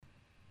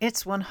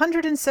It's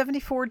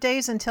 174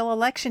 days until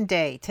Election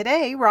Day.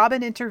 Today,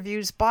 Robin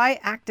interviews bi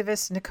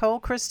activists Nicole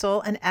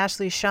Crystal and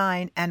Ashley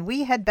Shine, and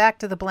we head back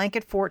to the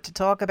Blanket Fort to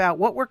talk about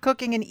what we're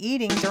cooking and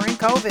eating during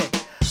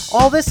COVID.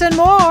 All this and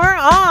more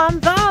on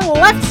The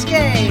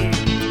Leftscape.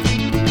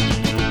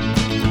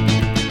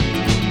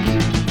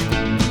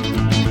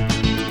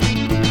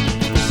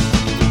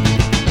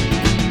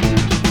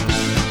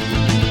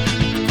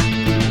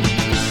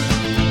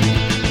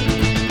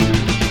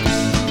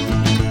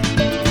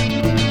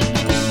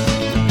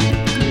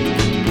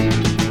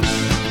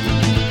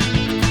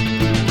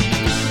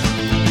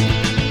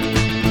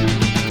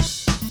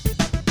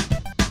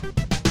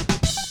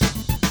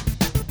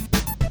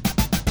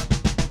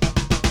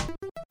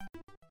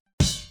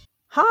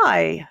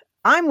 Hi,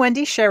 I'm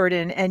Wendy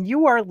Sheridan, and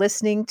you are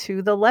listening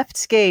to The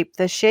Leftscape,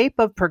 the shape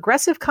of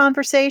progressive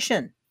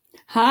conversation.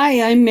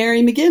 Hi, I'm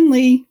Mary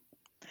McGinley.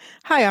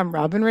 Hi, I'm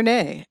Robin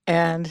Renee,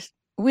 and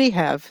we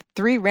have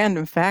 3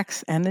 random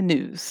facts and the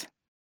news.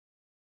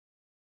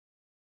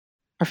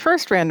 Our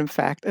first random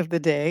fact of the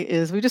day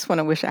is we just want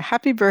to wish a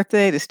happy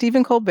birthday to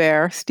Stephen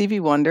Colbert,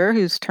 Stevie Wonder,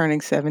 who's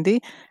turning 70,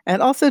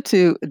 and also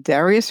to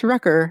Darius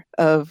Rucker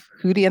of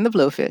Hootie and the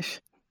Blowfish.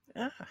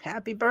 Oh,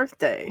 happy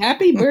birthday.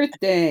 Happy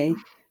birthday.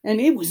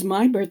 And it was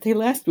my birthday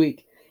last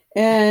week.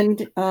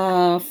 And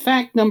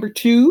fact number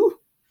 2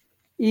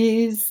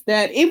 is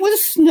that it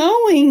was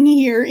snowing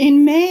here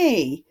in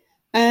May.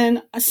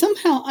 And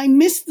somehow I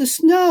missed the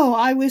snow.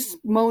 I was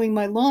mowing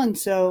my lawn,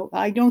 so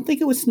I don't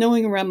think it was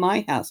snowing around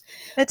my house.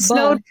 It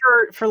snowed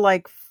for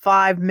like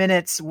 5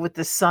 minutes with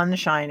the sun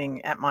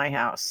shining at my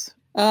house.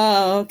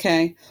 Oh,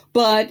 okay.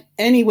 But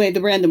anyway,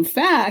 the random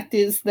fact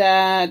is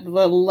that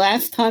the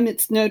last time it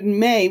snowed in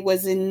May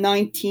was in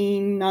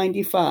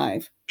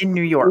 1995. In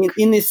New York.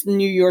 In this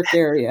New York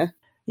area.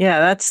 Yeah,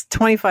 that's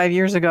 25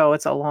 years ago.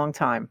 It's a long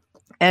time.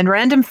 And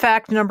random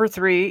fact number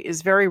 3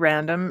 is very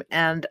random,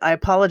 and I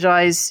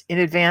apologize in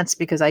advance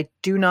because I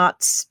do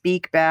not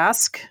speak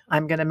Basque.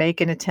 I'm going to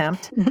make an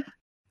attempt.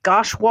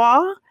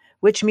 Gauchois,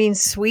 which means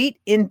sweet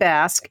in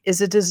Basque, is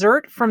a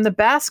dessert from the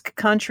Basque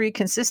country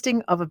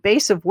consisting of a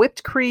base of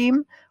whipped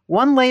cream,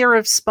 1 layer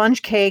of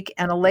sponge cake,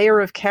 and a layer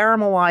of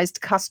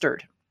caramelized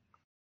custard.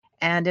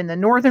 And in the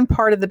northern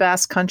part of the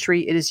Basque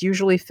country, it is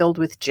usually filled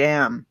with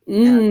jam.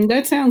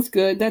 That sounds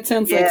good. That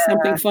sounds like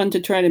something fun to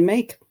try to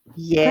make.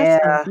 Yeah.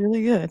 That sounds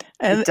really good.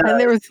 And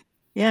there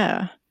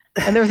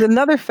was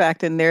another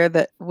fact in there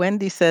that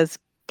Wendy says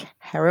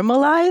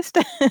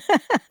caramelized.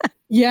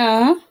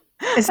 Yeah.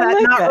 Is that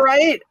not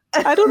right?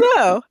 I don't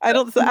know.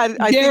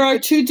 There are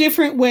 2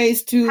 different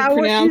ways to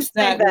pronounce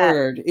that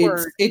word.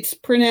 It's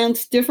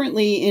pronounced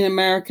differently in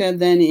America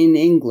than in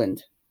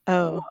England.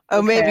 Oh,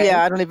 okay. Maybe,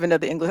 yeah. I don't even know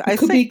the English. It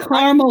could be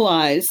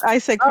caramelized. I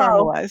say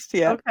caramelized,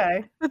 yeah.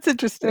 Okay. That's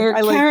interesting. Or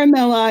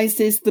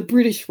caramelized is the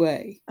British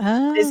way.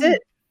 Is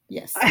it?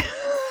 Yes.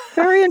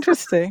 Very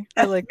interesting.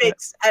 I like that.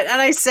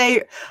 And I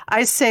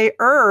say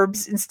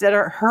herbs instead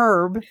of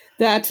herb.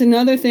 That's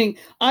another thing.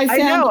 I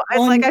know. It's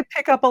like I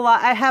pick up a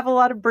lot. I have a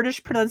lot of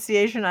British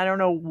pronunciation. I don't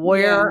know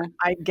where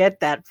I get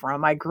that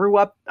from. I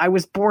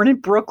was born in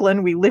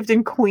Brooklyn. We lived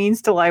in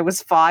Queens till I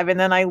was 5, and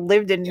then I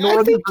lived in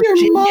Northern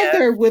Virginia. Your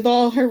mother, with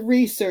all her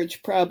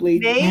research, probably.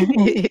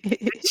 Maybe.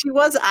 She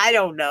was. I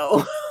don't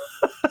know.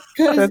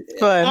 That's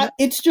fun.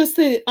 It's just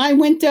that I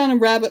went down a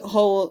rabbit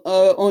hole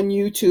on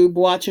YouTube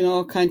watching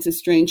all kinds of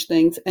strange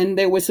things. And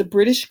there was a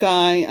British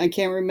guy, I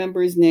can't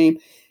remember his name,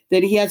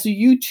 that he has a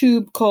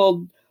YouTube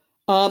called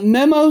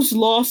Memos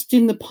Lost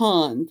in the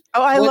Pond.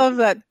 Oh, I love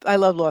that. I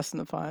love Lost in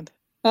the Pond.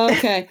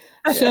 Okay.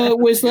 So it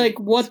was like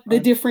what the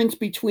difference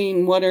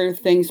between what are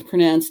things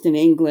pronounced in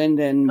England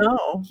and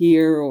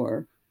here,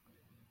 or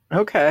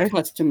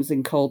customs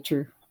and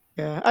culture.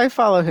 Yeah, I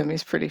follow him.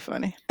 He's pretty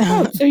funny.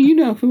 So you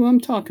know who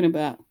I'm talking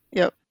about.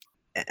 Yep.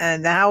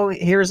 And now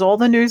here's all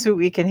the news that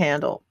we can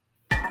handle.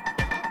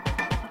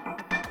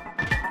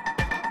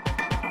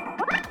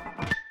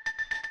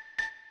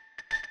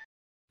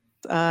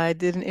 I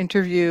did an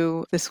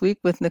interview this week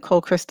with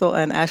Nicole Crystal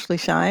and Ashley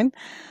Shine,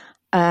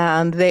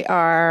 and they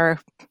are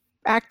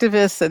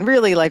activists and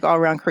really like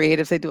all-around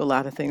creatives. They do a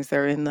lot of things.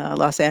 They're in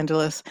Los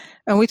Angeles.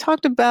 And we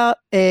talked about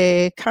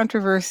a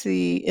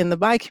controversy in the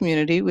bi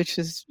community, which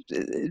has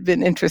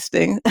been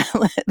interesting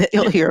that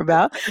you'll hear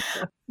about.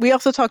 We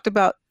also talked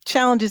about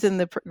challenges in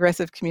the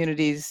progressive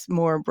communities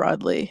more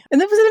broadly.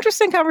 And it was an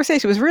interesting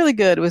conversation. It was really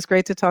good. It was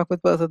great to talk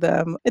with both of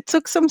them. It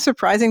took some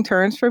surprising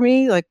turns for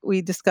me. Like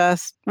we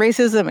discussed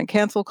racism and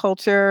cancel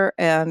culture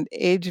and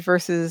age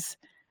versus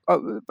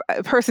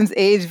a person's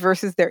age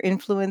versus their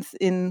influence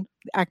in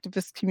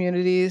activist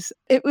communities.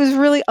 It was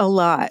really a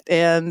lot.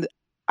 And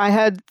I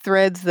had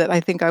threads that I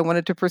think I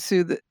wanted to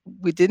pursue that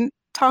we didn't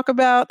talk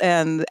about,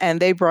 and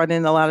they brought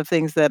in a lot of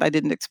things that I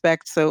didn't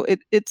expect. So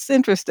it's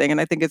interesting,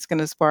 and I think it's going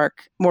to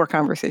spark more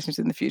conversations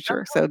in the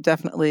future. So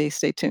definitely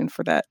stay tuned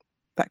for that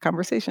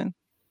conversation.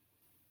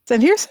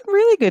 And here's some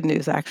really good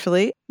news,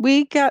 actually.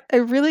 We got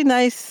a really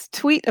nice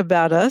tweet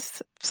about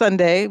us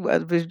Sunday.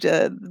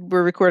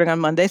 We're recording on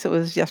Monday, so it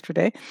was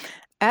yesterday.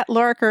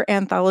 @Larker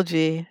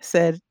Anthology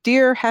said,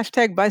 "Dear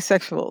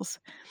 #bisexuals,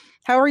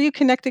 How are you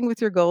connecting with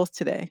your goals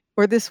today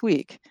or this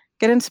week?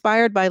 Get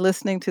inspired by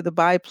listening to the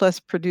By Plus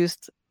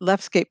produced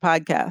Leftscape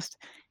podcast,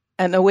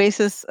 an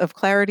oasis of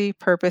clarity,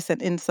 purpose,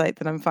 and insight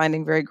that I'm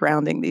finding very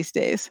grounding these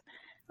days.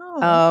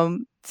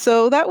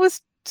 So that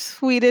was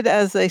tweeted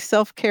as a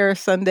self-care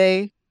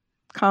Sunday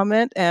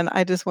comment, and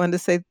I just wanted to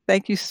say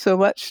thank you so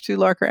much to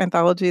Larker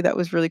Anthology. That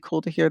was really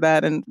cool to hear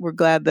that, and we're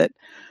glad that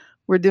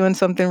we're doing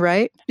something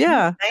right.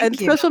 Yeah, and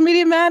social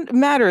media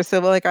matters. So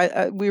like,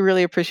 we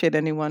really appreciate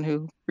anyone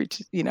who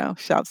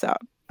shouts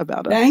out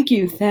about us. Thank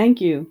you.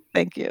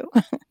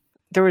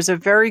 There was a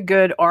very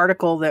good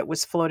article that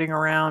was floating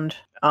around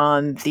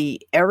on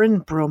the Erin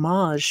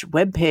Bromage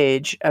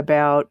webpage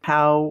about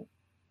how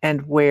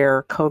and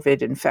where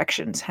COVID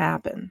infections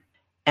happen.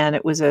 And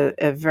it was a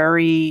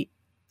very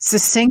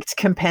succinct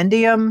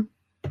compendium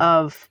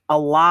of a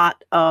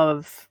lot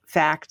of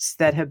facts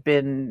that have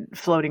been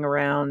floating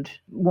around.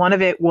 One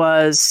of it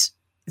was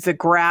the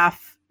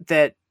graph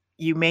that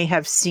you may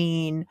have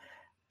seen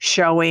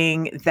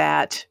showing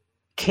that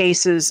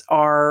cases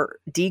are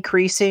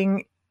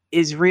decreasing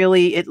is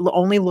really, it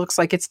only looks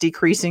like it's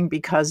decreasing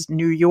because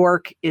New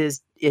York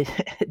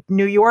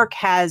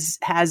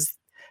has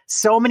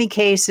so many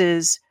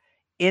cases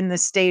in the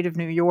state of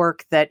New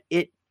York that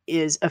it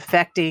is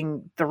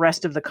affecting the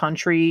rest of the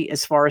country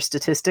as far as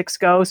statistics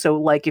go. So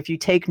like if you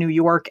take New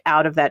York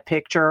out of that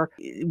picture,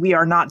 we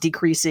are not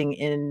decreasing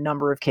in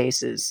number of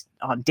cases,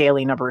 on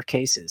daily number of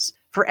cases.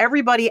 For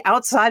everybody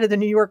outside of the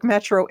New York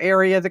metro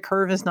area, the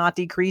curve is not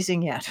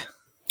decreasing yet.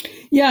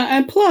 Yeah,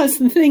 and plus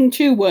the thing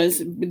too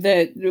was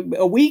that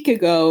a week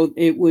ago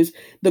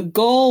the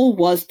goal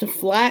was to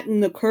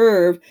flatten the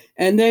curve,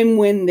 and then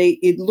when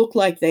it looked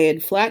like they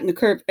had flattened the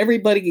curve,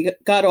 everybody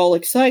got all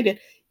excited.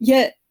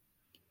 Yet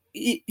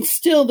it's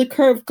still the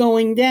curve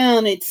going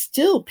down. It's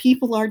still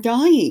people are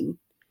dying.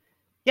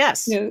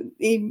 Yes,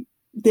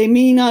 they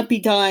may not be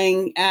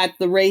dying at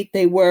the rate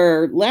they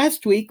were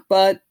last week,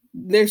 but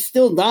they're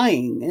still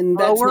dying, and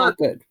that's not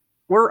good.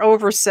 We're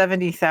over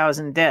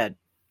 70,000 dead.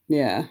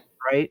 Yeah.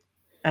 Right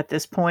at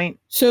this point.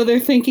 So they're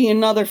thinking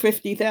another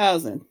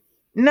 50,000.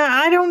 No,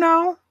 I don't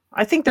know.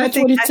 I think that's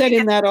what it said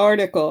in that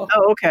article.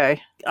 Oh,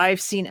 okay. I've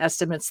seen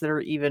estimates that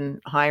are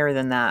even higher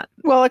than that.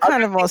 Well, it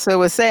kind of also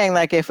was saying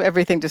like if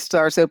everything just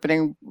starts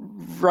opening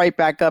right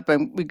back up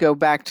and we go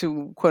back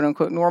to quote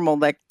unquote normal,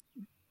 like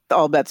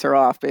all bets are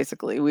off.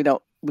 Basically, we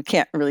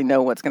can't really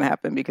know what's going to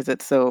happen because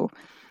that's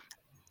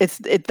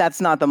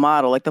not the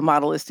model. Like the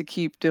model is to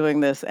keep doing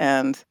this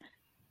and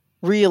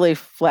really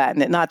flatten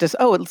it, not just,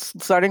 it's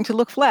starting to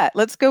look flat.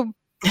 Let's go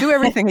do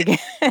everything again.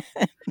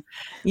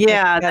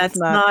 Yeah, that's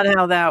not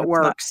how that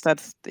works.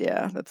 That's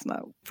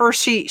not.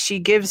 First, she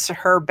gives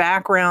her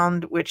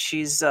background, which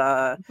she's.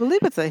 I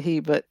believe it's a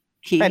he, but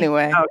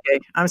anyway. Okay,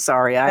 I'm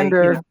sorry.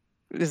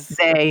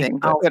 They.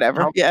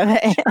 Whatever. Yeah,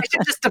 I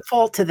should just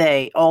default to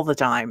they all the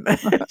time.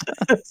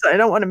 So I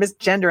don't want to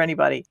misgender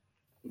anybody.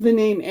 The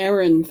name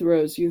Erin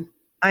throws you.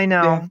 I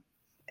know. Yeah.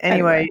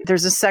 Anyway,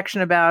 there's a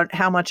section about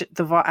how much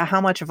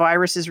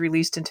virus is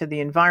released into the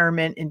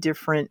environment in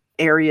different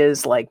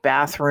areas like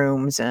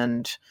bathrooms.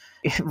 And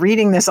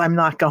reading this, I'm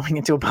not going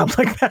into a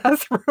public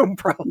bathroom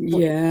probably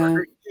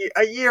for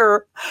a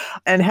year.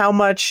 And how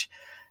much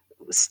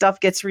stuff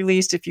gets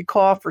released if you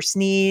cough or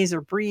sneeze or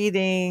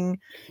breathing.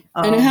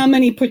 And how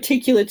many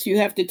particulates you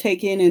have to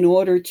take in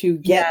order to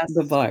get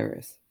the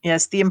virus.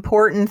 Yes, the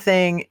important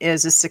thing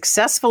is a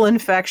successful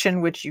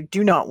infection, which you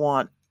do not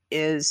want,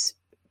 is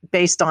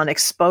based on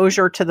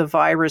exposure to the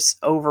virus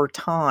over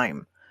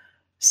time.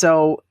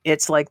 So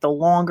it's like the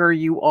longer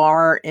you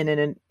are in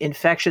an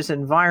infectious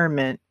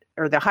environment,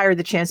 or the higher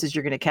the chances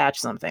you're going to catch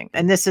something.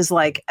 And this is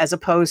like, as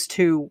opposed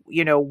to,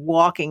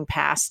 walking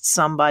past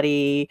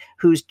somebody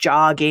who's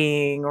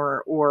jogging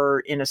or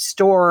in a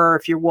store.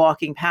 If you're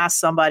walking past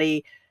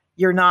somebody,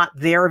 you're not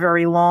there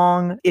very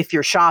long. If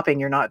you're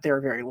shopping, you're not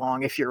there very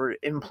long. If you're an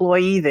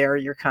employee there,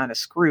 you're kind of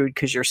screwed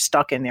because you're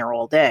stuck in there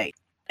all day.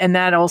 And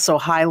that also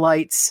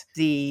highlights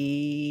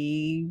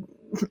the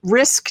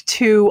risk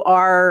to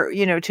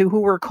to who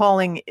we're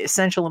calling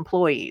essential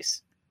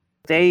employees.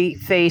 They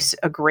face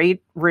a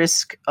great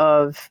risk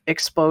of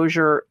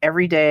exposure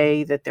every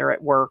day that they're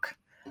at work,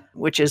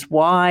 which is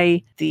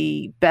why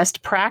the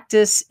best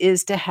practice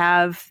is to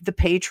have the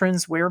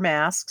patrons wear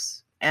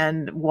masks,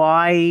 and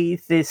why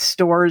the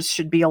stores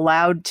should be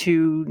allowed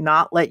to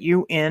not let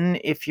you in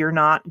if you're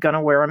not going to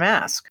wear a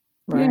mask.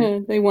 Right? Yeah,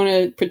 they want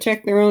to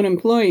protect their own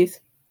employees.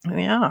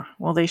 Yeah,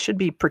 well, they should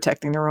be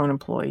protecting their own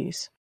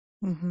employees.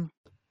 Mm-hmm.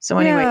 So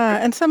anyway,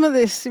 and some of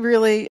this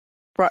really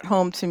brought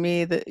home to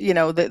me that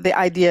the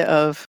idea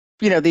of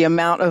the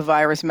amount of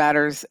virus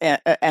matters,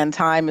 and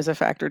time is a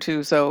factor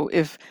too. So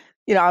if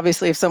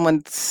obviously if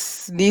someone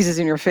sneezes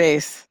in your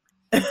face,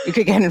 you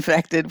could get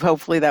infected.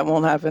 Hopefully that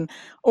won't happen.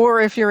 Or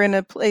if you're in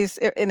an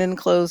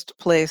enclosed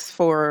place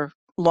for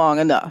long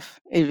enough,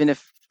 even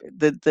if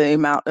the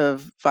amount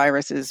of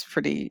virus is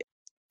pretty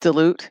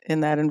dilute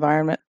in that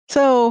environment.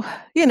 So,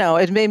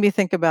 it made me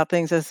think about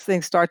things as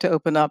things start to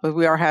open up.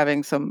 We are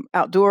having some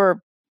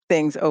outdoor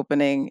things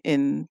opening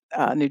in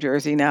New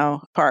Jersey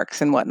now,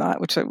 parks and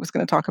whatnot, which I was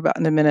going to talk about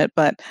in a minute.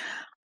 But,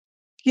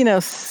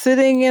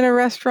 sitting in a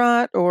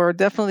restaurant or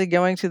definitely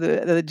going to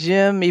the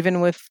gym,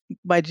 even if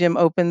my gym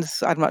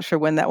opens, I'm not sure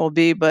when that will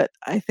be, but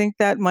I think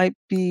that might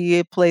be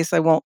a place I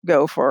won't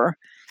go for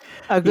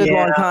a good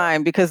Yeah. long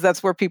time, because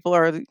that's where people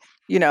are,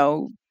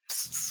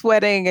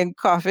 sweating and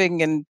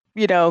coughing and,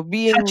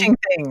 being Touching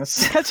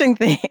things. touching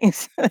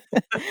things.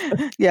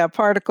 Yeah,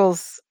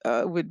 particles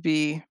would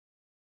be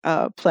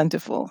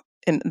plentiful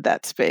in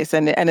that space,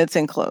 and it's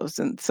enclosed.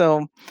 And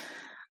so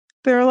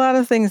there are a lot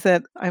of things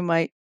that I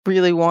might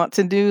really want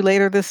to do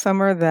later this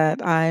summer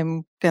that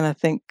I'm going to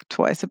think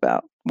twice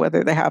about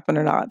whether they happen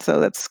or not. So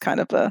that's kind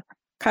of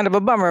a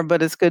bummer,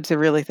 but it's good to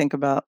really think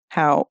about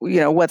how,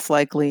 what's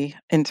likely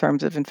in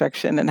terms of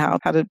infection and how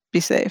to be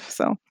safe.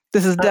 So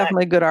this is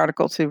definitely a good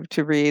article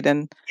to read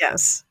and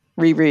Yes.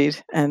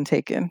 reread and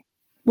take in.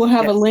 We'll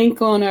have a Yes.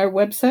 link on our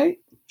website.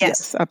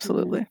 Yes.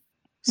 Absolutely.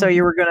 So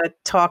you were going to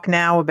talk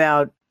now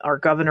about our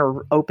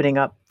governor opening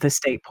up the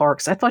state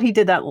parks. I thought he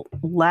did that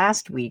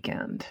last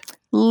weekend.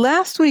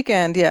 Last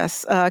weekend,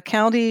 yes.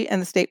 County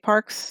and the state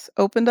parks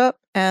opened up.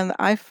 And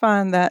I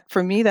found that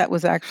for me, that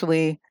was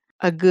actually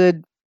a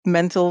good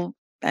mental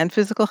and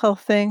physical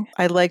health thing.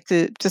 I like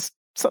to just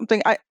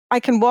something, I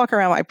can walk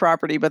around my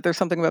property, but there's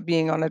something about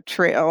being on a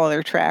trail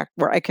or track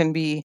where I can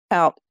be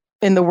out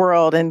in the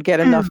world and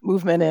get enough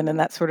movement in and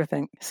that sort of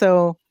thing.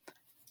 So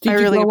Did I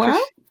you really go out?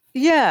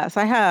 Yes,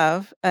 I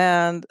have.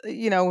 And,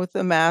 with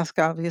the mask,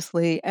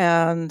 obviously.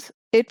 And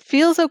it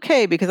feels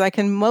okay because I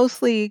can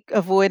mostly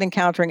avoid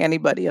encountering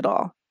anybody at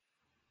all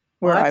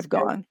Well, where that's I've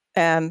good. gone.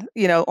 And,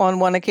 on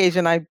one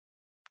occasion I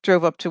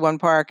drove up to one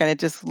park and it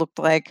just looked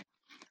like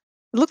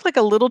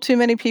a little too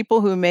many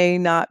people who may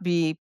not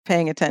be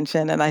paying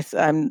attention. And I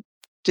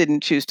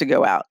didn't choose to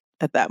go out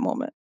at that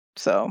moment.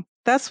 So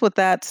that's what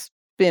that's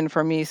been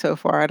for me so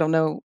far. I don't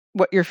know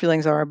what your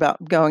feelings are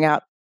about going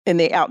out in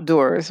the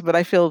outdoors, but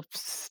I feel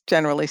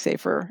generally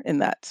safer in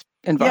that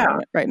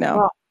environment right now.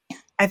 Well,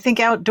 I think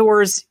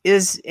outdoors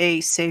is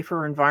a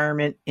safer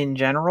environment in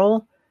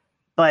general,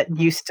 but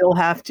you still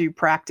have to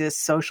practice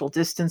social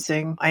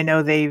distancing. I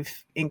know they've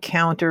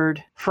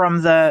encountered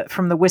from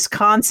the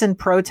Wisconsin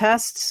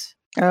protests.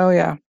 Oh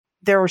yeah.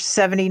 There were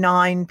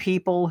 79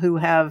 people who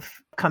have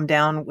come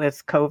down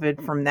with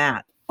COVID from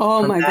that.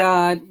 Oh my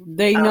God.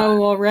 They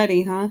know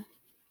already, huh?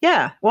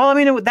 Yeah. Well, I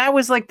mean, that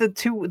was like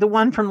the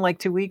one from like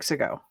 2 weeks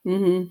ago,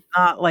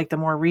 not like the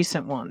more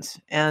recent ones.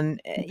 And,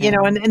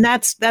 and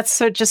that's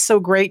just so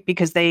great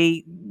because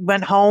they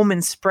went home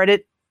and spread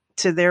it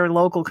to their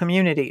local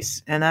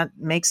communities. And that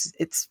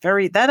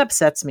that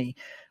upsets me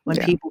when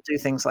people do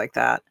things like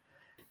that.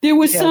 There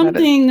was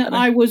something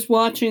I was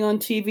watching on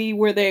TV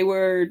where they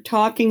were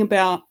talking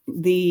about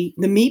the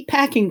meat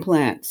packing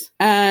plants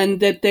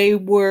and that they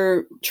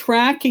were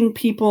tracking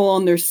people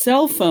on their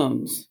cell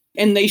phones.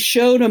 And they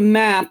showed a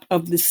map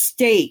of the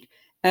state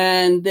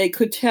and they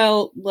could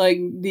tell like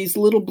these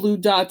little blue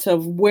dots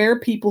of where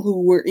people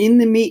who were in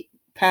the meat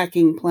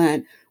packing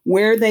plant,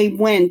 where they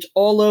went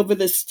all over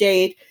the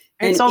state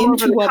and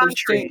into other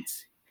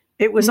states.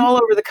 It was all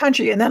over the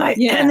country. And then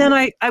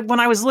I when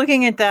I was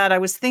looking at that, I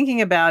was thinking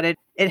about it.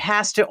 It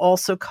has to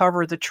also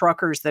cover the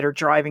truckers that are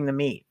driving the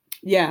meat.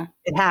 Yeah.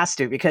 It has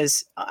to,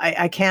 because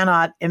I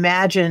cannot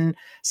imagine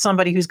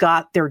somebody who's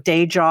got their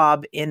day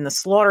job in the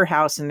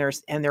slaughterhouse and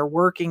they're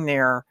working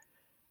there,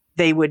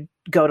 they would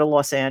go to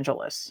Los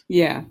Angeles.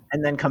 Yeah.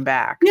 And then come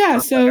back. Yeah.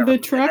 So the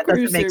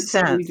truckers make are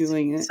sense.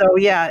 doing it. So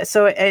yeah.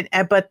 So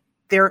but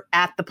they're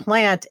at the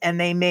plant and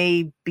they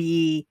may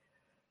be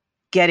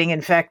getting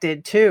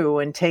infected too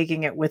and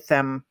taking it with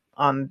them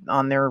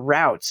on their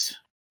routes.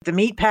 The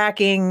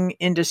meatpacking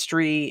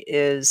industry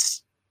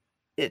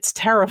it's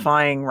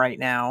terrifying right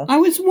now. I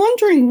was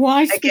wondering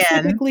why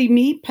specifically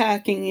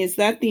meatpacking. Is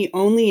that the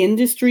only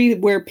industry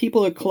where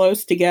people are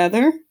close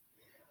together?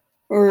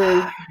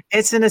 Or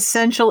it's an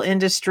essential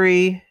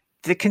industry.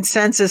 The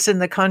consensus in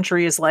the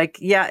country is like,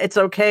 yeah, it's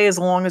okay as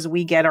long as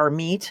we get our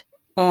meat.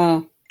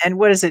 And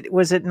what is it?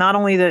 Was it not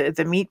only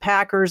the meat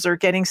packers are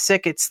getting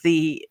sick, it's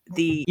the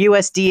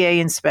USDA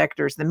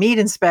inspectors, the meat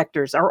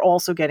inspectors are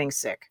also getting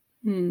sick.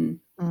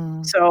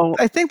 So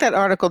I think that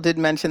article did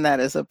mention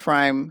that as a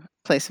prime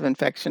place of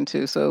infection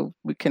too. So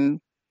we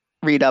can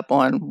read up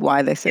on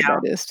why they say that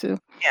is too.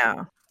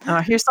 Yeah.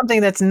 Here's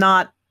something that's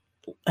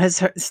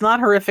it's not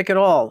horrific at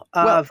all.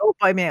 Vote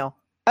by mail.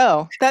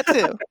 Oh, that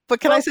too.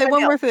 But can I say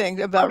one more thing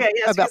about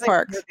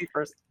parks?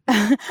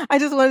 I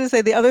just wanted to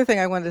say the other thing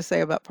I wanted to say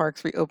about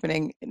parks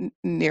reopening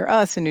near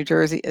us in New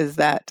Jersey is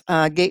that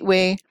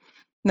Gateway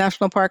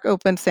National Park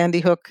opened, Sandy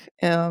Hook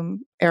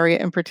area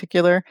in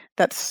particular,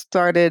 that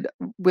started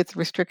with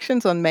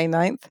restrictions on May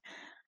 9th.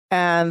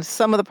 And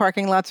some of the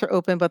parking lots are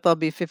open, but they'll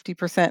be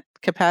 50%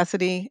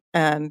 capacity.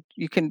 And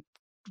you can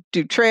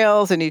do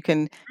trails and you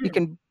can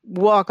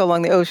walk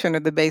along the ocean or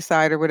the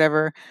bayside or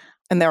whatever.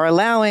 And they're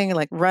allowing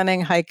like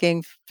running,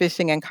 hiking,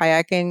 fishing, and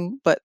kayaking,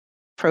 but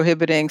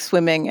prohibiting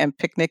swimming and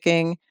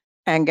picnicking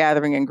and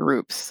gathering in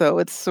groups. So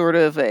it's sort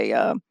of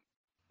a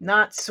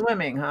Not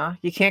swimming, huh?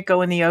 You can't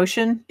go in the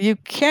ocean? You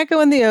can't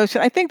go in the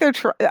ocean. I think they're,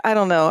 I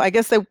don't know. I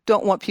guess they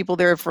don't want people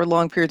there for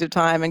long periods of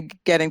time and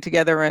getting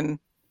together and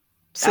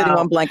sitting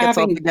on blankets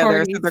all Having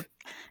together. So parties.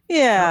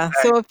 yeah.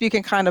 Okay. So if you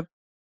can kind of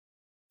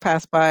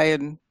pass by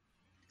and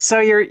So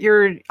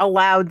you're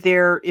allowed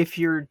there if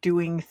you're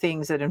doing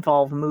things that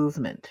involve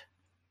movement.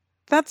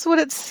 that's what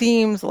it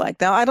seems like.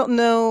 Now, I don't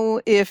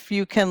know if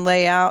you can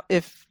lay out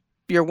if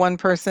you're one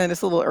person.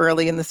 It's a little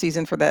early in the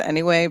season for that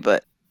anyway,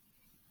 but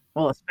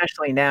Well,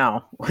 especially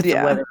now with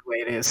Yeah. the weather the way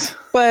it is.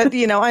 but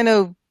I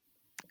know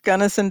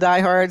Gunnison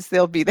diehards,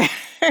 they'll be there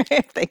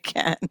if they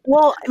can.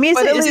 Well, I mean,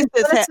 But at is least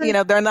it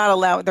Gunnison- they're not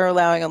allowed. They're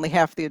allowing only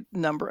half the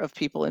number of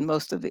people in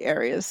most of the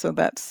areas, so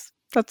that's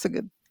a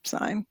good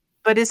sign.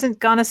 but isn't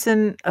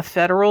Gunnison a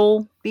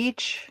federal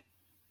beach?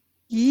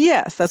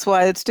 Yes, that's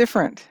why it's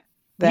different.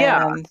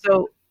 Yeah.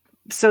 than-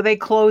 So they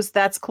closed.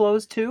 That's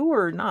closed too,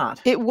 or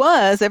not?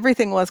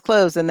 Everything was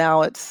closed, and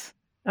now it's.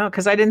 Oh,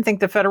 because I didn't think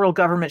the federal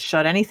government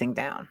shut anything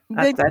down.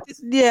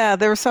 Yeah,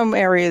 there were some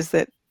areas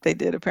that they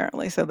did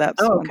apparently, so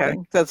that's Oh, one okay.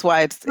 thing. That's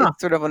why it's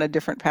sort of on a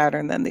different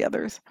pattern than the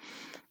others.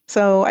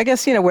 So I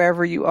guess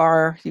wherever you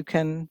are, you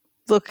can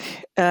look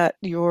at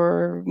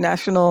your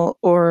national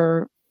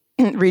or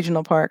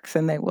regional parks,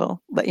 and they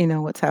will let you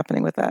know what's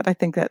happening with that. I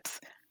think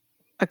that's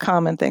a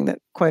common thing that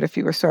quite a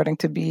few are starting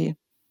to be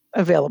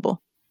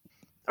available.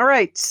 All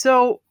right.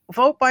 So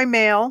vote by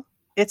mail.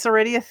 It's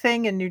already a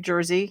thing in New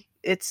Jersey.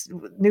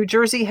 New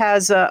Jersey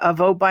has a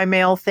vote by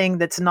mail thing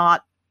that's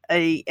not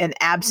an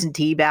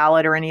absentee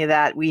ballot or any of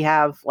that. We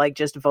have like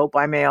just vote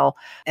by mail.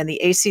 And the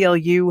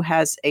ACLU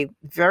has a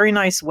very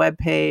nice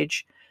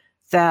webpage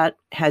that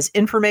has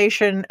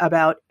information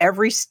about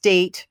every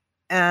state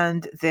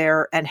and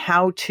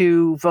how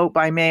to vote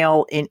by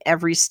mail in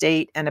every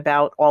state, and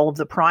about all of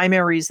the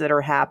primaries that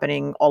are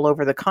happening all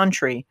over the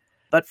country.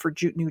 But for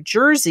New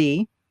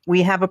Jersey,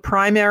 we have a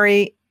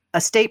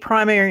state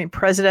primary and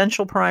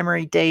presidential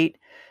primary date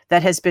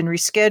that has been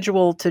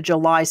rescheduled to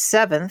July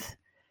 7th,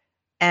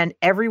 and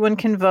everyone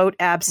can vote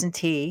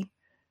absentee,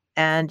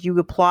 and you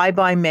apply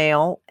by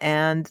mail,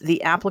 and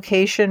the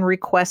application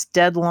request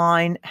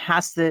deadline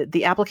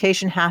the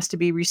application has to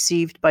be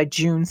received by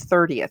June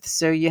 30th.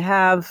 So you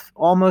have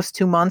almost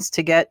 2 months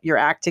to get your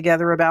act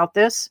together about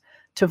this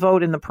to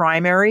vote in the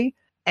primary.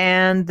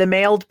 And the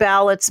mailed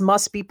ballots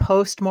must be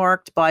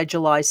postmarked by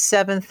July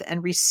 7th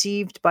and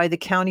received by the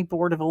County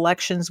Board of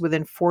Elections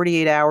within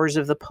 48 hours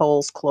of the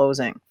polls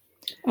closing.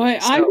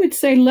 I would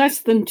say less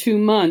than 2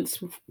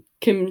 months,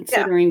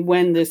 considering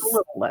when this a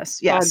little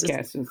less. Yes,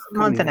 podcast is a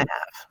month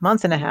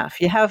and a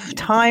half. You have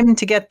time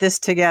to get this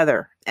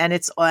together, and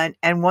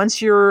and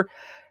once you're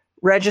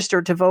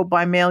registered to vote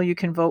by mail, you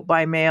can vote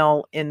by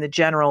mail in the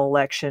general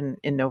election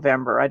in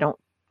November. I don't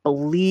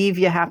believe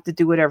you have to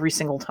do it every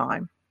single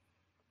time.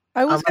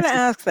 I was going to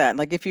ask that,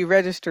 like, if you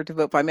register to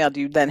vote by mail, do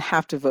you then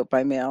have to vote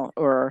by mail,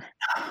 or?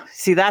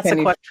 See, that's a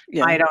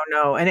question. I don't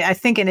know. And I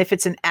think, if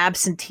it's an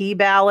absentee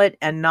ballot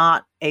and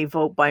not a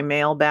vote by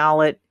mail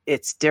ballot,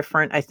 it's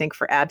different. I think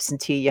for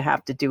absentee, you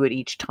have to do it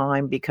each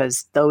time,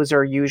 because those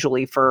are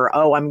usually for,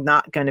 I'm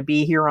not going to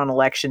be here on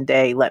election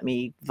day, let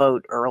me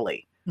vote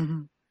early.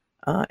 Mm-hmm.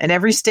 And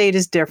every state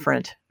is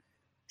different.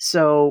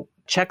 So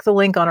check the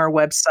link on our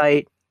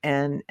website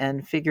and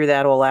figure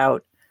that all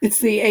out. It's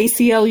the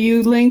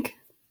ACLU link?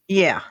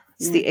 Yeah,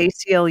 it's the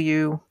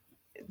ACLU.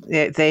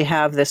 They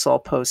have this all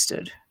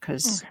posted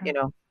because,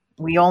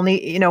 we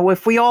only,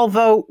 if we all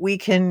vote, we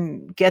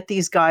can get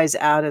these guys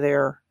out of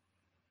there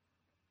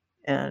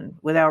and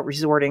without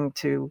resorting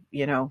to,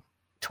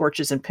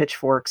 torches and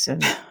pitchforks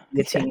and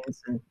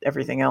guillotines and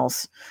everything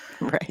else.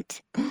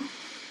 Right.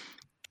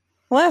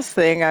 Last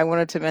thing I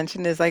wanted to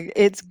mention is, like,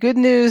 it's good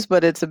news,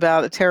 but it's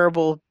about a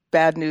terrible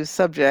bad news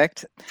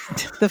subject.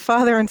 The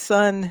father and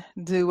son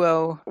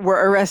duo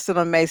were arrested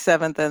on May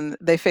 7th, and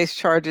they face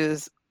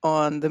charges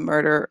on the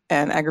murder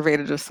and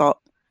aggravated assault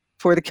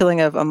for the killing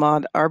of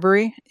Ahmaud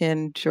Arbery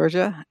in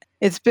Georgia.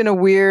 It's been a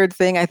weird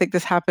thing. I think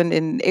this happened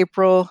in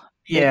April.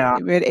 Yeah.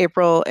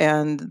 Mid-April,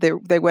 and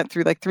they went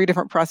through like 3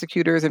 different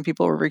prosecutors, and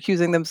people were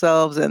recusing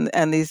themselves,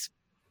 and these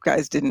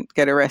guys didn't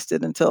get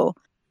arrested until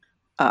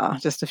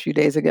just a few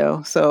days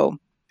ago. So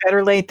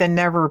better late than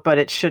never, but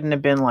it shouldn't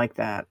have been like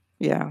that.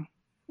 Yeah.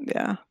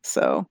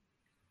 So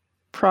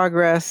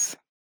progress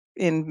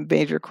in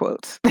major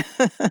quotes.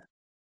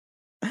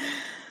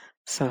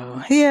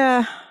 So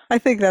yeah, I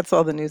think that's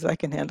all the news I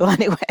can handle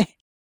anyway.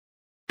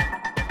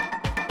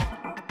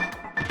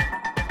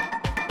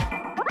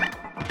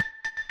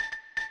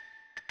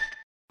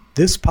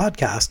 This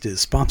podcast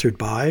is sponsored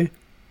by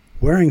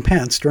wearing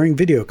pants during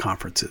video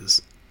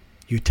conferences.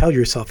 You tell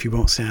yourself you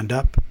won't stand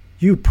up.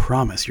 You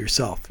promise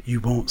yourself you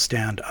won't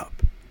stand up.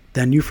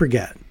 Then you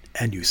forget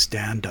and you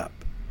stand up.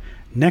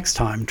 Next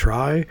time,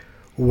 try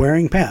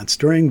wearing pants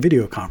during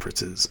video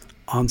conferences.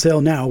 On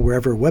sale now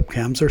wherever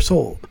webcams are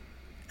sold.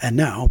 And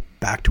now,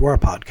 back to our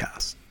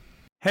podcast.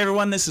 Hey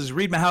everyone, this is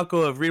Reed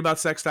Mahalko of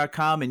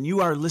ReadAboutSex.com, and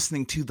you are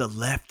listening to The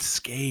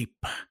Leftscape,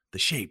 the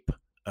shape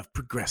of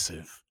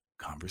progressive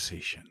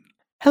conversation.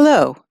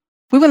 Hello,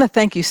 We want to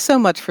thank you so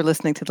much for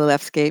listening to The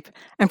Leftscape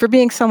and for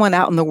being someone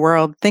out in the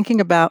world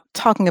thinking about,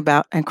 talking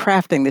about, and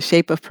crafting the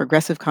shape of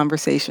progressive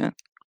conversation.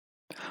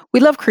 We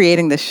love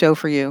creating this show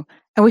for you,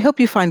 and we hope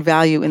you find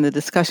value in the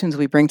discussions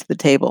we bring to the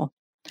table.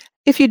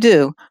 If you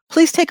do,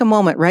 please take a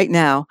moment right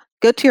now,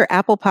 go to your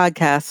Apple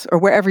Podcasts or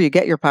wherever you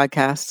get your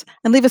podcasts,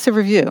 and leave us a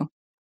review.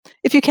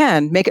 If you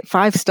can, make it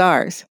 5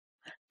 stars.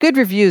 Good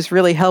reviews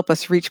really help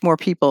us reach more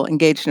people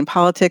engaged in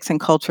politics and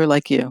culture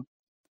like you.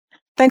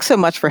 Thanks so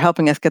much for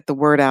helping us get the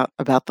word out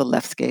about The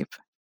Leftscape.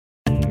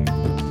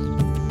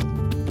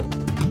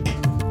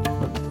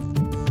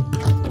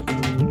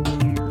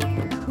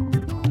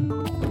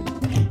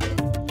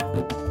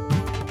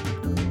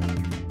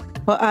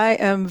 Well, I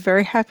am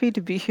very happy to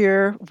be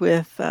here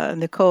with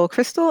Nicole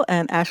Crystal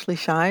and Ashley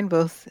Shine,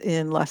 both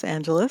in Los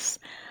Angeles.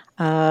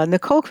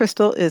 Nicole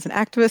Crystal is an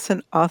activist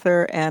and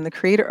author and the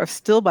creator of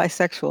Still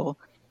Bisexual,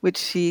 which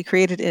she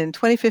created in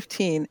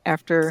 2015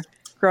 after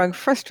growing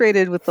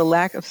frustrated with the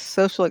lack of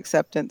social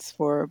acceptance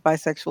for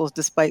bisexuals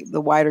despite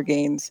the wider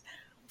gains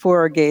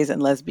for gays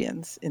and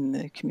lesbians in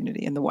the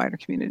community, in the wider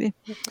community.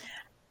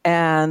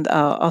 And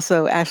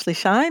also Ashley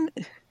Shine,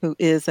 who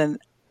is an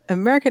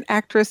American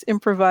actress,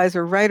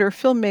 improviser, writer,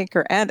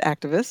 filmmaker, and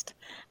activist.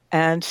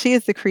 And she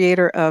is the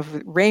creator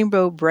of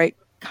Rainbow Bright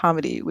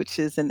Comedy, which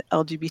is an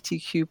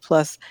LGBTQ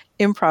plus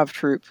improv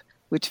troupe,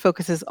 which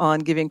focuses on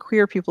giving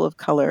queer people of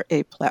color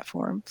a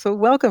platform. So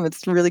welcome.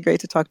 It's really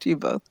great to talk to you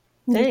both.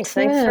 Thanks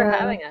for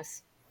having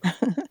us.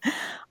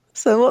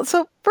 So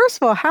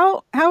first of all,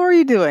 how are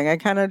you doing? I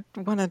kind of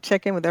want to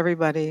check in with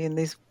everybody in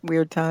these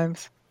weird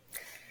times.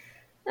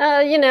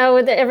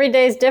 Every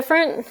day is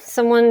different.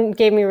 Someone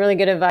gave me really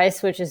good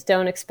advice, which is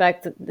don't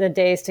expect the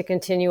days to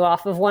continue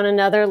off of one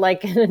another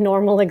like in a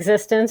normal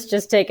existence.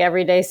 Just take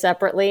every day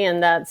separately,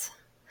 and that's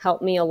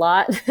helped me a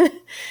lot.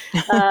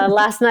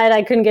 Last night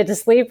I couldn't get to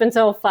sleep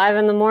until 5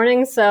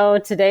 a.m, so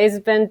today's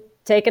been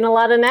taking a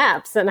lot of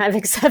naps, and I've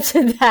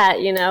accepted that,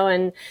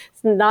 and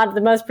it's not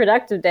the most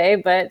productive day,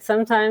 but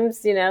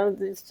sometimes,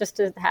 it's just,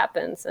 it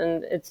happens,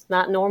 and it's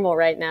not normal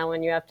right now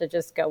when you have to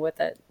just go with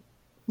it.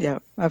 Yeah,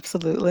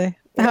 absolutely.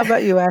 How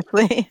about you,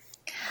 Ashley?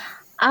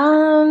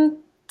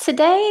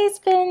 Today's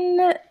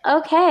been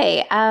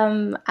okay.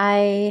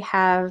 I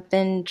have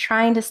been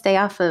trying to stay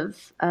off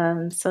of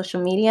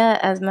social media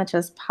as much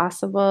as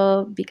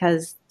possible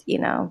because,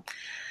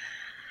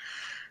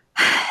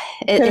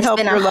 it's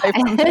been a life.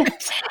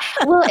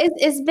 Well,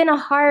 it's been a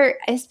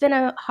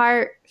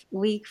hard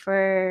week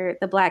for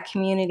the Black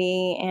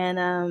community,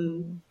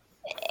 and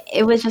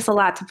it was just a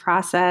lot to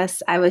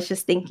process. I was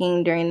just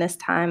thinking during this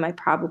time I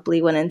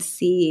probably wouldn't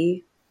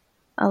see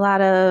a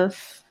lot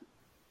of,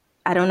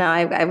 I don't know,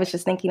 I was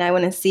just thinking I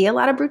wouldn't see a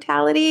lot of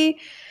brutality.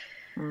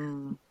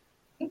 And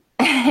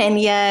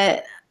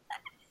yet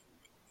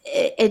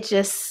it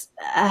just,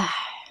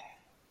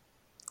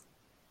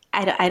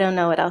 I don't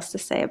know what else to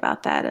say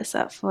about that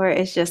except for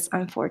it's just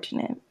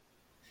unfortunate.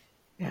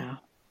 Yeah.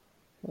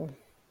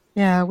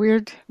 Yeah,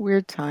 weird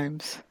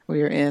times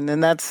we're in.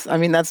 And that's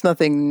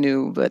nothing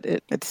new, but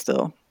it's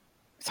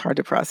hard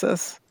to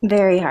process.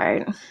 Very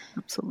hard.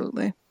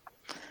 Absolutely.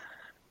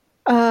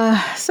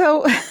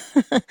 So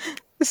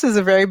this is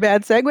a very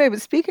bad segue,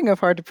 but speaking of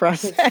hard to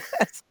process.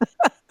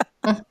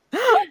 That's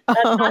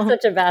not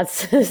such a bad,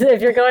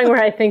 if you're going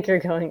where I think you're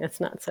going, that's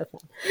not so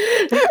fun.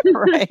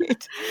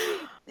 Right.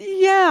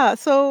 Yeah.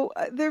 So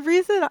the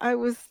reason I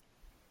was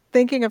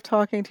thinking of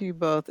talking to you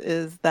both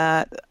is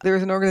that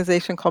there's an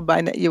organization called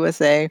BiNet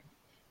USA,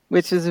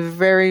 which is a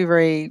very,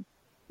 very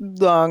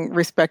long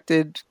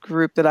respected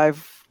group that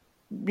I've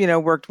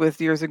worked with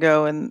years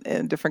ago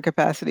in different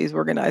capacities,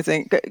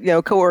 organizing,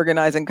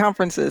 co-organizing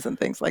conferences and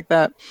things like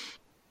that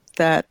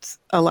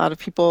a lot of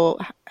people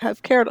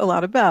have cared a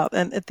lot about.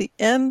 And at the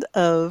end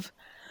of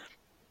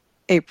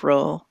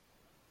April,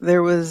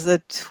 there was a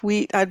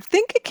tweet, I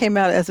think it came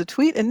out as a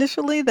tweet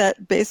initially,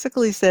 that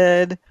basically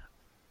said,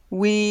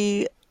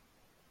 we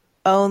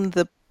own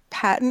the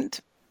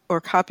patent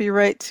or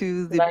copyright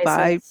to the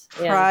Bi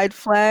Pride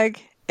flag,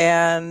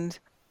 and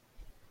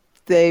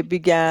they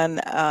began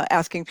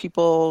asking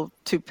people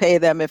to pay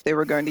them if they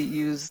were going to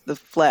use the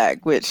flag,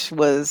 which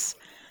was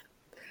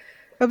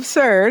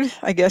absurd,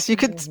 I guess you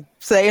could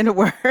say in a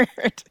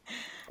word,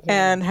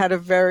 and had a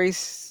very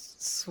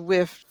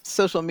swift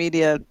social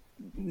media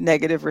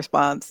negative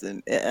response,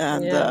 and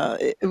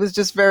it was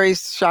just very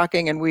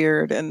shocking and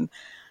weird. And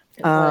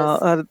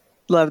a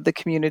lot of the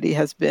community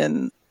has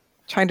been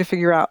trying to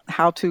figure out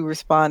how to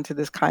respond to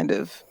this kind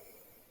of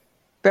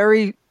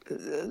very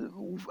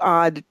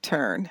odd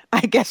turn,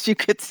 I guess you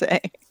could say.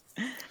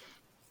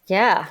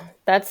 Yeah,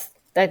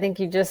 I think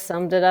you just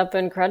summed it up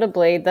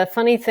incredibly. The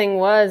funny thing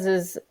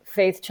is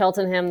Faith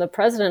Cheltenham, the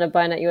president of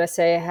BiNet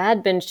USA,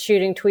 had been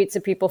shooting tweets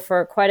at people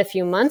for quite a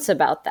few months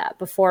about that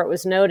before it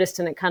was noticed,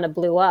 and it kind of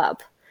blew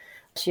up.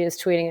 She was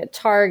tweeting at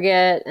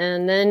Target,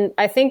 and then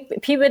I think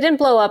it didn't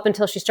blow up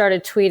until she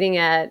started tweeting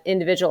at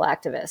individual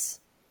activists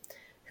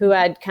who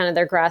had kind of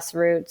their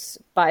grassroots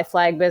Bi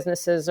Flag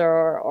businesses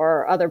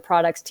or other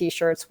products,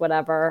 T-shirts,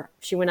 whatever.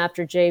 She went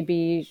after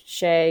J.B.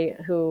 Shea,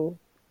 who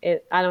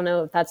I don't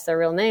know if that's their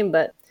real name,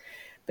 but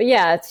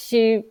yeah,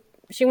 she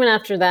went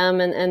after them,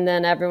 and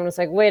then everyone was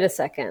like, wait a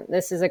second,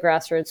 this is a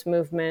grassroots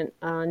movement.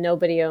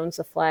 Nobody owns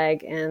a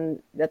flag,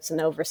 and that's an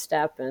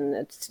overstep, and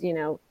it's,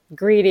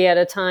 greedy at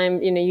a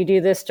time. You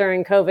do this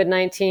during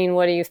COVID-19.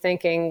 What are you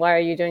thinking? Why are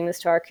you doing this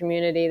to our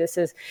community?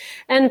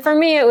 And for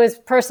me, it was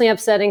personally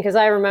upsetting because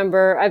I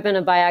remember I've been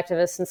a bi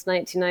activist since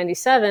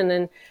 1997,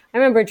 and I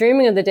remember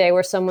dreaming of the day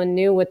where someone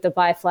knew what the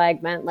bi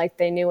flag meant, like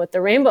they knew what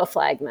the rainbow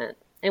flag meant.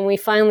 And we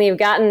finally have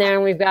gotten there,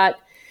 and we've got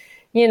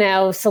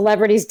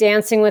celebrities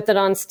dancing with it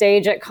on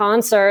stage at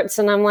concerts.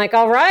 And I'm like,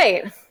 all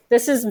right,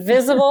 this is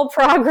visible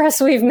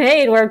progress we've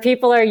made where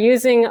people are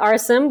using our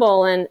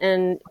symbol and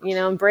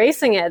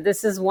embracing it.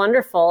 This is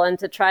wonderful. And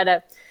to try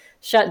to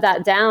shut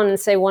that down and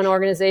say one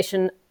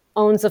organization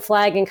owns the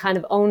flag and kind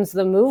of owns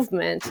the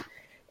movement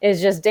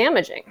is just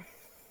damaging.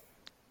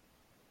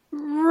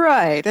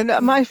 Right. And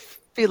my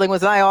feeling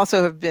was I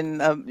also have been,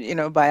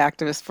 bi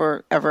activist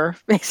forever,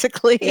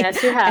 basically.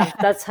 Yes, you have.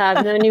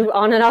 I've known you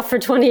on and off for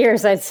 20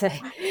 years, I'd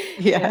say.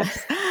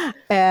 Yes. Yeah.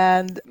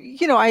 And,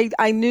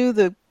 I knew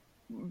the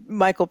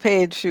Michael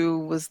Page,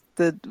 who was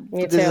the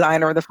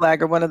designer of the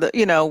flag, or one of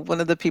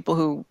the people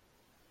who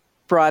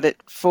brought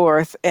it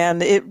forth.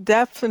 And it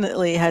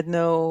definitely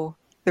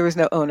there was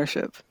no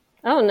ownership.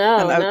 Oh,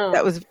 no, no.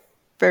 That was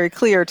very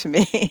clear to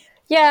me.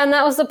 Yeah. And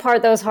that was the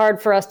part that was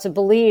hard for us to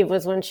believe,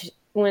 was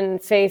when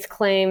Faith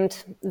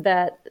claimed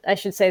that, I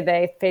should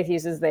say Faith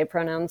uses they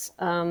pronouns,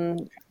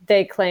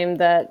 they claimed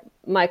that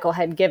Michael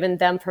had given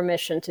them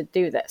permission to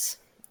do this.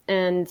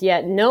 And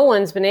yet no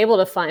one's been able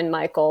to find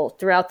Michael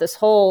throughout this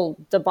whole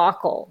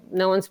debacle.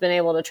 No one's been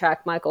able to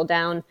track Michael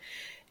down.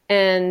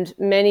 And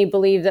many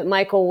believe that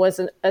Michael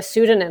was a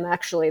pseudonym,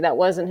 actually. That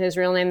wasn't his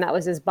real name. That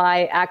was his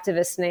bi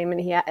activist name,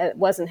 and it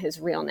wasn't his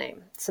real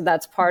name. So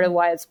that's part of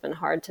why it's been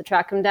hard to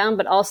track him down.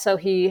 But also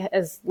he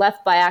has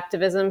left bi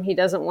activism. He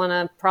doesn't want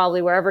to,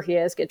 probably wherever he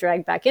is, get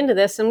dragged back into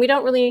this. And we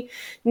don't really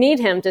need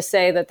him to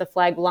say that the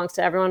flag belongs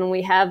to everyone. And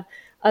we have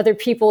other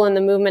people in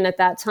the movement at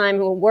that time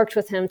who worked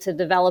with him to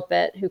develop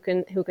it who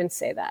can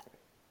say that.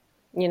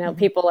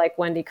 People like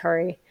Wendy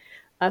Curry,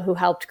 who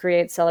helped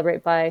create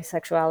Celebrate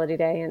Bisexuality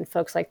Day, and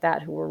folks like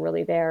that who were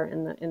really there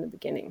in the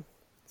beginning.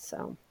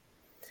 So,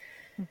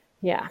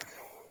 yeah,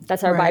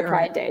 that's our Bi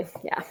Pride Day.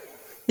 Yeah.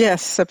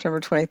 Yes,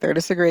 September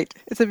 23rd.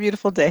 It's a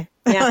beautiful day.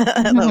 Yeah,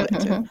 I love it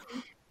too.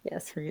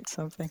 Yes, create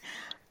something.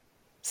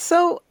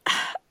 So,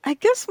 I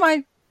guess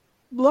my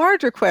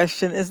larger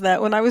question is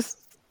that when I was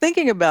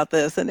thinking about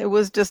this, and it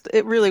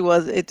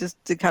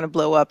just did kind of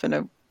blow up in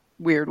a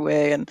weird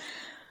way, and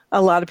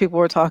a lot of people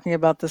were talking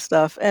about this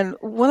stuff. And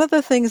one of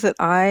the things that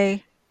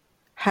I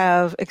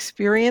have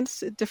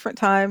experienced at different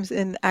times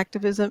in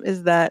activism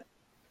is that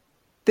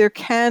there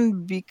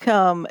can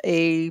become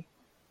a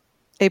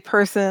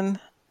person,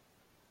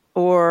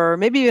 or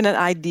maybe even an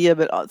idea,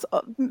 but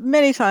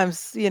many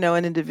times,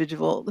 an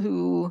individual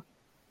who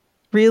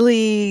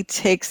really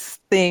takes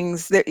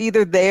things that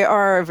either they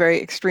are a very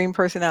extreme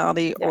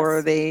personality, yes,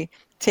 or they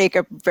take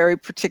a very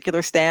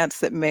particular stance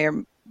that may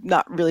or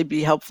not really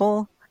be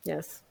helpful.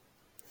 Yes.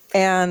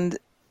 And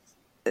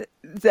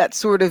that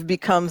sort of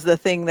becomes the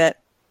thing that,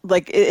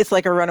 like, it's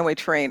like a runaway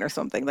train or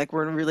something. Like,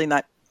 we're really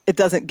not, it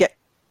doesn't get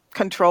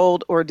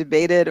controlled or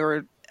debated,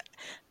 or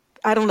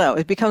I don't know,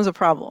 it becomes a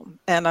problem.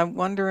 And I'm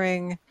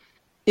wondering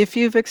if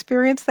you've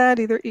experienced that,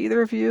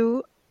 either of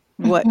you,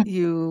 what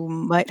you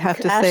might have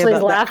to say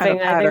about laughing. That kind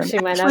of pattern. I think she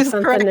might have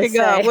something to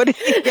say. What do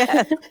you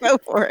get? Go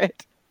for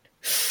it.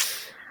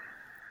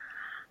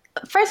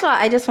 First of all,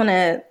 I just want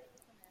to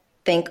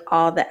thank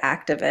all the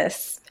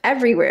activists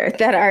everywhere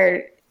that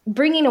are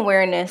bringing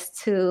awareness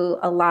to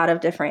a lot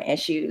of different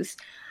issues.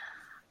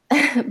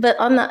 But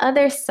on the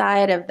other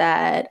side of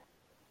that,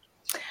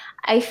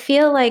 I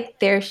feel like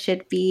there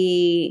should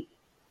be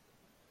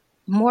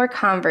more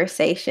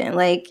conversation.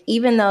 Like,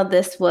 even though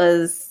this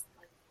was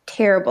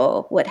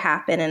terrible, what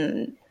happened,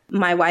 and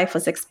my wife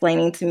was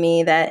explaining to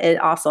me that it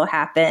also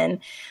happened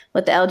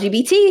with the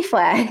LGBT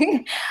flag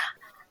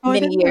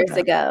many years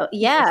ago.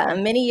 Yeah,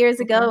 many years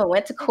ago, and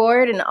went to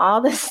court and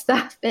all this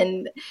stuff.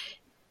 And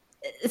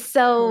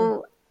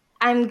so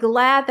I'm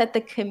glad that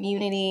the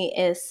community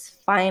is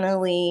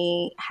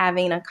finally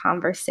having a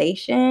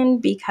conversation,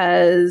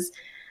 because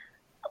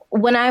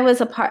when I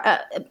was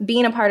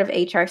being a part of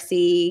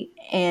HRC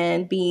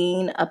and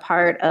being a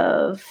part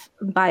of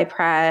Bi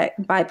Pride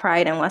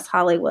in West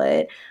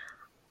Hollywood,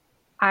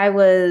 I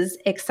was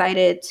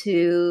excited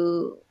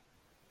to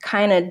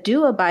kind of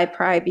do a Bi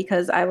Pride,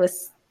 because I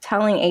was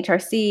telling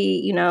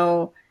HRC, you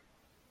know,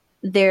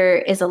 there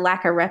is a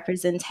lack of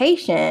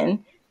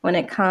representation when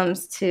it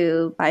comes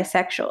to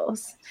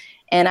bisexuals,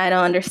 and I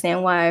don't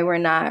understand why we're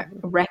not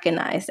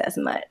recognized as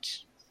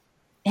much.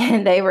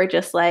 And they were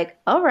just like,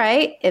 all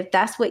right, if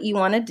that's what you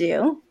want to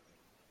do,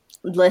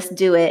 let's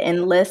do it.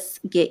 And let's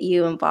get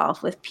you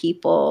involved with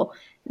people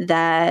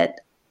that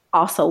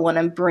also want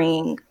to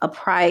bring a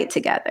pride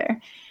together.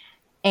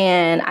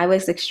 And I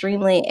was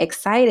extremely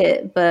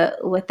excited.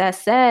 But with that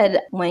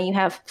said, when you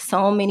have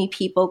so many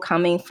people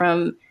coming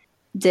from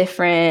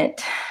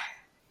different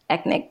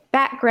ethnic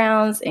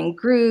backgrounds and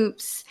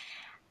groups.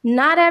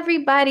 Not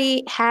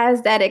everybody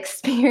has that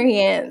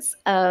experience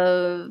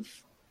of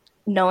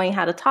knowing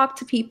how to talk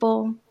to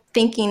people,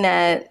 thinking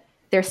that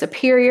they're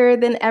superior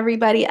than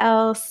everybody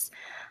else.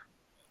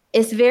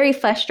 It's very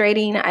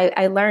frustrating.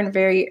 I learned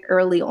very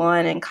early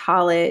on in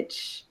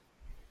college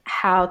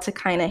how to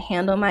kind of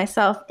handle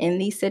myself in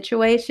these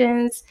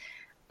situations.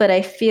 But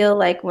I feel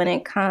like when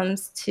it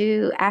comes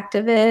to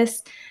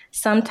activists,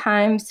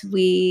 sometimes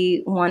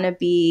we want to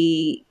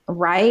be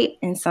right.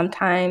 And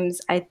sometimes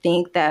I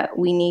think that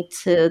we need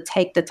to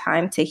take the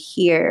time to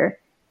hear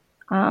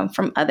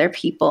from other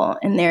people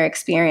and their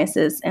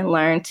experiences and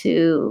learn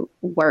to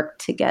work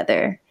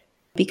together.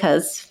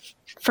 Because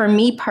for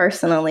me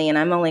personally, and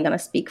I'm only going to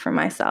speak for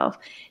myself,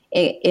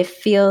 it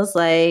feels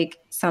like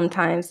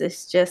sometimes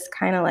it's just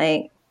kind of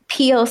like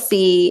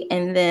POC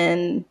and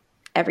then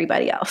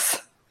everybody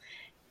else.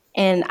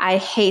 And I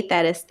hate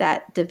that it's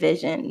that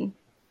division,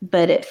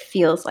 but it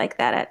feels like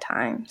that at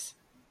times,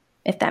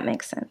 if that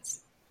makes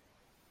sense.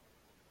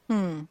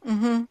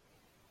 Mm-hmm.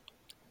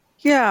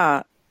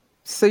 Yeah.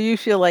 So you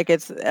feel like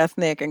it's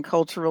ethnic and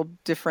cultural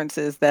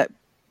differences that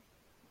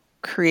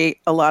create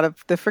a lot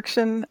of the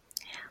friction?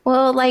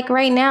 Well, like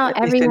right now,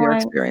 everyone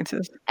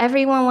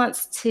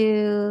wants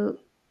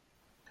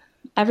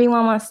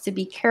to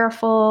be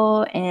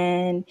careful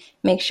and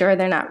make sure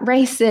they're not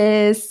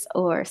racist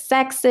or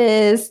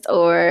sexist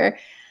or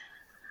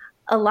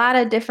a lot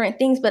of different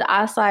things. But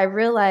also I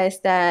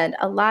realized that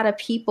a lot of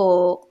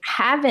people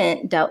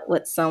haven't dealt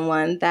with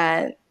someone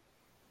that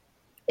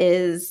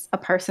is a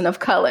person of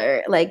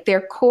color, like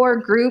their core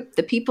group,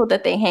 the people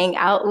that they hang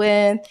out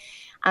with.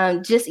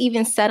 Just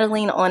even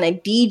settling on a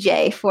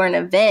DJ for an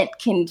event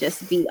can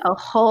just be a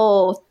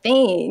whole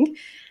thing,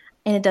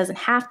 and it doesn't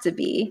have to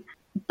be.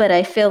 But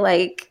I feel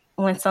like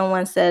when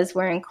someone says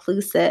we're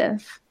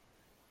inclusive,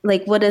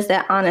 like what does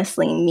that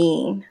honestly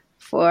mean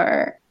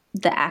for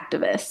the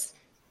activists?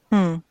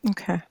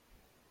 Okay.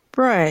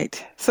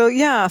 Right. So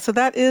yeah, so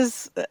that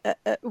is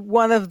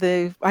one of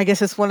the, I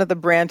guess it's one of the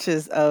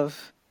branches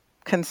of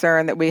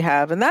concern that we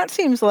have. And that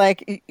seems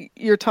like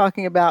you're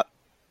talking about,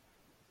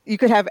 you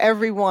could have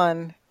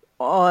everyone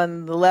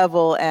on the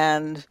level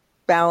and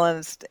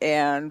balanced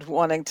and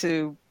wanting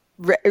to,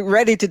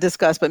 ready to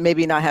discuss, but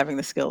maybe not having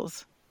the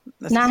skills.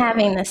 Not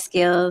having the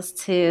skills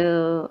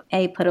to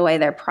put away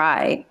their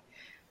pride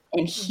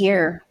and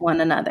hear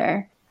one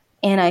another.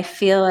 And I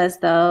feel as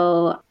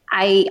though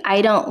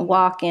I don't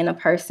walk in a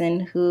person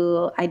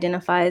who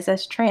identifies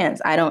as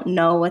trans. I don't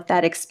know what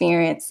that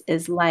experience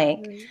is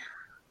like.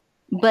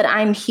 But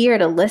I'm here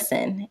to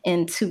listen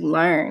and to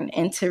learn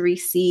and to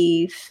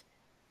receive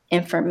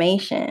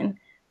information.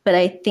 But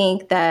I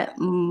think that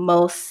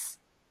most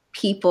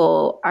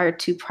people are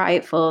too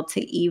prideful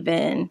to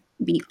even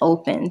be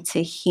open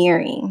to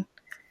hearing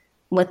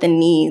what the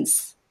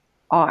needs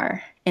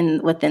are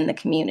within the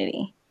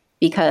community,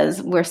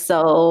 because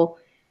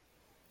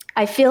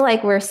I feel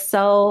like we're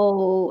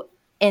so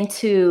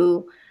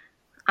into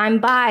I'm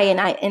bi and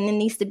it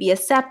needs to be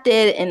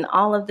accepted and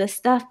all of this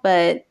stuff,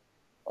 but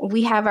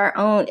we have our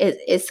own,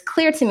 it's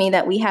clear to me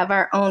that we have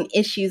our own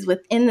issues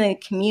within the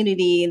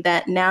community,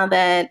 that now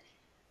that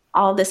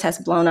all this has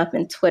blown up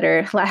in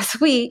Twitter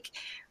last week,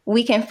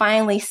 we can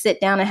finally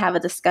sit down and have a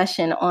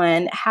discussion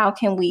on how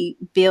can we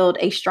build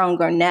a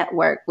stronger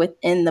network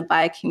within the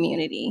bi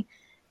community,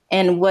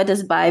 and what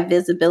does bi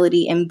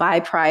visibility and bi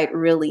pride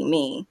really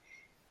mean?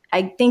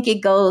 I think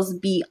it goes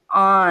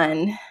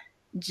beyond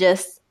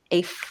just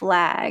a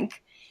flag.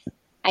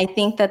 I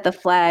think that the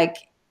flag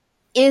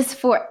is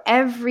for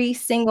every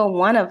single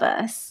one of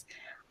us.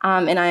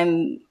 And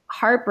I'm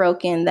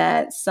heartbroken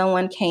that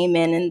someone came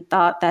in and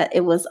thought that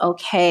it was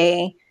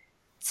okay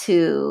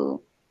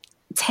to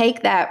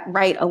take that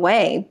right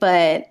away.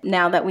 But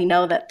now that we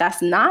know that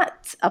that's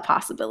not a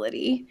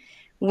possibility,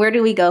 where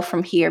do we go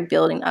from here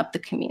building up the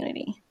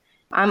community?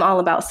 I'm all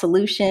about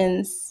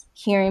solutions,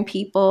 hearing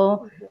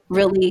people,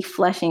 really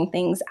fleshing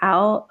things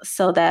out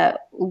so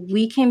that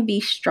we can be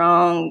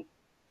strong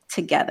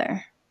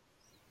together.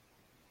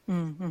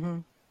 Mm-hmm.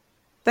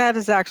 That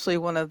is actually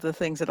one of the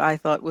things that I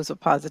thought was a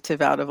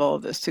positive out of all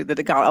of this too, that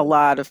it got a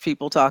lot of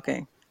people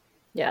talking.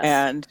 Yes.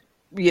 And,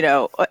 it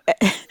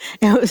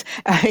was,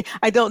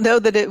 I don't know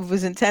that it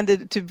was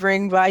intended to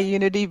bring bi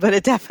unity, but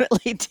it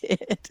definitely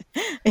did,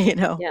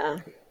 Yeah.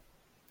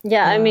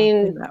 Yeah, I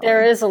mean,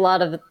 there is a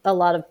lot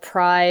of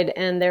pride,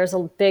 and there's a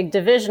big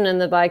division in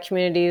the bi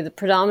community.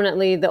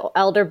 Predominantly, the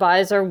elder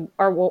bis are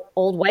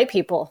old white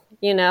people,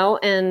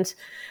 and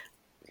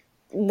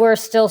we're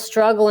still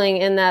struggling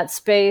in that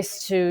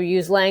space to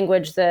use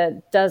language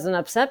that doesn't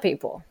upset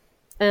people.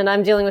 And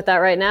I'm dealing with that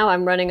right now.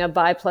 I'm running a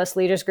bi plus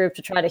leaders group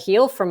to try to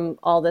heal from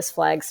all this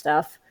flag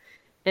stuff,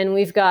 and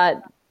we've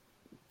got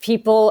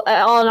people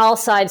on all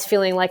sides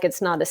feeling like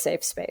it's not a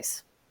safe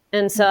space.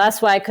 And so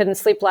that's why I couldn't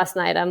sleep last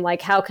night. I'm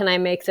like, how can I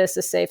make this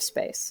a safe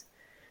space?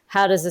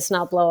 How does this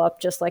not blow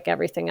up just like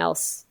everything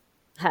else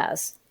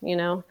has,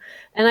 And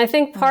I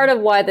think part of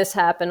why this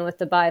happened with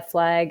the bi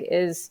flag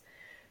is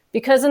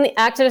because in the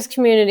activist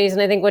communities,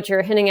 and I think what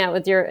you're hinting at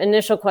with your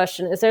initial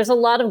question is there's a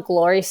lot of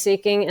glory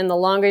seeking. And the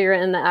longer you're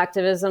in the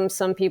activism,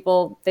 some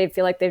people, they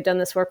feel like they've done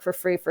this work for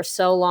free for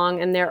so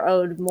long and they're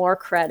owed more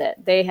credit.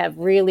 They have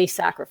really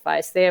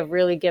sacrificed. They have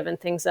really given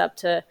things up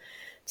to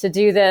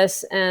do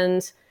this.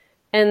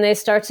 And they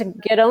start to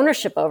get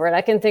ownership over it.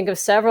 I can think of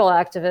several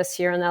activists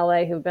here in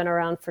LA who've been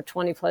around for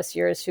 20 plus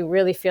years who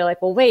really feel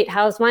like, well, wait,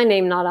 how's my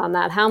name not on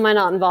that? How am I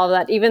not involved in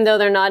that? Even though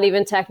they're not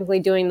even technically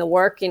doing the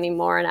work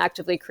anymore and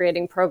actively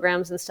creating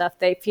programs and stuff,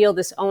 they feel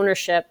this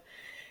ownership,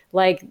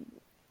 like,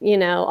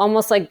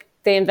 almost like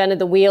they invented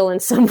the wheel in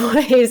some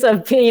ways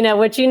of,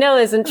 which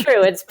isn't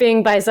true. It's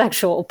being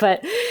bisexual, but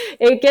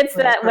it gets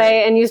that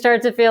way. And you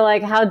start to feel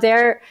like, how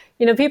dare,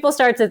 people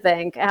start to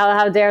think,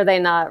 how dare they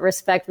not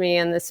respect me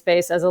in this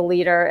space as a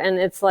leader? And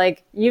it's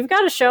like, you've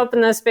got to show up in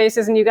those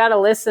spaces and you got to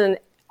listen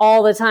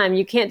all the time.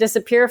 You can't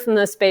disappear from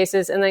those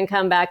spaces and then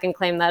come back and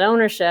claim that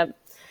ownership,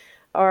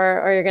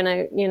 or you're going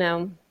to, you're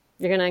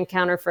going to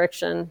encounter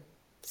friction.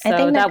 So I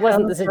think that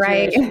wasn't the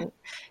situation. Right.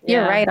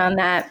 You're right on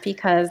that,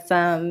 because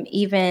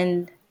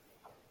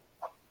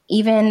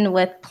even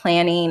with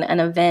planning an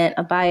event,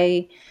 a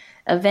bi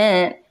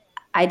event,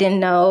 I didn't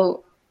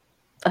know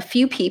a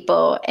few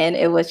people, and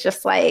it was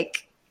just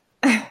like,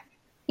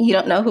 you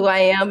don't know who I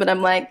am, and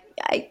I'm like,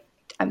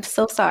 I'm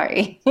so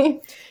sorry.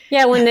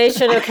 Yeah, when they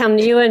should have come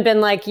to you and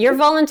been like, you're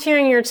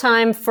volunteering your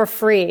time for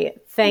free.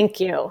 Thank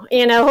you.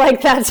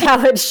 Like that's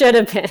how it should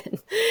have been,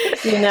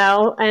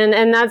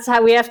 and that's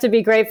how we have to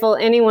be grateful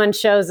anyone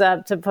shows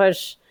up to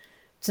push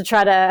to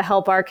try to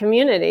help our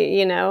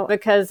community,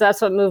 because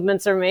that's what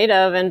movements are made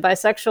of. And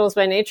bisexuals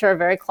by nature are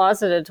very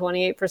closeted.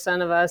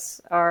 28% of us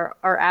are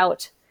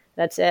out.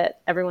 That's it.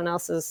 Everyone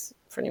else is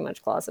pretty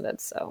much closeted.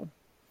 So,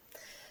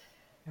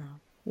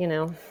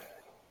 not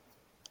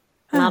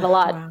a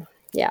lot. Wow.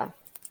 Yeah.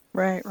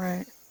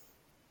 Right.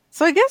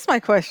 So I guess my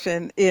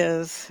question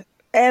is,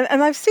 and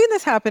I've seen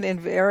this happen in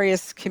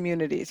various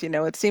communities,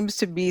 it seems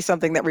to be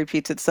something that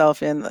repeats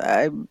itself in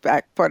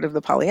part of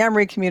the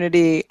polyamory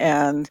community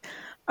and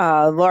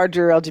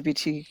larger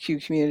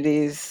LGBTQ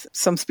communities,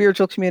 some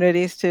spiritual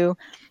communities too,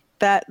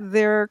 that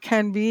there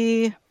can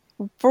be,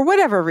 for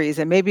whatever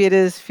reason, maybe it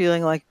is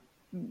feeling like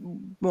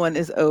one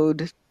is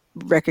owed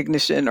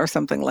recognition or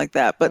something like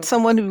that, but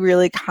someone who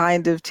really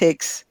kind of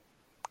takes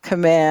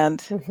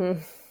command,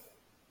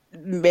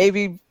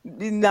 maybe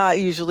not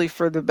usually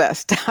for the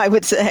best, I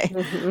would say.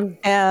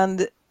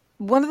 And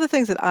one of the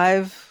things that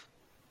I've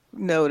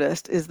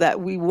noticed is that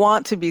we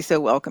want to be so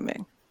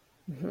welcoming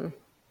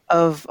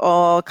of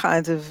all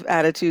kinds of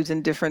attitudes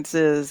and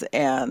differences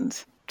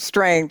and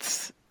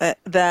strengths,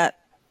 that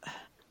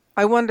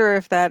I wonder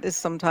if that is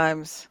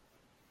sometimes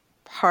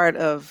part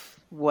of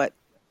what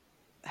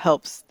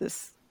helps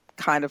this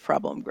kind of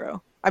problem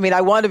grow. I mean,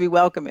 I want to be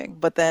welcoming,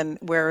 but then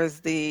what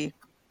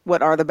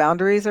are the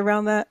boundaries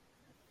around that?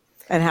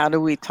 And how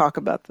do we talk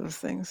about those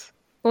things?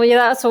 Well, yeah,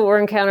 that's what we're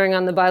encountering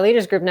on the Bi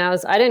Leaders group now.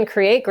 Is I didn't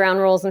create ground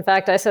rules. In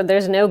fact, I said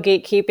there's no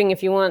gatekeeping.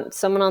 If you want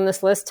someone on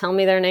this list, tell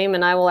me their name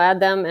and I will add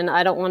them. And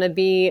I don't want to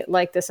be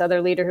like this other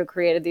leader who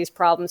created these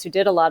problems, who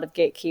did a lot of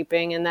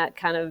gatekeeping, and that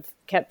kind of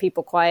kept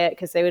people quiet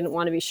because they wouldn't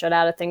want to be shut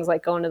out of things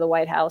like going to the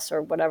White House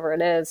or whatever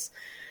it is.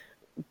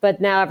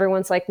 But now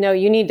everyone's like, no,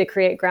 you need to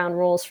create ground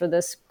rules for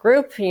this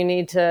group. You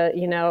need to,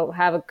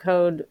 have a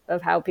code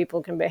of how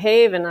people can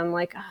behave. And I'm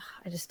like,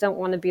 I just don't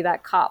want to be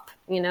that cop,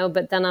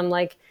 but then I'm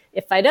like,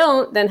 if I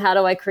don't, then how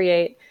do I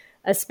create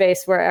a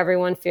space where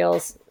everyone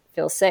feels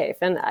safe?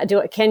 And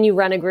can you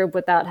run a group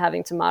without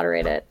having to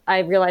moderate it? I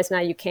realize now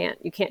you can't.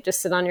 You can't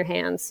just sit on your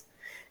hands,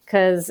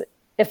 because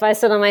if I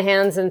sit on my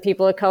hands and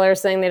people of color are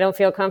saying they don't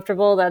feel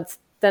comfortable, that's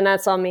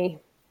on me,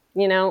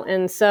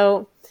 And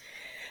so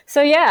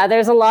yeah,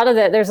 there's a lot of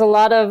that. There's a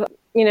lot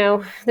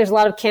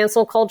of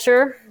cancel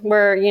culture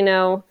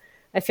where,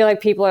 I feel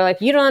like people are like,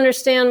 you don't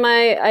understand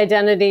my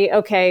identity.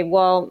 Okay,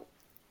 well,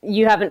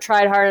 you haven't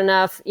tried hard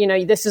enough.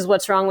 This is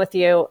what's wrong with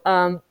you.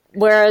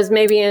 Whereas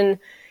maybe in,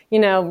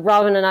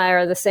 Robin and I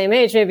are the same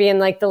age, maybe in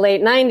like the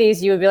late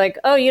 90s, you would be like,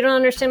 oh, you don't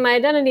understand my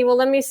identity. Well,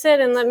 let me sit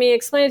and let me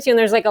explain it to you. And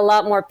there's like a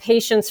lot more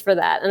patience for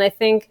that. And I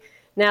think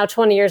now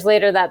 20 years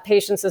later, that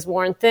patience is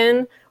worn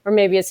thin, or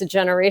maybe it's a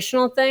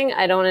generational thing.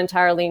 I don't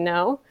entirely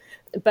know.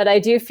 But I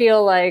do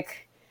feel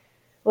like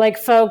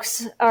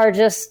folks are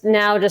just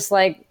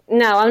like,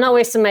 no, I'm not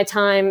wasting my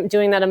time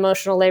doing that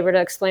emotional labor to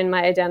explain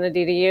my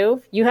identity to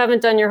you. You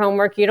haven't done your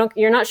homework.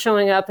 You're not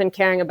showing up and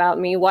caring about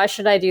me. Why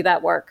should I do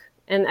that work?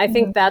 And I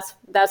think that's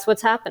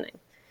what's happening.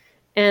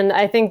 And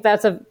I think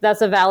that's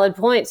a valid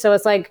point. So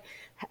it's like,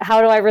 how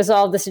do I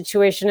resolve the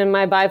situation in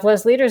my Bi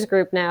Plus Leaders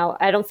group now?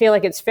 I don't feel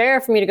like it's fair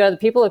for me to go to the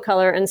people of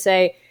color and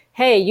say,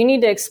 hey, you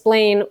need to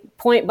explain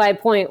point by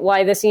point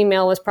why this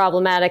email was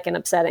problematic and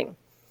upsetting.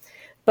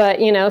 But,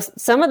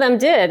 some of them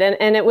did.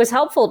 And it was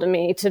helpful to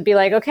me to be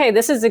like, okay,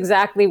 this is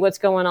exactly what's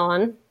going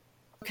on.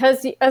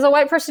 Because as a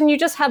white person, you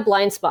just have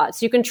blind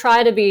spots. You can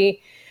try to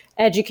be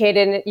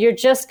educated and you're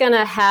just going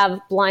to have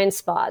blind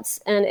spots,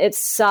 and it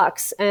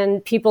sucks.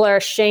 And people are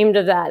ashamed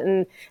of that.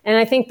 And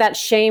I think that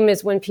shame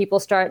is when people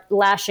start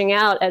lashing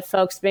out at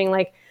folks being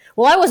like,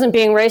 well, I wasn't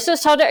being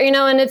racist. How dare,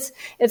 and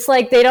it's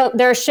like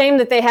they're ashamed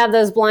that they have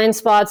those blind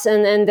spots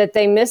and that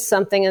they missed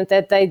something and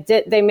that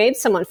they made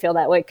someone feel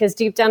that way. Because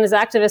deep down as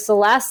activists, the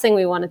last thing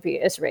we want to be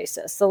is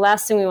racist. The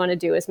last thing we want to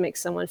do is make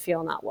someone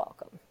feel not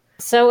welcome.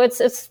 So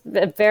it's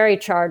a very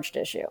charged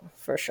issue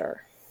for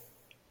sure.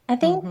 I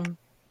think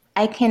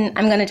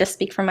I'm going to just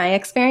speak from my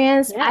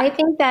experience. Yeah. I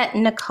think that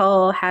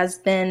Nicole has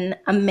been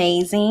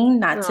amazing,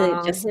 not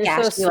to just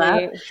gas you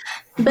up.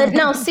 But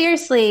no,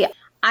 seriously,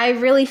 I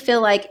really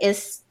feel like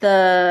it's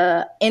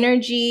the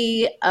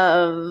energy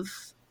of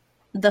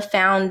the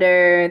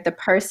founder, the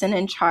person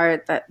in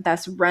charge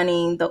that's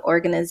running the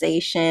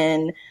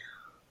organization.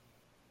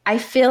 I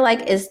feel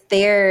like it's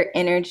their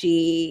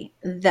energy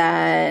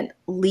that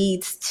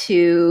leads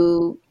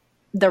to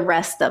the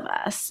rest of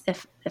us,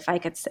 if I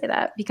could say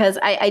that, because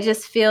I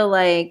just feel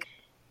like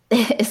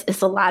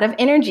it's a lot of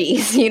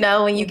energies,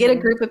 when you get a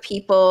group of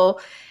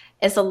people,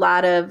 it's a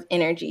lot of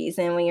energies.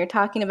 And when you're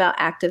talking about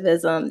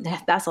activism,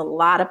 that's a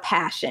lot of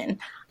passion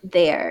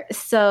there.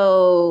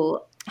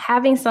 So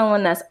having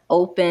someone that's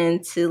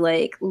open to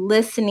like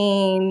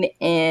listening,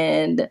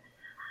 and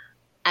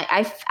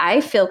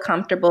I feel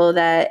comfortable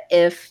that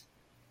if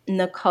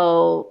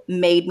Nicole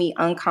made me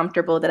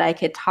uncomfortable, that I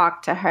could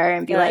talk to her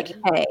and be like,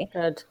 hey,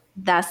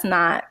 that's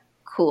not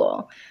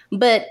cool.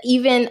 But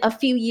even a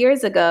few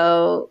years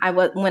ago,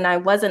 when I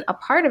wasn't a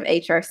part of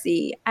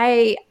HRC,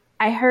 I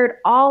heard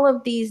all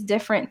of these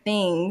different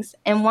things,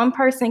 and one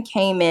person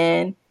came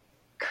in,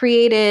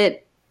 created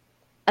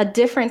a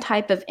different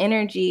type of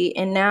energy,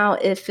 and now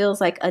it feels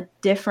like a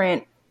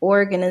different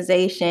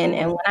organization.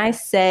 And when I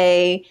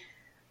say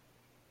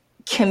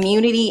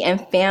community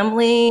and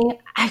family,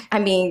 I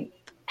mean,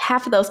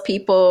 half of those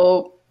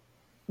people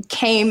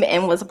came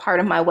and was a part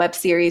of my web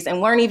series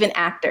and weren't even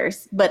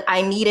actors, but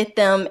I needed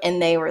them,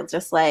 and they were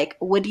just like,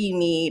 what do you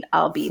need?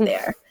 I'll be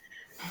there.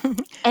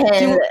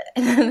 And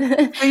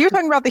so you're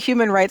talking about the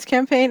Human Rights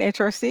Campaign,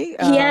 HRC?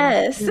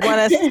 Yes. You want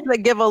us to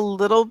give a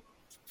little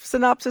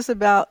synopsis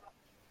about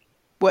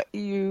what I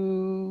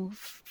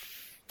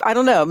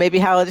don't know, maybe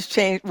how it has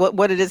changed,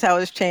 what it is, how it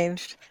has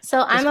changed?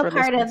 So I'm a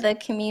part of the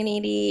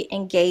community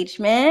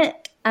engagement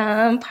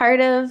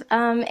part of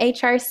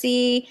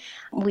HRC.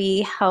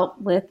 We help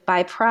with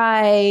Bi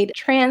Pride,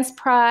 Trans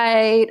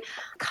Pride,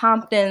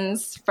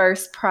 Compton's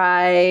First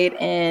Pride,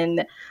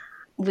 and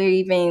we're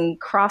even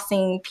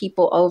crossing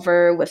people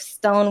over with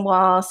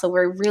Stonewall. So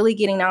we're really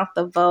getting out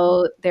the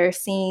vote. They're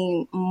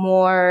seeing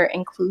more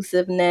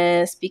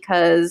inclusiveness,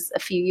 because a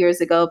few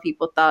years ago,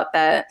 people thought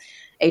that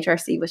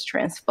HRC was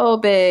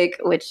transphobic,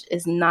 which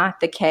is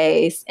not the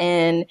case.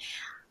 And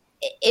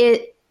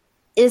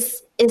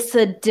it's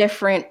a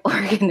different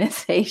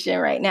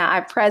organization right now.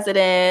 Our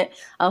president,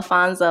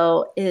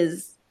 Alfonso,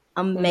 is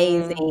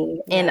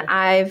amazing. Yeah. And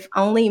I've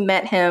only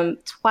met him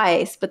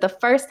twice, but the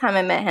first time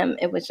I met him,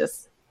 it was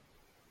just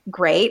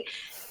great.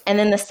 And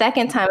then the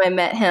second time I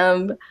met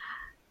him,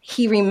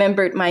 he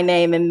remembered my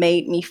name and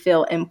made me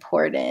feel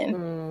important.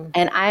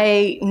 And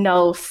I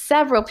know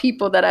several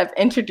people that I've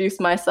introduced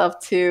myself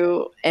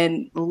to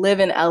and live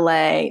in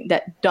LA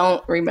that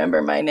don't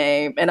remember my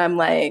name. And I'm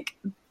like,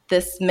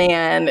 this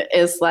man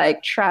is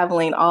like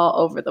traveling all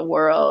over the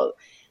world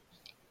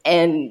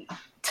and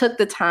took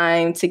the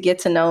time to get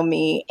to know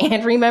me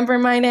and remember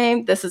my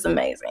name. This is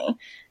amazing.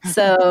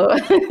 So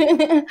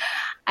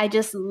I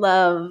just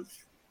love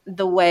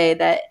the way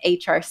that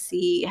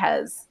HRC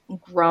has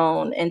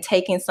grown and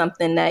taken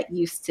something that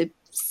used to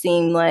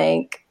seem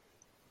like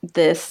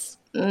this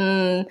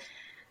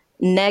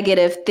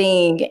negative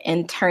thing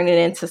and turn it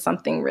into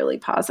something really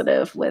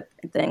positive with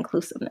the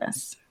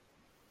inclusiveness.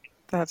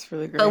 That's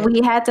really great. But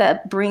we had to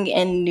bring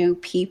in new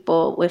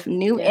people with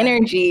new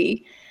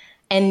energy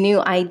and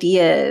new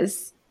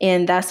ideas.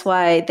 And that's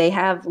why they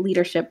have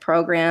leadership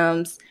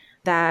programs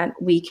that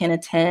we can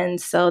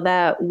attend so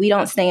that we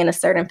don't stay in a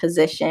certain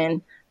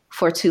position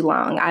for too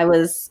long. I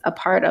was a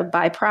part of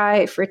Bi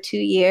Pride for 2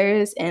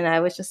 years, and I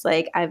was just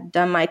like, I've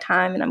done my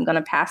time and I'm going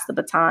to pass the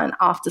baton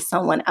off to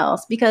someone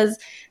else, because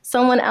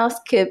someone else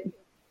could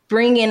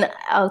bring in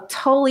a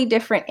totally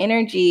different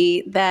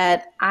energy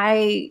that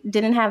I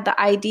didn't have the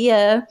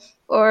idea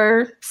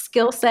or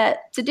skill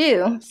set to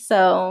do.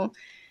 So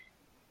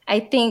I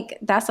think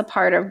that's a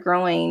part of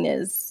growing,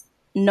 is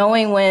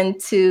knowing when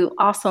to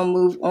also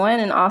move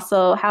on and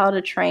also how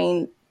to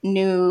train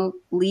new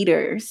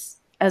leaders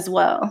as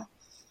well.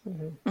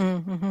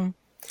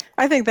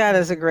 I think that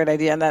is a great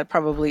idea, and that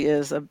probably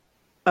is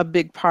a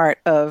big part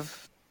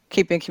of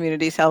keeping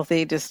communities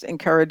healthy, just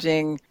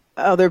encouraging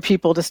other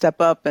people to step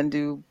up and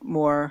do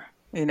more.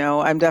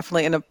 I'm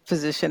definitely in a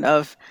position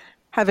of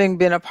having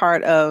been a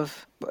part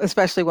of,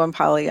 especially one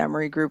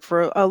polyamory group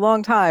for a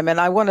long time, and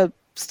I want to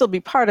still be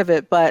part of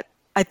it, but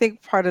I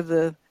think part of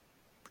the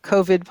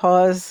COVID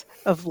pause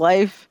of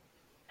life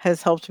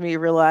has helped me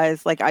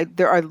realize, like,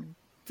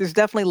 there's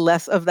definitely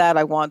less of that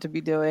I want to be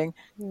doing.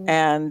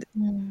 And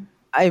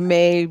I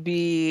may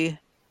be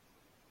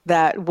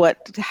that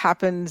what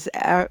happens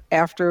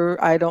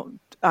after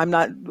I'm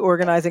not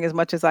organizing as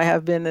much as I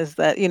have been, is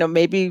that,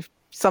 maybe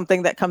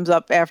something that comes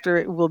up after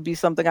it will be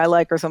something I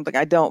like or something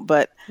I don't,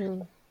 but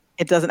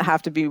it doesn't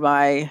have to be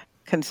my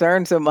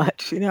concern so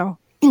much,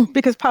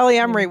 because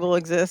polyamory will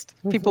exist.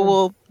 People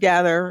will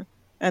gather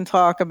and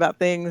talk about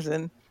things,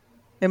 and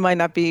it might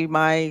not be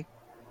my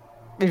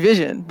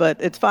vision, but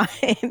it's fine.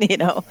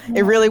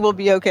 It really will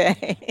be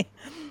okay.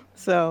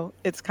 So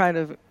it's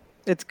good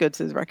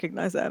to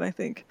recognize that, I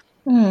think.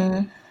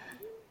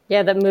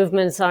 Yeah,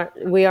 that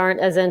we aren't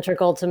as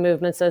integral to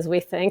movements as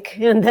we think,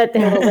 and that they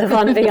will live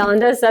on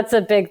beyond us. That's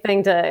a big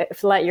thing to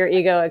let your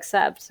ego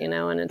accept,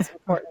 and it's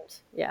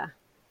important. Yeah.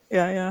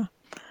 Yeah.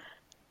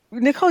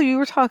 Nicole, you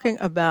were talking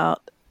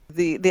about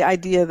the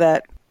idea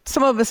that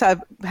some of us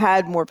have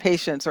had more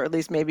patience, or at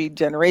least maybe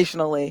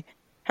generationally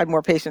had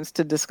more patience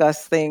to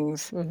discuss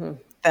things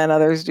than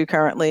others do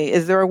currently.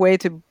 Is there a way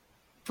to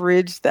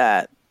bridge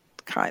that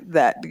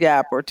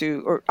gap, or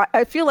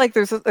I feel like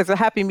there's a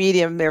happy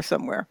medium there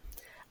somewhere?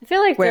 I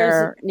feel like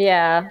there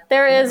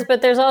is,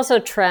 but there's also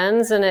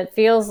trends, and it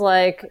feels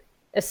like,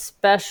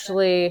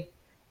 especially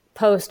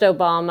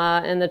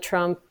post-Obama and the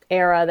Trump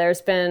era,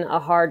 there's been a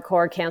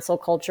hardcore cancel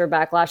culture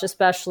backlash,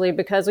 especially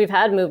because we've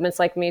had movements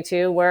like Me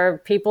Too where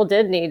people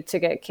did need to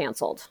get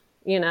canceled,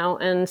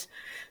 and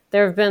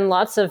there have been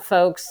lots of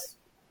folks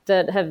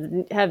that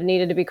have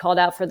needed to be called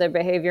out for their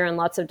behavior in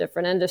lots of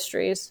different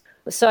industries.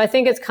 So I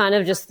think it's kind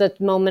of just the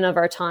moment of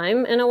our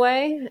time in a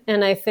way.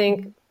 And I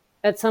think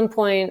at some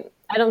point,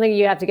 I don't think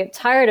you have to get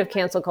tired of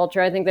cancel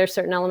culture. I think there's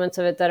certain elements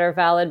of it that are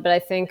valid, but I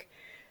think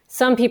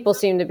some people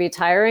seem to be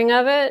tiring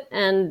of it,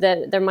 and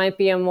that there might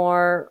be a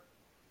more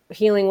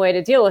healing way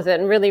to deal with it.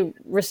 And really,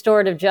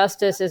 restorative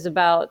justice is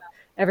about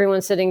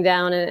everyone sitting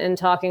down and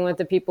talking with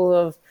the people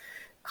who have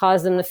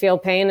caused them to feel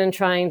pain and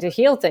trying to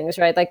heal things,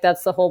 right? Like,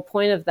 that's the whole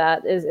point of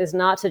that, is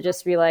not to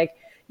just be like,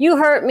 you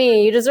hurt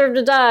me, you deserve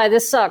to die,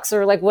 this sucks,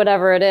 or like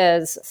whatever it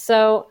is.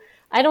 So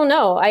I don't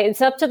know.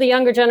 It's up to the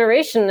younger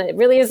generation. It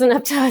really isn't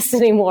up to us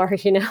anymore,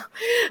 Right.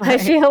 I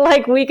feel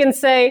like we can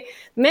say,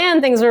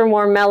 man, things were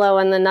more mellow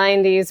in the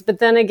 90s. But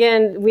then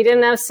again, we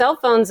didn't have cell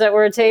phones that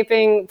were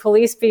taping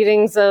police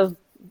beatings of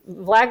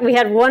Black. We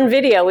had one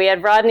video. We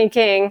had Rodney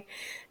King.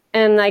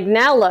 And like,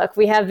 now look,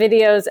 we have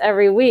videos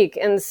every week.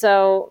 And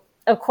so,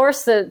 of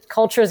course, the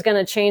culture is going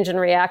to change in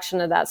reaction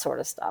to that sort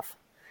of stuff.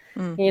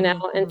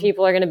 And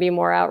people are going to be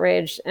more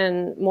outraged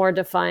and more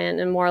defiant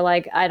and more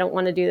like, I don't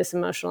want to do this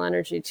emotional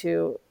energy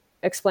to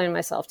explain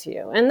myself to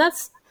you. And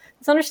it's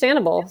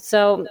understandable.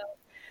 So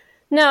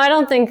no, I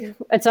don't think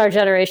it's our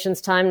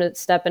generation's time to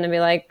step in and be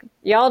like,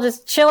 y'all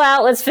just chill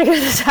out. Let's figure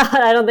this out.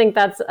 I don't think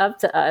that's up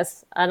to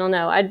us. I don't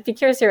know. I'd be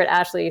curious to hear what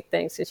Ashley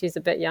thinks, because she's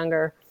a bit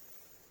younger.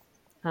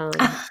 I'm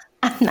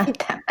not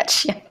that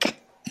much younger.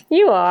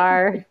 You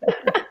are.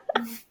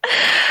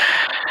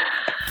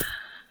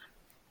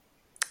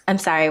 I'm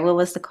sorry, what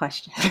was the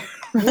question?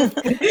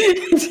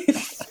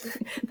 The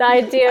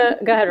idea,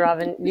 go ahead,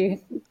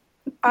 Robin.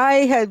 I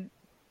had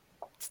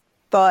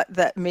thought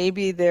that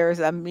maybe there's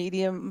a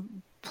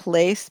medium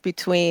place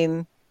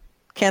between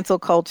cancel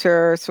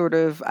culture, sort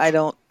of, I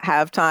don't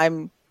have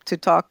time to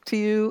talk to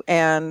you,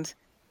 and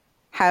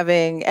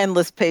having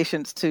endless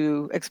patience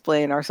to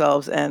explain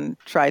ourselves and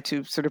try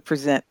to sort of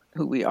present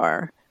who we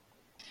are.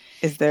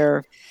 Is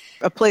there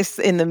a place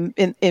in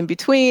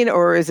between,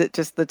 or is it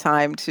just the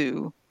time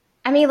to...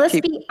 I mean, let's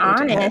be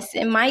honest.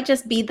 It might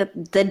just be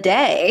the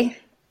day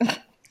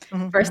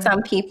for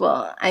some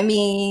people. I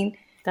mean,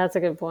 that's a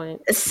good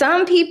point.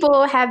 Some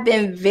people have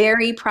been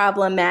very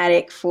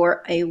problematic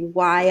for a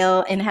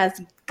while and has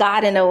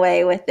gotten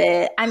away with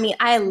it. I mean,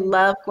 I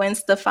love Gwen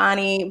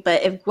Stefani,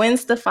 but if Gwen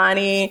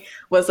Stefani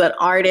was an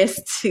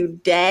artist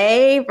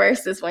today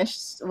versus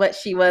what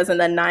she was in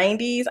the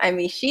 90s, I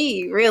mean,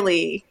 she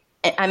really...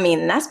 I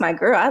mean, that's my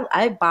girl.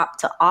 I bop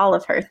to all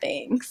of her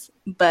things,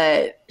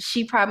 but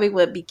she probably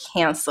would be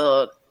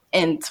canceled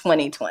in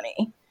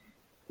 2020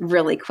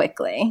 really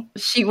quickly.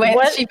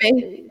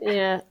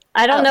 Yeah.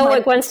 I don't know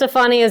what Gwen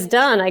Stefani has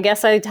done. I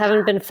guess I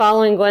haven't been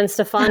following Gwen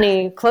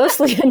Stefani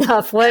closely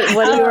enough. What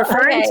are you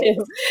referring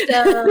to?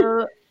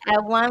 So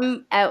at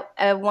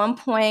one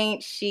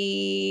point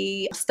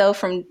she stole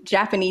from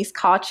Japanese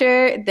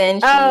culture. Then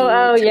she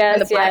yes, in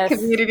the Black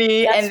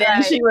community, that's and then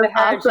right. she was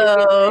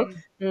also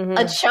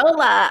a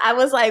chola. I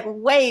was like,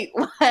 wait,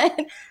 what?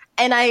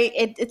 And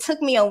it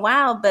took me a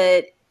while,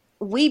 but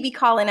we be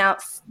calling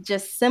out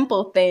just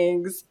simple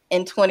things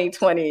in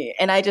 2020.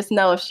 And I just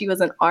know if she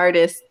was an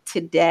artist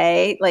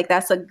today, like,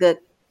 that's a good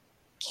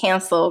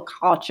cancel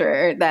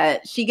culture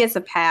that she gets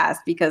a pass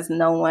because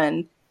no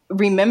one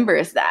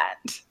remembers that.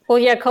 Well,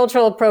 yeah,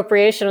 cultural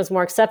appropriation was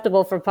more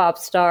acceptable for pop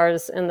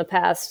stars in the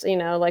past.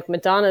 Like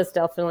Madonna's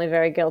definitely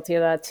very guilty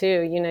of that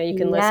too. You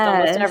can list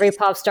almost every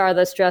pop star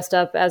that's dressed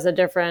up as a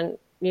different,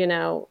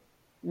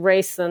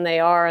 race than they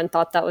are and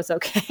thought that was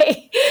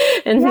okay.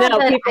 And now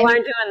people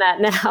aren't doing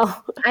that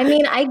now. I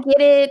mean, I get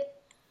it.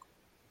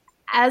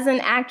 As an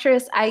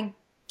actress, I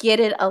get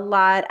it a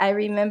lot. I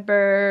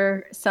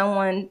remember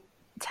someone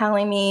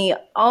telling me,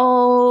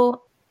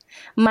 oh,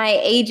 my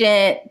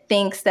agent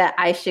thinks that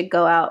I should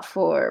go out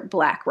for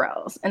Black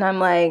roles. And I'm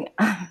like,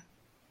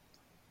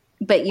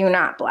 but you're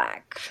not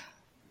Black.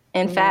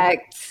 In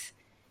fact,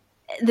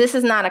 this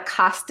is not a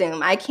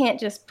costume. I can't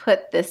just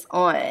put this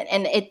on.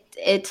 And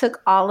it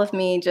took all of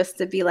me just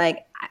to be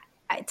like,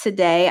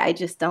 today, I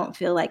just don't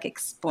feel like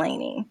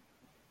explaining.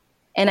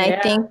 And I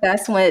think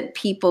that's what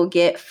people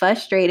get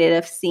frustrated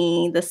of,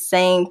 seeing the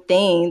same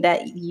thing,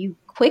 that you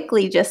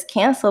quickly just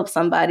cancel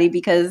somebody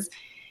because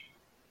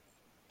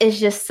it's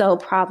just so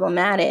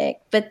problematic.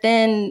 But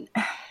then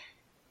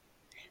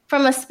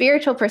from a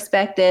spiritual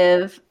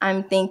perspective,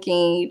 I'm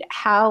thinking,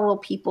 how will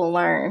people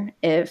learn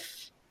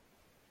if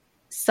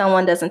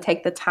someone doesn't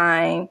take the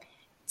time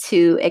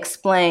to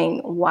explain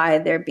why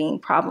they're being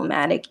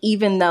problematic,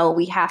 even though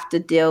we have to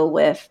deal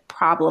with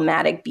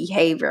problematic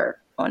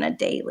behavior on a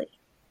daily?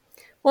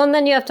 Well, and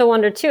then you have to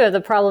wonder, too, if the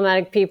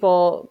problematic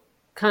people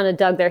kind of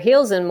dug their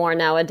heels in more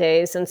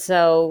nowadays. And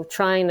so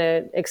trying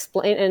to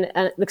explain it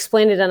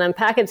and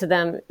unpack it to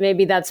them,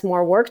 maybe that's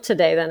more work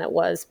today than it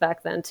was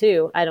back then,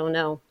 too. I don't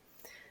know.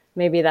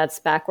 Maybe that's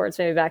backwards.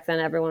 Maybe back then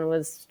everyone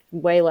was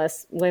way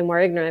more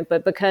ignorant.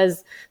 But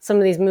because some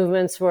of these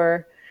movements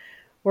were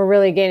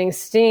really gaining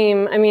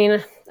steam. I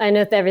mean, I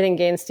know that everything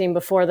gained steam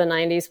before the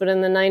 90s, but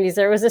in the 90s,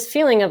 there was this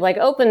feeling of like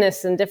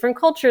openness and different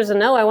cultures.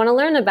 And I want to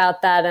learn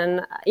about that.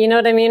 And you know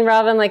what I mean,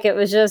 Robin? Like it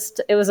was a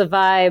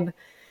vibe.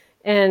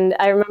 And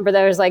I remember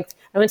there was I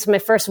went to my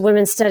first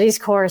women's studies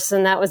course,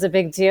 and that was a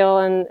big deal.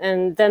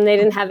 And then they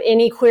didn't have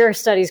any queer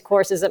studies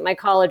courses at my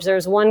college. There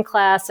was one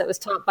class that was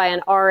taught by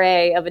an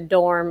RA of a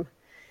dorm.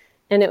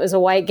 And it was a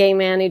white gay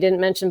man who didn't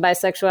mention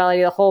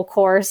bisexuality the whole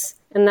course.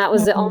 And that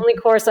was the only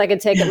course I could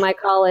take at my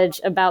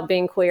college about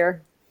being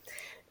queer.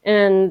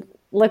 And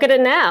look at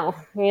it now,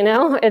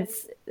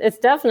 it's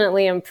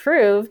definitely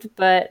improved,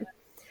 but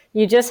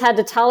you just had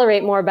to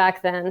tolerate more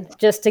back then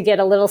just to get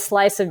a little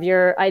slice of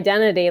your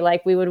identity.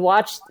 Like we would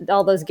watch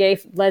all those gay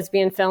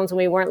lesbian films when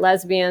we weren't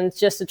lesbians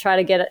just to try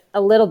to get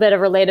a little bit of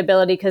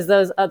relatability because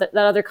that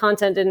other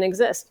content didn't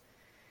exist.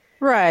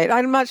 Right.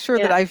 I'm not sure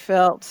that I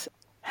felt,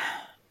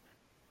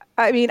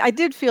 I mean, I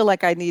did feel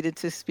like I needed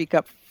to speak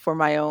up for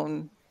my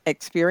own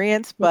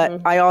experience,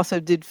 but I also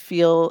did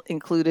feel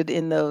included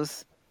in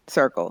those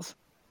circles.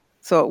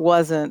 So it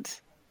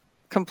wasn't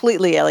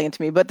completely alien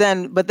to me. But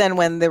then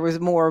when there was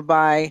more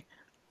bi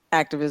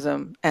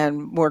activism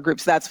and more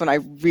groups, that's when I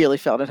really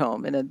felt at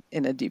home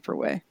in a deeper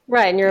way.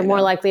 Right. And you're more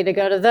likely to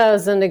go to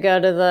those than to go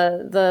to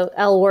the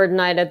L word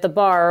night at the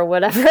bar or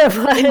whatever it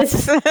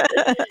was.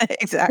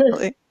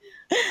 Exactly.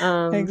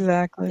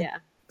 Exactly. Yeah.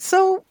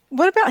 So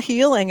what about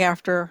healing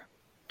after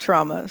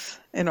traumas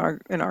in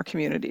our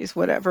communities?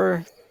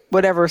 Whatever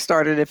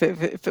started, if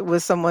it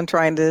was someone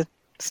trying to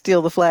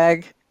steal the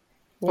flag,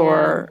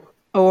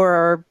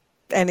 or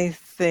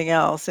anything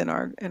else in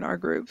our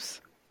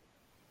groups.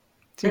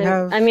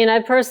 I mean,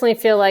 I personally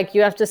feel like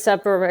you have to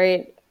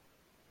separate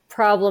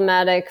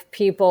problematic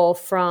people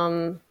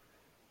from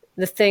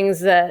the things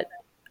that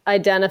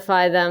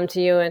identify them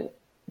to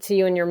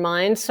you in your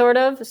mind, sort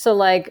of. So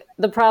like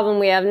the problem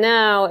we have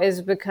now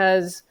is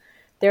because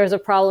there's a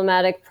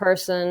problematic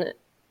person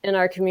in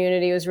our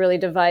community who's really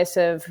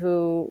divisive,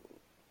 who,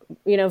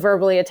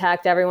 verbally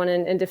attacked everyone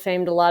and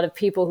defamed a lot of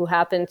people who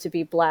happen to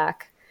be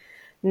Black.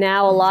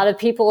 Now, a lot of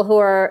people who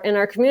are in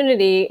our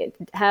community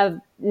have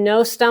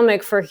no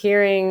stomach for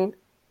hearing,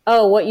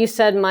 oh, what you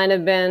said might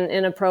have been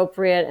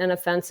inappropriate and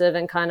offensive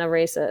and kind of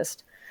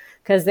racist,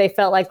 because they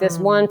felt like this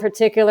one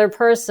particular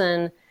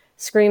person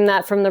screamed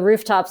that from the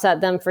rooftops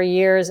at them for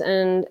years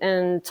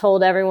and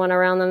told everyone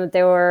around them that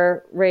they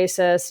were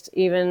racist,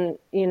 even,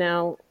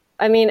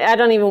 I mean, I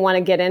don't even want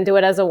to get into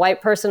it. As a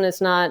white person, it's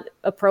not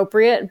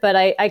appropriate, but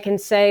I can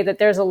say that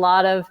there's a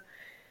lot of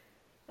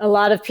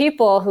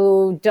people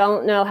who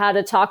don't know how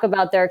to talk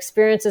about their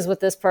experiences with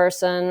this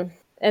person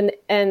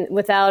and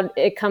without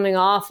it coming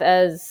off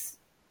as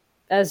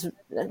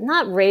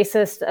not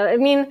racist. I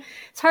mean,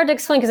 it's hard to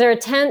explain because their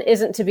intent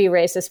isn't to be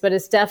racist, but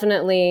it's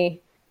definitely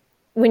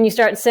when you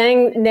start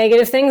saying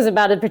negative things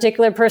about a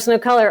particular person of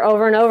color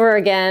over and over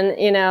again,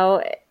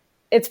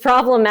 it's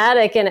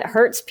problematic and it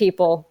hurts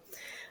people.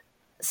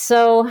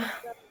 So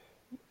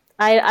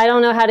I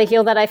don't know how to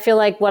heal that. I feel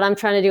like what I'm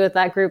trying to do with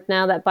that group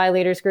now, that Bi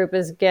Leaders group,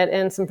 is get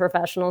in some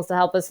professionals to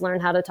help us learn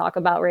how to talk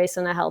about race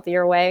in a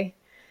healthier way,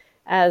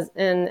 as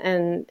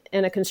in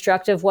a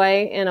constructive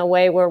way, in a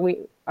way where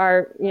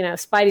our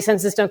spidey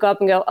senses don't go up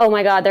and go, oh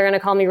my God, they're going to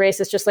call me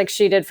racist just like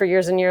she did for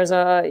years and years,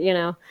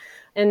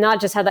 and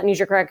not just have that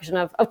knee-jerk reaction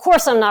of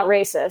course I'm not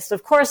racist.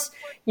 Of course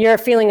your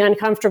feeling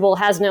uncomfortable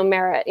has no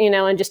merit,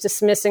 and just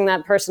dismissing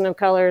that person of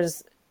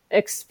color's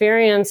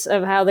experience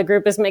of how the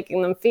group is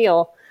making them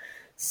feel.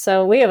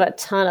 So we have a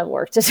ton of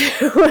work to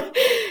do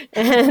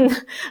and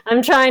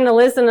I'm trying to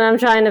listen and I'm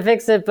trying to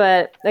fix it.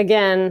 But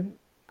again,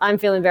 I'm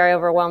feeling very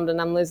overwhelmed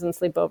and I'm losing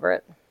sleep over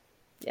it.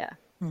 Yeah.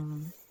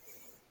 Mm-hmm.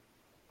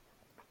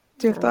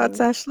 Do you have thoughts,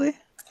 Ashley?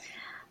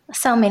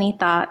 So many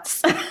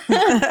thoughts.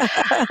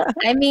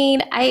 I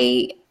mean,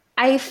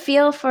 I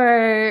feel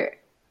for,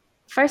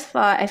 first of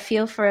all, I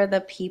feel for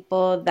the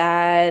people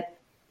that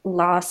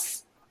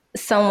lost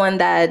someone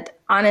that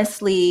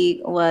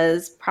honestly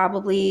was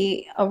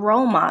probably a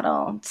role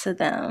model to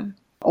them,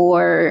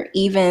 or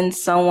even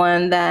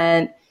someone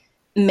that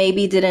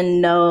maybe didn't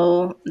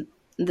know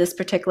this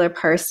particular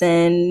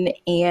person,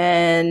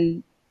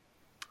 and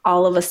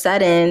all of a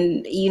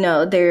sudden,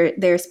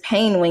 there's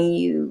pain when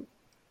you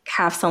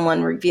have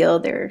someone reveal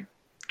their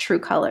true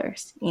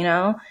colors,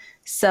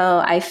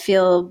 So I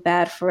feel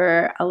bad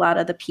for a lot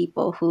of the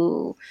people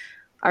who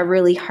are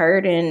really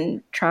hurt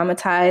and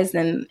traumatized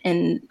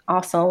and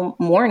also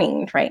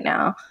mourning right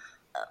now.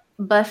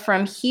 But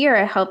from here,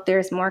 I hope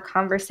there's more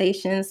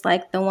conversations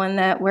like the one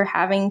that we're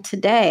having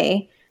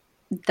today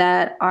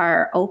that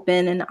are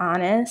open and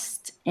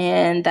honest,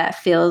 and that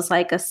feels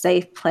like a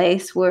safe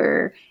place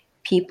where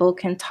people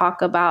can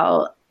talk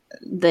about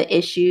the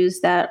issues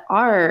that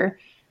are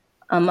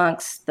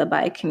amongst the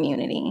BIPOC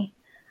community,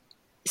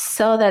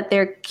 so that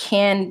there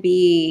can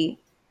be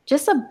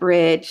just a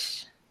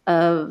bridge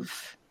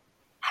of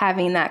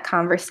having that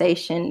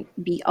conversation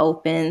be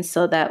open,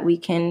 so that we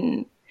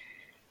can,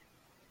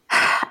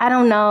 I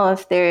don't know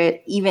if there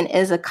even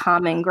is a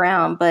common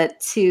ground, but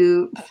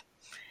to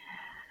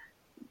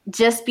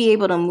just be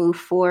able to move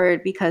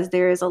forward, because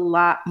there is a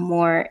lot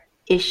more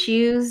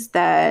issues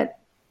that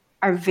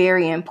are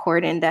very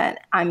important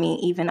that,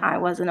 even I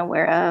wasn't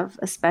aware of,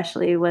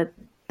 especially with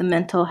the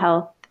mental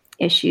health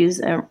issues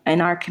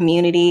in our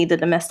community, the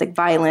domestic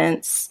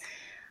violence.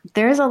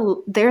 There's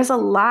a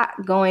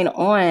lot going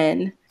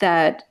on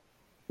that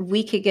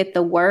we could get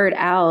the word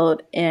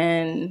out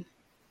and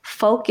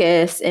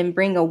focus and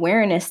bring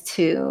awareness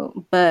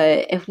to.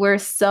 But if we're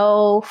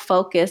so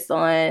focused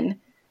on,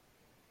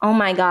 oh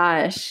my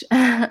gosh,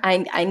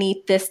 I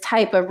need this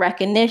type of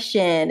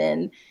recognition,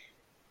 and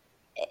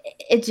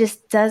it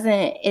just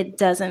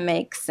doesn't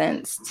make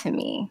sense to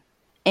me.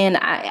 And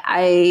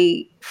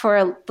I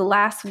for the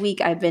last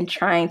week, I've been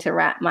trying to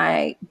wrap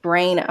my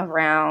brain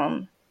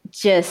around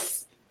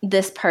just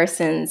this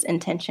person's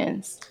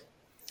intentions,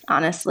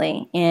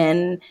 honestly.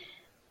 And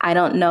I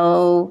don't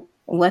know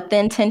what the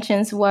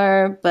intentions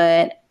were,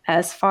 but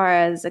as far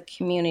as a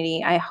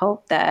community, I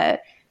hope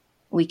that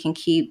we can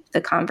keep the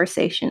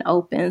conversation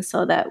open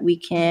so that we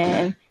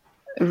can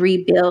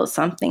rebuild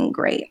something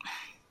great.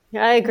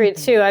 Yeah, I agree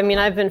too.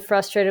 I've been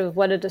frustrated with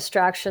what a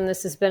distraction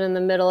this has been in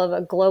the middle of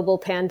a global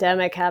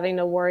pandemic, having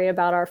to worry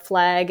about our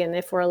flag and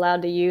if we're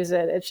allowed to use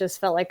it. It just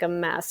felt like a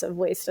massive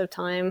waste of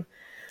time.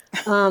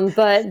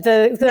 But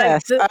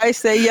yes, I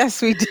say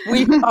yes, we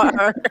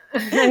are.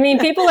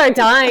 People are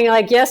dying.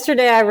 Like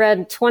yesterday, I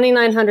read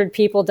 2,900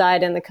 people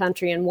died in the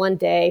country in one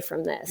day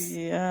from this.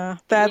 Yeah,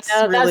 that's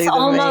really that's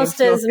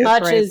almost as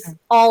much as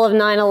all of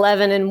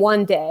 9/11 in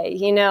one day.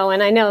 And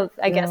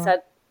I guess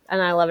that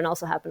 9/11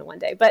 also happened in one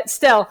day, but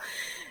still.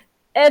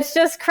 It's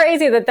just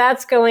crazy that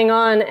that's going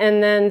on,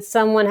 and then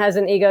someone has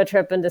an ego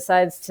trip and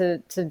decides to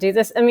do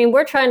this.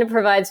 We're trying to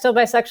provide, Still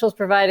Bisexual is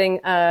providing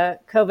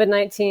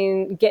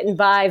COVID-19 getting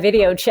by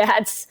video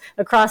chats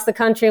across the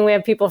country, and we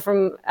have people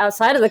from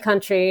outside of the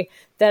country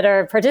that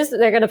are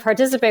they're going to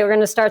participate. We're going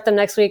to start them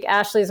next week.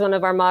 Ashley's one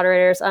of our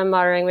moderators. I'm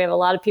moderating. We have a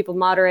lot of people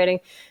moderating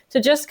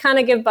to just kind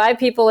of give bi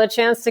people a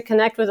chance to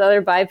connect with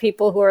other bi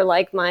people who are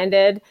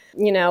like-minded,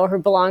 who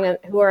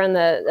are in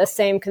the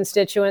same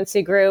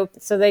constituency group,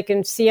 so they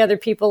can see other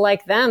people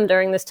like them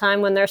during this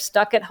time when they're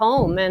stuck at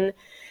home. And,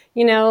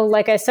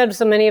 like I said,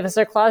 so many of us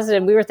are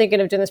closeted. We were thinking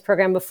of doing this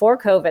program before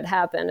COVID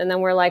happened. And then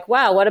we're like,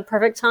 wow, what a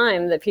perfect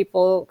time that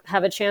people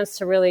have a chance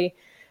to really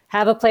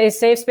have a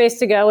safe space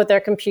to go with their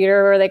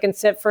computer, where they can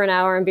sit for an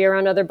hour and be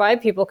around other bi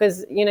people.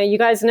 Because, you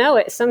guys know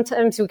it.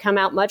 Sometimes we come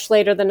out much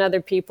later than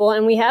other people,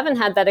 and we haven't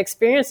had that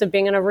experience of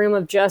being in a room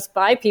of just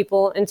bi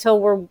people until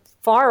we're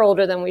far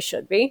older than we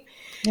should be.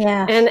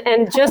 Yeah.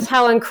 And just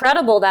how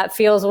incredible that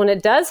feels when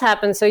it does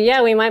happen. So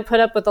yeah, we might put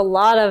up with a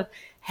lot of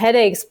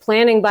headaches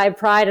planning Bi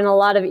Pride and a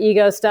lot of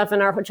ego stuff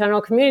in our general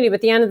community. But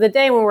at the end of the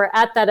day, when we're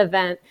at that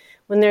event,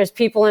 when there's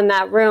people in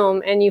that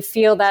room and you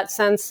feel that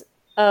sense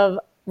of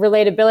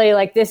relatability,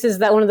 like this is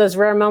one of those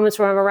rare moments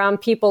where I'm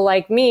around people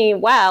like me.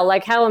 Wow,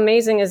 like how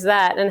amazing is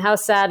that? And how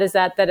sad is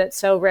that it's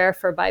so rare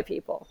for bi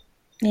people?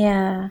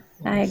 Yeah,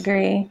 I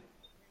agree.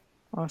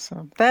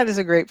 Awesome. That is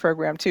a great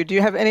program too. Do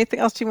you have anything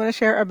else you want to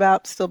share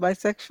about Still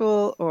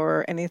Bisexual,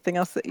 or anything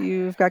else that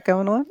you've got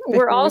going on?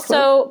 We're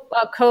also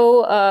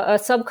a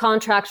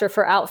subcontractor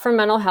for Out for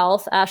Mental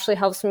Health. Ashley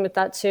helps me with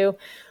that too.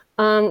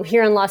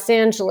 Here in Los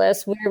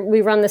Angeles, we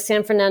run the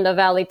San Fernando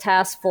Valley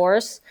Task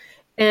Force.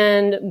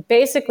 And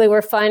basically,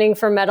 we're fighting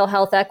for mental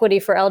health equity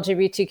for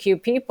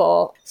LGBTQ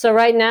people. So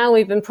right now,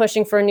 we've been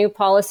pushing for a new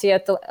policy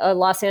at the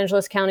Los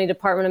Angeles County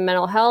Department of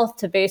Mental Health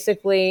to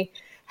basically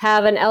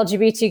have an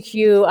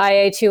LGBTQ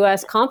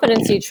IA2S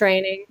competency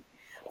training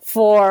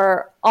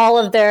for all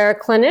of their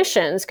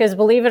clinicians. Because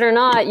believe it or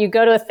not, you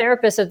go to a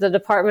therapist at the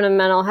Department of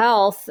Mental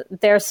Health,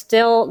 they're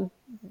still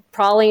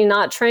probably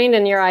not trained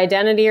in your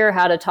identity or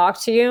how to talk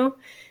to you.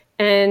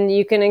 And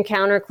you can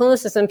encounter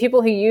cluelessness. And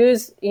people who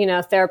use,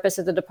 therapists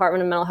at the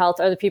Department of Mental Health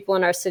are the people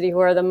in our city who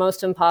are the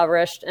most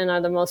impoverished and are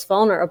the most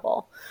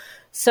vulnerable.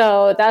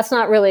 So that's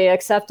not really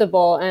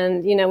acceptable.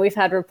 And, we've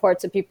had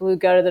reports of people who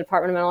go to the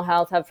Department of Mental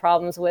Health have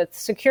problems with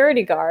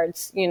security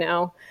guards,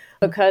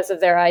 because of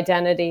their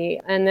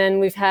identity. And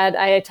then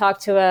I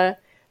talked to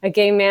a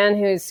gay man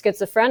who's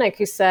schizophrenic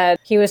who said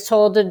he was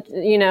told to,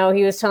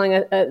 he was telling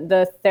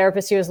the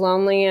therapist he was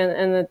lonely,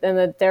 and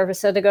the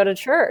therapist said to go to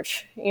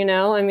church.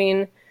 I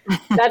mean,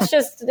 that's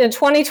just in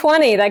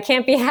 2020, that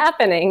can't be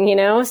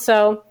happening,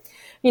 So,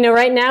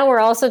 right now we're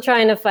also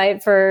trying to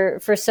fight for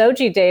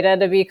SOGI data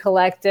to be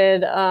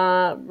collected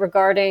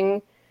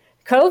regarding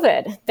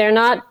COVID. They're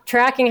not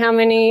tracking how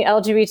many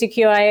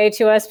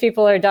LGBTQIA2S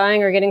people are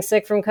dying or getting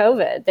sick from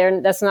COVID.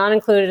 That's not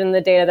included in the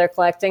data they're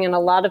collecting. And a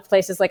lot of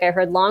places, like I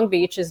heard Long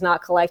Beach, is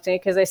not collecting it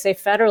because they say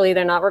federally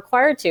they're not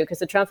required to, because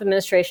the Trump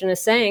administration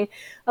is saying,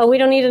 oh, we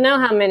don't need to know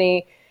how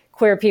many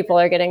queer people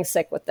are getting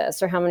sick with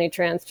this or how many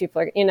trans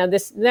people are,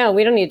 no,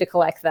 we don't need to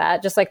collect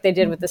that, just like they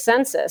did with the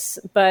census.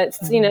 But,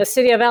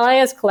 City of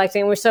LA is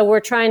collecting. So we're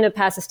trying to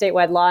pass a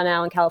statewide law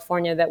now in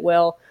California that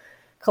will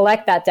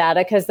collect that data,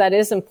 because that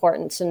is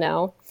important to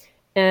know.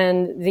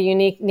 And the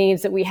unique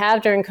needs that we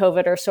have during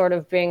COVID are sort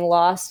of being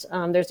lost.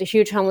 There's a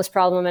huge homeless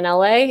problem in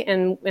LA.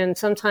 And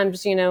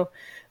sometimes,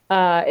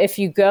 if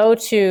you go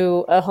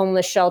to a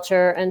homeless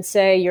shelter and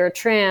say you're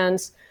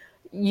trans,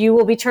 you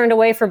will be turned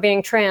away for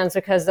being trans,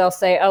 because they'll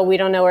say, oh, we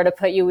don't know where to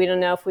put you. We don't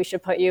know if we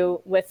should put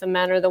you with the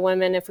men or the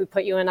women. If we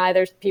put you in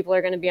either, people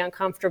are going to be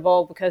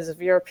uncomfortable because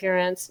of your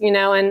appearance,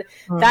 and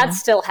that's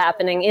still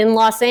happening in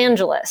Los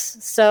Angeles.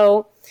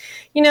 So,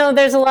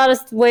 there's a lot of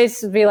ways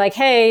to be like,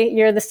 hey,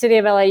 you're the city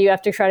of LA. You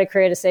have to try to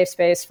create a safe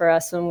space for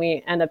us when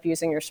we end up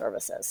using your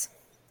services.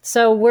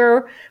 So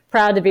we're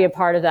proud to be a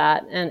part of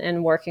that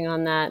and working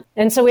on that.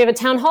 And so we have a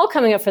town hall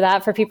coming up for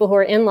that for people who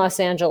are in Los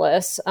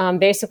Angeles.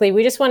 Basically,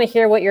 we just want to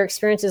hear what your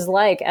experience is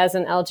like as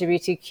an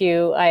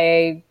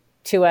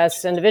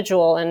LGBTQIA2S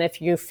individual. And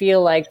if you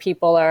feel like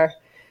people are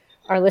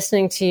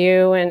listening to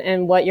you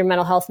and what your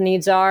mental health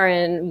needs are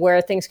and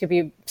where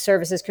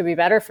services could be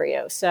better for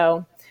you.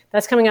 So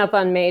that's coming up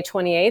on May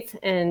 28th,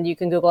 and you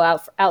can Google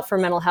out for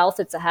mental health.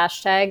 It's a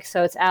hashtag.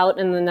 So it's out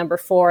and the number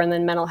 4 and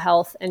then mental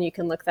health, and you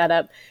can look that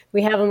up.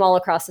 We have them all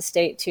across the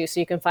state too, so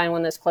you can find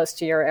one that's close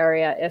to your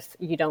area if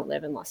you don't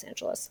live in Los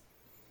Angeles.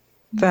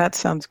 That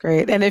sounds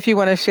great. And if you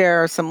want to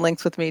share some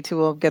links with me too,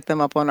 we'll get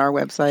them up on our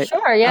website.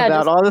 Sure, yeah.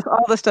 About all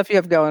the stuff you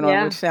have going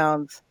on, which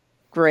sounds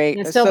great.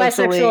 And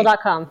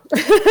stillbisexual.com.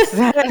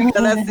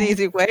 That's the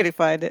easy way to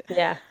find it.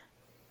 Yeah.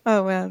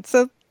 Oh, man.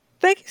 So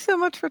thank you so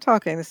much for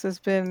talking. This has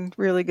been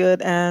really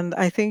good. And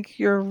I think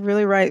you're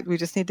really right. We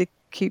just need to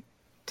keep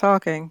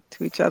talking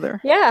to each other.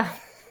 Yeah.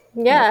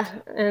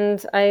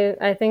 And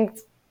I think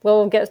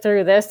we'll get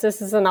through this.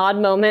 This is an odd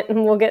moment,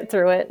 and we'll get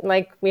through it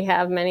like we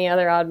have many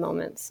other odd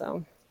moments.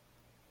 So,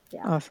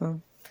 yeah.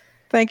 Awesome.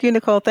 Thank you,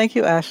 Nicole. Thank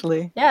you,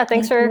 Ashley. Yeah,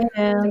 thanks for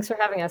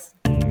having us.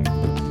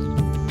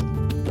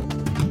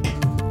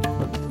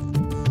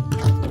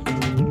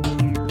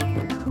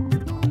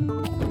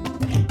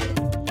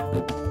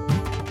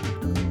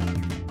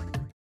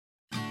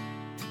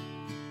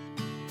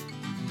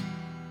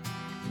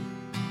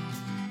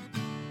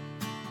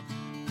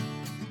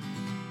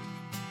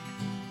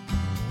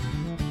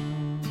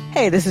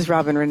 Hey, this is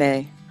Robin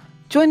Renee.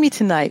 Join me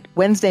tonight,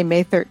 Wednesday,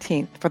 May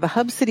 13th, for the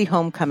Hub City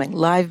Homecoming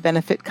live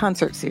benefit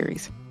concert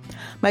series.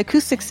 My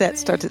acoustic set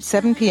starts at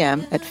 7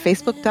 p.m. at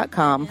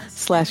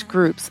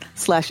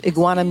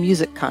facebook.com/groups/Iguana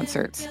Music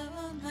Concerts.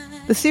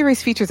 The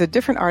series features a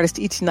different artist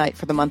each night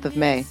for the month of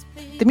May.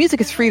 The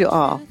music is free to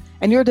all,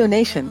 and your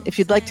donation, if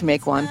you'd like to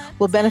make one,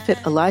 will benefit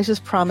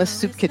Elijah's Promise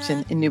Soup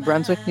Kitchen in New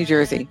Brunswick, New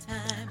Jersey.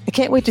 I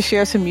can't wait to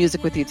share some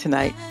music with you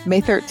tonight,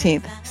 May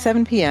 13th,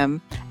 7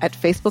 p.m. at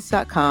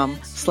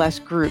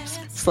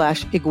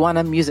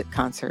facebook.com/groups/Iguana Music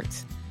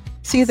Concerts.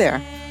 See you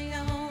there.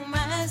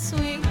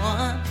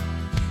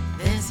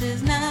 This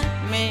is not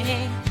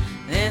me.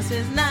 This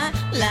is not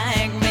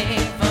like me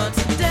for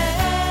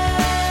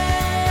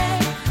today.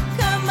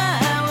 Come my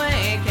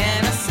way,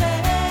 can I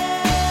say?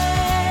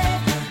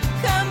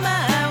 Come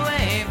my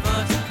way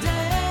for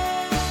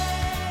today.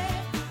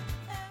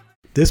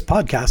 This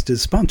podcast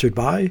is sponsored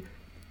by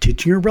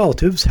Teaching Your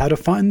Relatives How to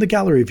Find the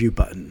Gallery View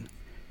button.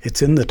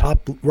 It's in the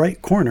top right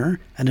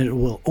corner, and it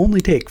will only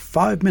take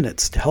 5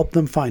 minutes to help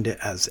them find it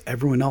as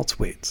everyone else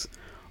waits.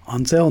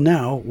 On sale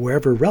now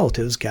wherever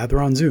relatives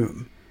gather on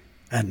Zoom.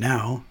 And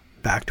now,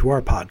 back to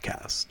our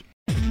podcast.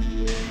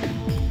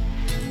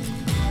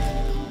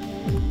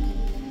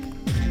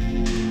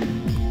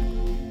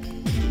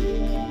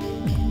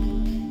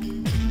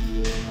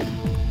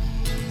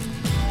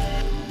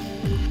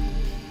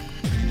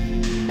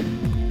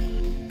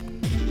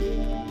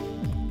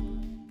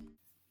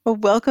 Well,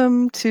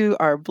 welcome to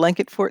our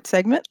Blanket Fort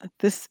segment.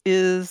 This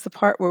is the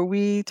part where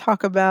we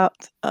talk about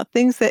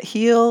things that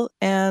heal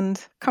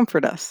and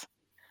comfort us.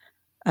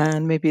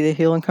 And maybe they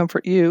heal and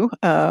comfort you.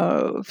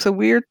 So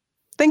we're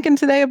thinking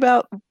today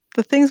about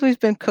the things we've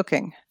been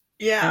cooking.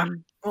 Yeah.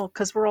 Well,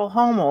 because we're all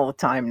home all the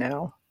time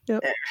now.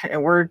 Yep.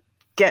 And we're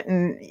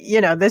getting,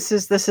 this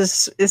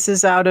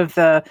is out of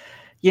the,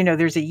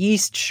 there's a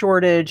yeast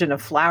shortage and a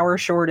flour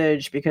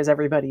shortage because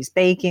everybody's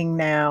baking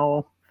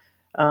now.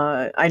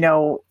 I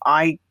know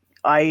I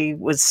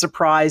was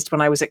surprised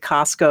when I was at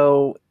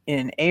Costco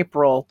in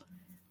April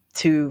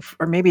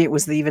or maybe it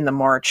was even the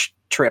March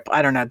trip.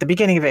 I don't know, at the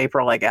beginning of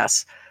April, I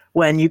guess,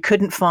 when you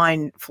couldn't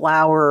find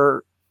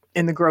flour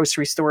in the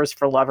grocery stores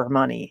for love or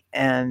money.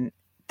 And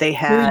they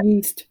had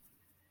yeast.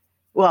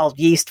 Well,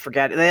 yeast,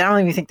 forget it. I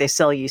don't even think they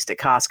sell yeast at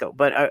Costco,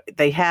 but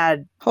they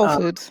had Whole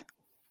Foods.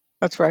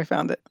 That's where I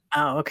found it.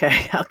 Oh,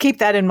 okay. I'll keep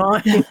that in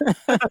mind.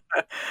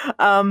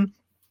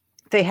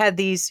 They had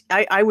these,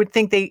 I would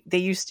think they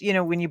used,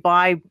 when you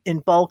buy in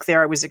bulk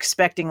there, I was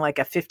expecting like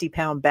a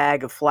 50-pound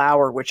bag of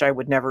flour, which I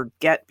would never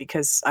get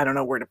because I don't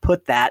know where to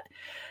put that.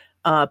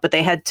 But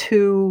they had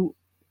 2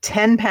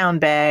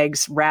 10-pound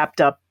bags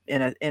wrapped up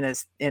in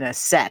a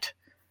set.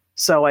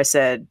 So I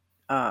said,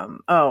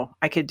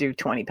 I could do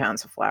 20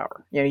 pounds of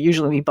flour.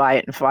 Usually we buy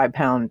it in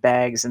 5-pound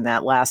bags and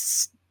that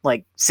lasts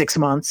like 6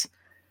 months.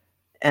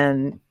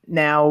 And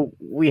now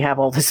we have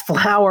all this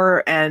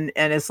flour and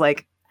it's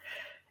like,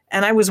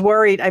 and I was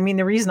worried. I mean,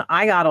 the reason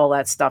I got all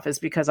that stuff is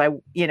because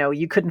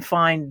you couldn't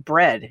find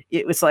bread.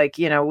 It was like,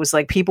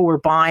 people were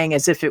buying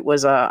as if it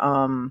was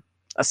a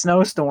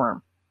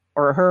snowstorm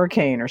or a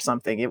hurricane or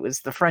something. It was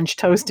the French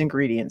toast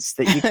ingredients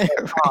that you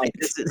can't find.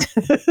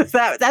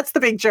 That's the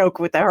big joke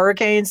with the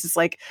hurricanes. It's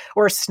like,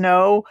 or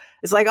snow.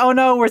 It's like, oh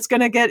no, it's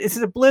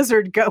a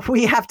blizzard.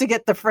 We have to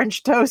get the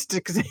French toast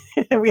because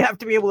we have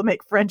to be able to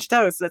make French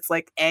toast. That's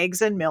like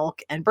eggs and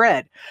milk and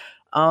bread.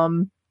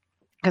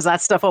 Because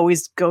that stuff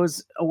always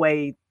goes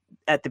away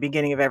at the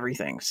beginning of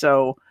everything.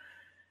 So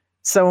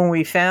when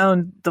we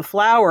found the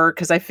flour,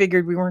 because I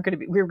figured we were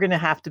going to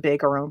have to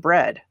bake our own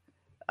bread,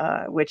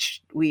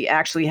 which we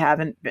actually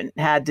haven't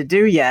had to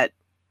do yet.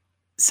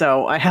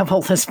 So I have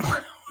all this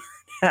flour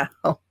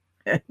now,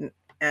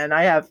 and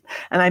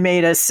I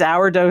made a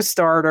sourdough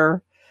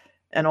starter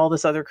and all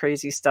this other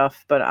crazy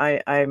stuff. But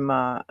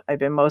we've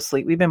been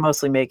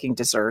mostly making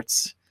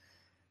desserts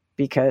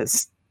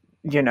because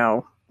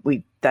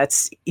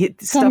that's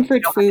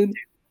comfort food.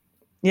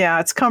 Yeah,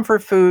 it's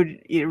comfort food.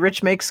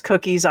 Rich makes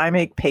cookies. I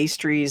make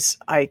pastries.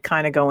 I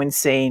kind of go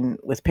insane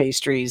with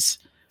pastries.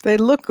 They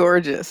look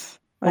gorgeous.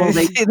 I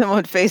see them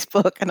on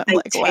Facebook, and I'm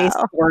like, taste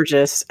wow,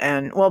 gorgeous.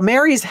 And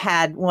Mary's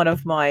had one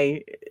of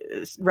my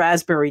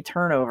raspberry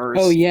turnovers.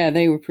 Oh yeah,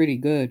 they were pretty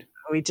good.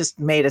 We just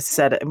made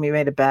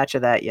a batch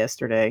of that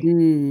yesterday.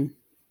 And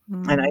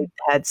I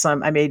had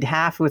some. I made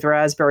half with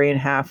raspberry and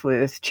half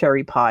with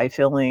cherry pie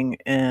filling.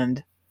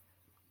 And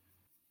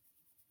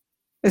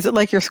is it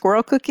like your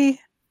squirrel cookie?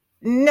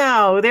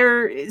 No,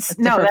 that's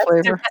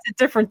a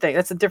different thing.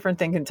 That's a different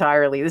thing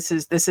entirely. It's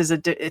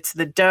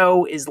the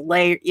dough is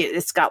layered.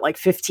 It's got like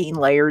 15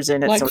 layers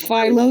in it. Like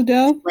phyllo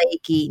dough?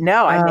 Flaky.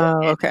 No,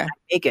 I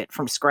make it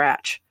from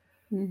scratch.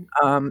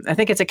 I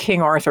think it's a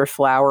King Arthur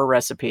flour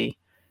recipe.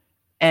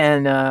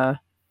 And I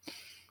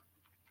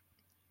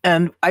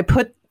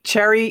put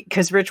cherry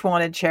because Rich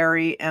wanted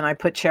cherry, and I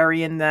put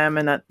cherry in them,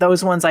 and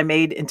those ones I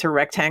made into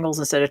rectangles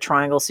instead of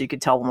triangles so you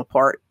could tell them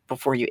apart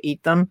before you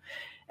eat them.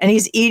 And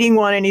he's eating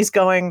one and he's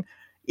going,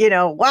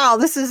 wow,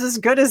 this is as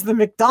good as the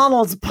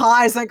McDonald's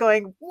pies. I'm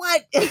going,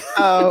 what?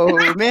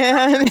 Oh,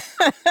 man.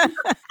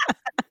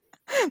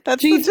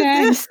 That's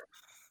thanks.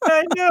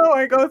 I know.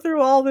 I go through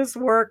all this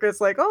work.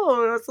 It's like,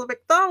 oh, it's the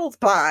McDonald's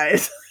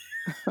pies.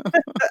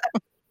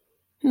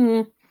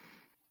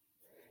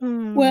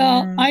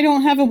 Well, I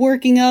don't have a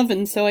working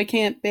oven, so I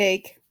can't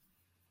bake.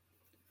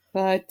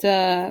 But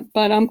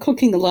I'm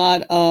cooking a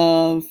lot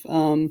of...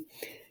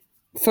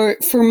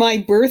 For my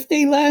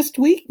birthday last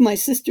week, my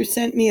sister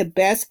sent me a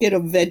basket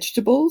of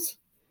vegetables.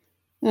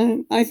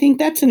 I think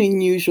that's an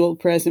unusual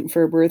present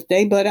for a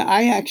birthday, but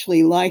I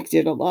actually liked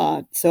it a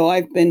lot. So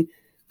I've been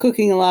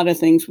cooking a lot of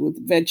things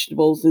with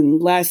vegetables,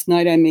 and last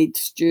night I made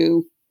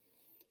stew.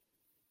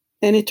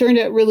 And it turned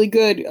out really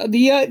good.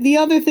 The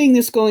other thing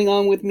that's going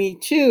on with me,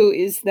 too,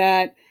 is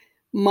that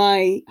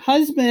my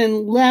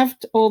husband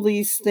left all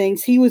these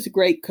things. He was a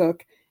great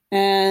cook,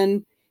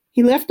 and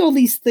he left all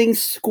these things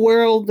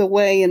squirreled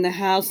away in the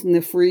house in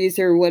the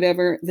freezer or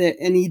whatever,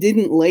 and he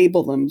didn't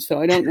label them, so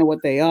I don't know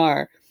what they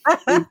are.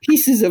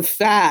 Pieces of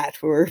fat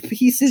or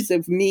pieces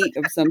of meat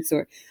of some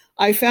sort.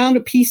 I found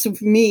a piece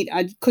of meat.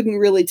 I couldn't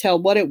really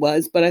tell what it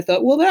was, but I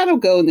thought, well, that'll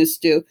go in the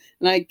stew.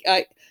 And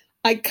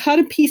I cut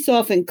a piece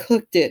off and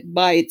cooked it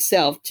by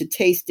itself to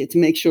taste it, to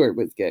make sure it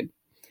was good.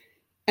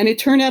 And it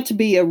turned out to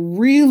be a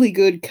really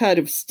good cut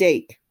of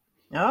steak.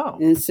 Oh.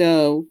 And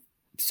so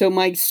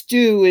my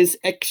stew is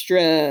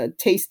extra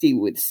tasty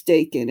with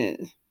steak in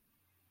it.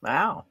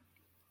 Wow.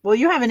 Well,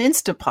 you have an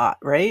Instant Pot,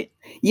 right?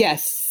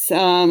 Yes.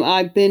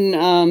 I've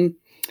been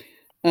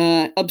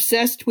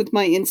obsessed with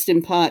my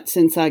Instant Pot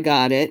since I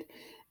got it.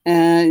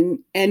 And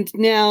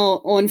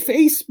now on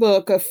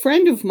Facebook, a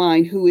friend of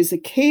mine who is a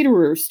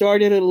caterer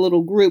started a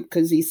little group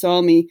because he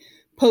saw me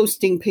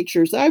posting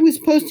pictures. I was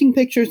posting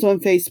pictures on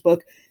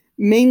Facebook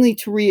mainly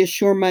to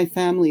reassure my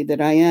family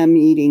that I am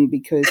eating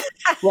because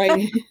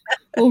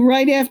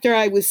right after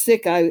I was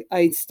sick,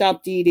 I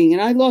stopped eating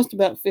and I lost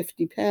about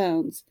 50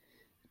 pounds.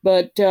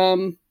 But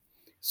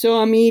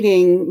so I'm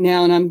eating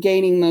now and I'm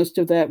gaining most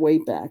of that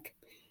weight back.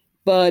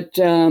 But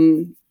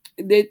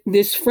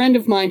this friend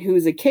of mine who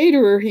is a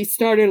caterer, he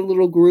started a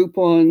little group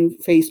on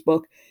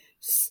Facebook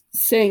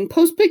saying,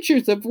 post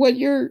pictures of what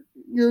you're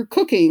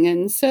cooking.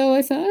 And so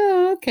I thought,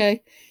 oh,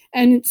 okay.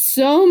 And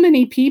so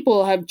many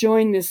people have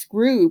joined this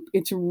group.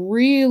 It's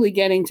really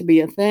getting to be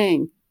a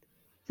thing.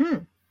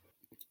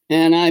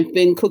 And I've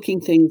been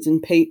cooking things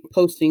and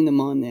posting them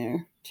on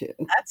there too.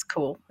 That's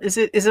cool. Is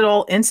it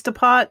all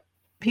Instapot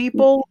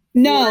people?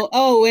 No.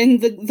 Oh,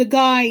 and the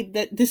guy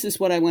this is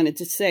what I wanted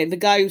to say. The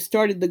guy who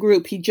started the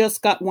group, he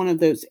just got one of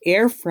those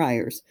air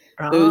fryers,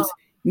 those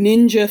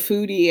Ninja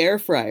Foodie air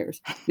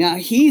fryers. Now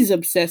he's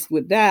obsessed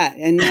with that.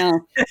 And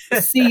now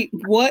see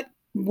what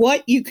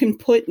you can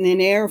put in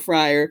an air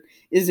fryer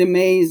is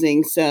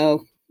amazing.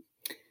 So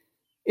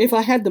if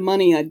I had the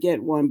money, I'd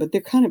get one, but they're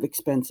kind of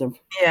expensive.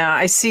 Yeah,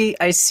 I see.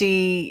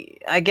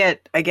 I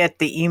get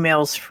the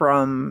emails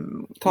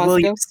from Costco?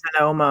 Williams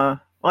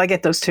Sonoma. Well, I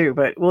get those too,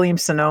 but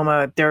Williams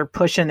Sonoma, they're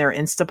pushing their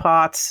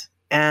Instapots,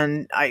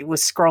 and I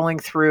was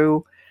scrolling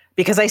through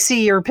because I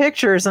see your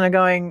pictures and I'm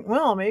going,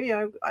 well, maybe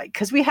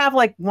because we have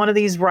like one of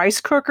these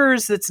rice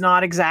cookers that's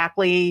not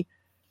exactly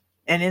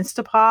an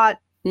Instapot.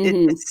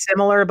 It's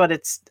similar, but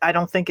I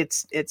don't think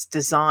it's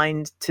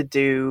designed to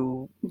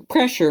do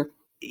pressure.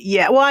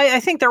 Yeah, well, I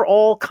think they're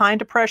all kind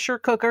of pressure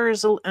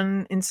cookers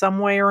in some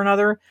way or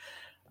another,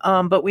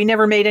 but we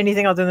never made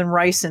anything other than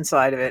rice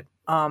inside of it.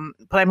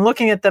 But I'm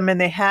looking at them, and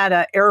they had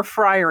an air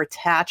fryer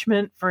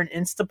attachment for an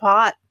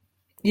Instapot.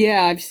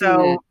 Yeah, I've seen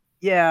that.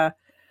 Yeah.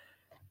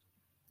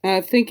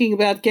 Thinking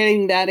about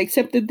getting that,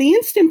 except that the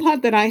Instant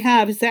Pot that I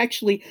have is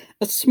actually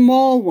a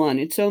small one.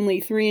 It's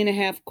only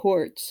 3.5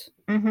 quarts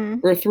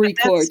or 3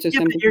 quarts or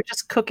something. You're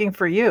just cooking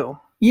for you.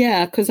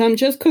 Yeah, because I'm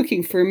just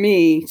cooking for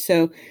me.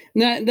 So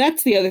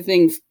that's the other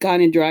thing that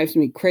kind of drives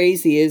me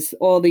crazy is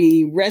all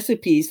the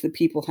recipes that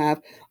people have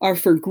are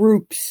for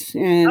groups.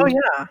 And, oh,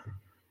 yeah.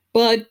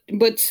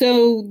 But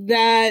so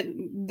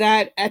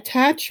that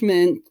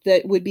attachment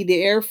that would be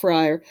the air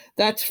fryer,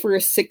 that's for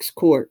a 6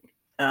 quart.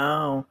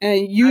 Oh.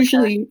 And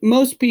usually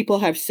most people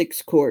have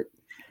 6 quart.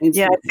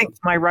 Yeah, I think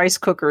my rice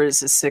cooker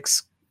is a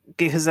 6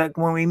 because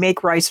when we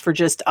make rice for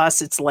just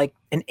us, it's like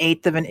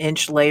 1/8 of an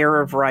inch layer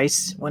of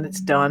rice when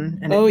it's done.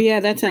 And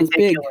that sounds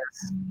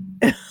ridiculous.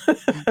 Big.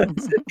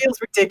 It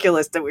feels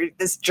ridiculous that we're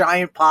this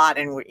giant pot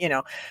and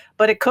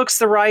but it cooks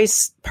the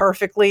rice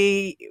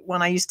perfectly.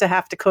 When I used to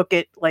have to cook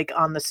it like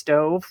on the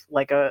stove,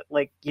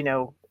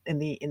 in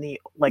the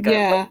like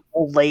a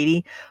old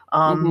lady.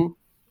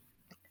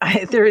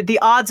 The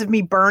odds of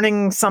me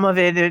burning some of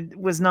it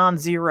was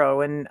non-zero,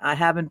 and I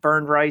haven't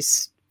burned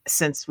rice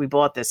since we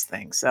bought this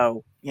thing.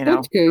 So,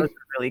 That's good. Those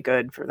are really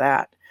good for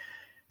that.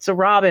 So,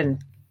 Robin,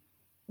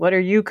 what are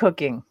you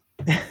cooking?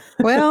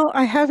 Well,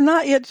 I have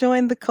not yet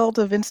joined the cult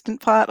of Instant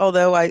Pot,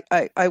 although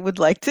I would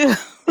like to.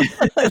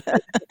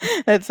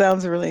 It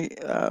sounds really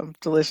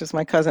delicious.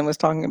 My cousin was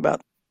talking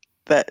about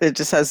that. It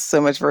just has so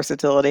much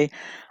versatility.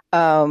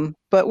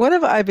 But what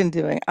have I been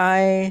doing?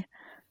 I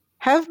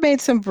have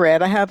made some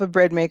bread. I have a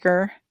bread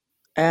maker,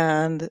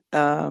 and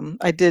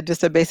I did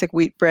just a basic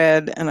wheat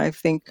bread, and I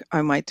think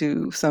I might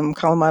do some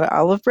Kalamata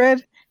olive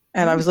bread.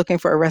 And I was looking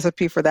for a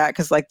recipe for that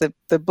because like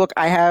the book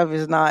I have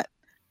is not,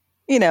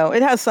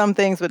 it has some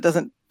things, but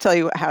doesn't tell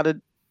you how to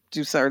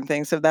do certain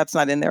things. So that's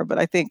not in there, but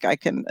I think I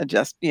can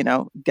adjust,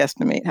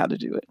 guesstimate how to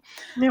do it.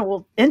 Yeah,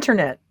 well,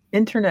 internet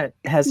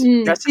has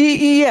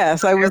recipes.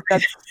 Yes,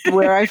 that's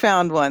where I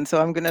found one.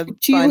 So I'm going to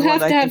Do you have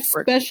to have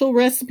special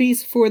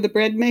recipes for the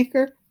bread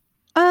maker?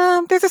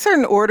 There's a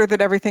certain order that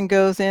everything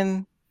goes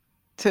in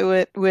to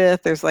it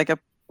with. There's like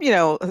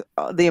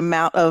the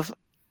amount of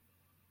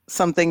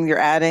something you're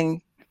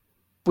adding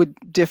would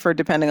differ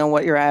depending on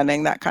what you're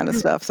adding, that kind of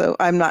stuff. So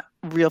I'm not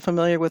real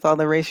familiar with all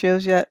the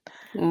ratios yet.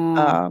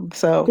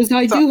 Because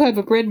I do have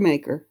a bread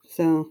maker.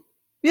 So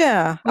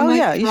yeah.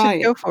 You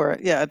should go for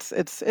it. Yeah,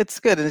 it's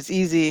good and it's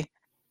easy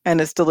and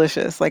it's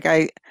delicious. Like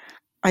I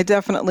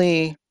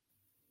definitely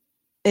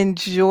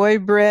enjoy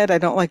bread. I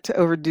don't like to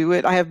overdo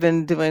it. I have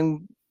been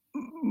doing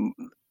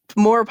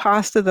more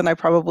pasta than I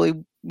probably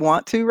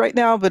want to right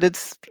now, but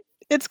it's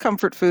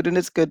comfort food and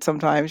it's good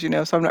sometimes,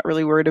 so I'm not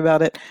really worried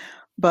about it.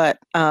 But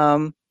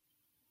I'm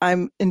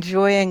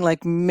enjoying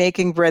like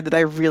making bread that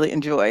I really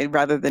enjoy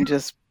rather than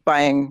just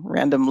buying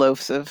random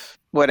loaves of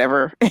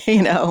whatever,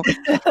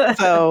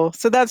 So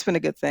that's been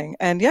a good thing.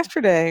 And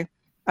yesterday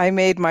I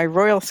made my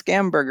Royal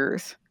Scam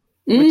Burgers,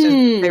 which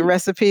is a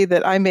recipe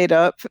that I made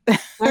up.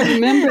 I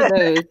remember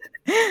those.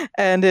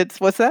 And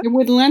what's that?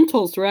 With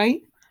lentils,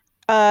 right?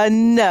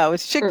 No,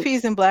 it's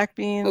chickpeas and black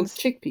beans. Oh,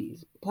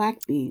 chickpeas, black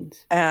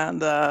beans.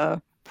 And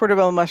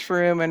portobello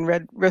mushroom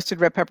and roasted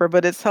red pepper,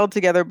 but it's held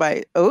together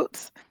by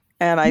oats.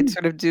 And I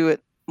sort of do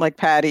it like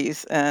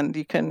patties, and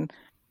you can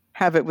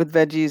have it with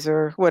veggies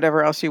or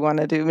whatever else you want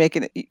to do.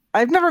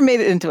 I've never made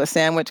it into a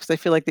sandwich because I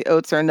feel like the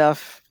oats are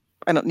enough.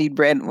 I don't need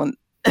bread with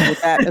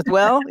that as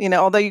well,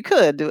 although you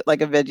could do it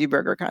like a veggie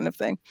burger kind of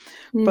thing.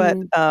 But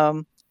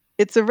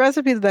it's a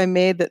recipe that I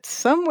made that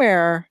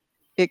somewhere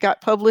it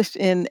got published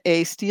in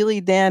a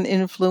Steely Dan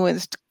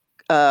influenced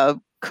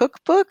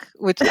cookbook,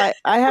 which I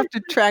have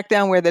to track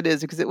down where that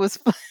is because it was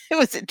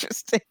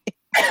interesting.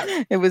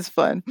 It was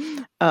fun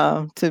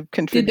to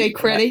contribute. Did they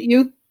credit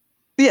you?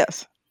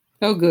 Yes.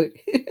 Oh, good.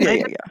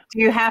 Yeah.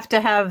 Do you have to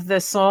have the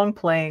song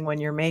playing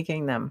when you're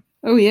making them?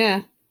 Oh,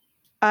 yeah.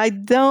 I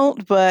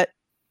don't, but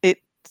it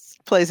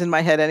plays in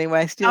my head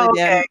anyway. Steely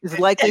Dan is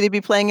likely to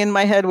be playing in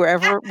my head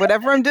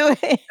whatever I'm doing.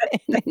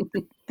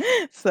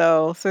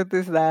 So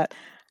there's that.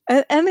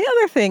 And the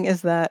other thing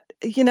is that,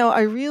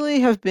 I really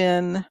have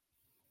been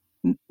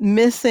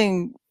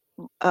missing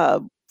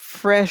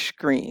fresh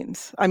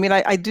greens. I mean,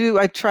 I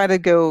try to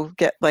go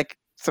get like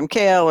some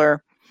kale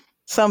or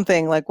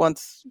something like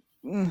once.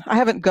 I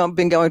haven't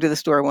been going to the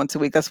store once a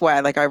week. That's why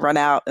I run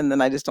out and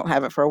then I just don't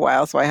have it for a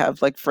while. So I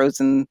have like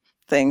frozen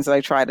things that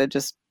I try to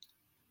just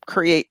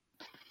create.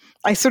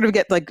 I sort of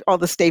get like all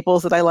the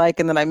staples that I like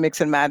and then I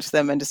mix and match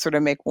them and just sort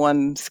of make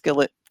one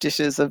skillet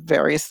dishes of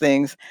various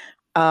things.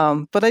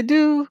 But I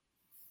do,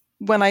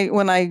 when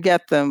I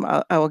get them,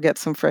 I will get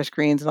some fresh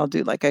greens and I'll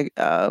do like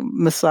a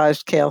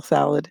massaged kale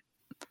salad,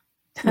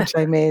 which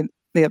I made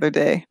the other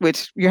day,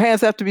 which your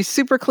hands have to be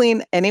super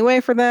clean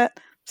anyway for that.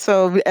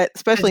 So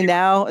especially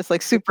now, it's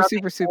like super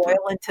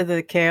oil into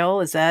the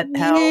kale. Is that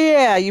how?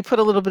 Yeah, you put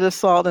a little bit of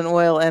salt and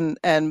oil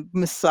and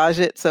massage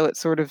it so it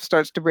sort of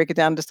starts to break it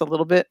down just a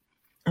little bit.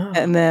 Oh.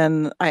 And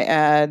then I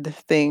add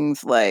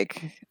things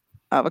like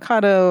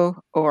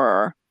avocado,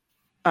 or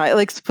I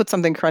like to put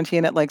something crunchy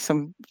in it, like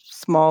some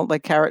small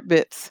like carrot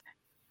bits,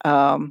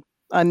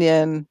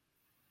 onion,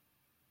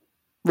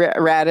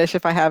 radish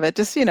if I have it.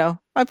 Just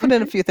I put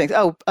in a few things.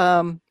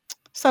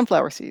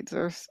 Sunflower seeds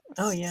or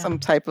some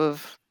type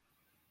of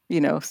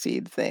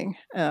seed thing.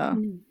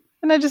 And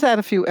I just add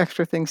a few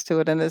extra things to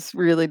it, and it's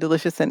really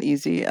delicious and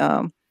easy.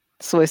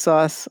 Soy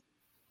sauce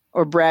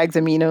or Bragg's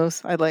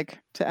aminos, I like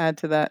to add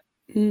to that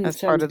as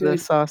part of the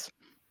sauce.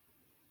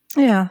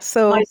 Yeah.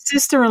 So my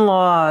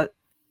sister-in-law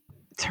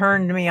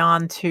turned me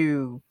on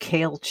to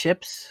kale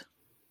chips,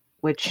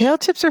 which kale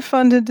chips are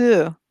fun to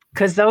do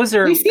because those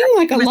are they seem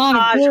like a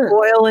lot of work.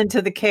 Oil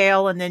into the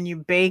kale, and then you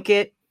bake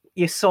it.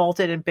 You salt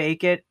it and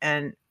bake it,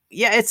 and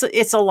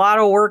it's a lot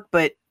of work,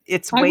 but I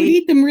would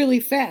eat them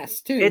really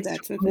fast too.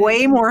 It's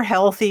way more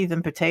healthy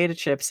than potato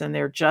chips, and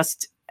they're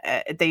just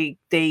they.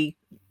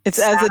 It's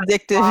as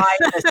addictive.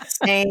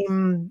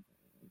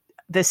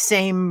 the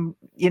same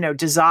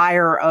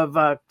desire of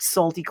a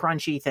salty,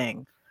 crunchy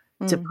thing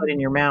to put in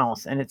your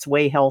mouth, and it's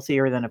way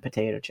healthier than a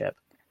potato chip.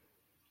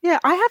 Yeah,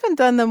 I haven't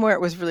done them where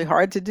it was really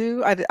hard to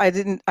do. I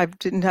haven't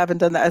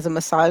done that as a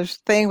massage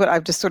thing, but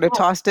I've just sort of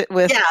tossed it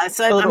with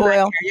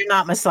oil. You're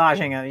not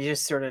massaging it; you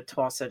just sort of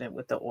toss it in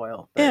with the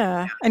oil.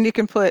 But, and you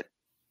can put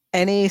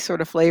any sort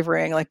of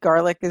flavoring, like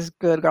garlic is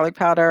good, garlic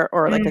powder,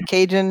 or like a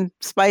Cajun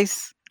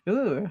spice.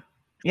 Ooh,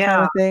 yeah.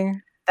 Kind of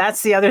thing.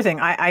 That's the other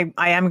thing. I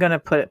am going to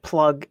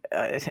plug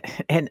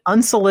an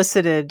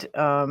unsolicited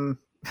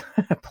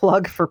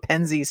plug for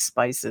Penzeys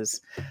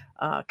Spices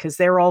because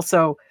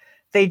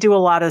they do a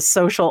lot of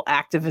social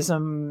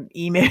activism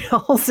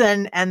emails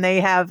and they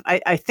have,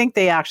 I think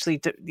they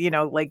actually,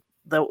 like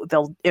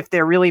they'll, if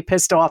they're really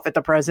pissed off at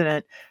the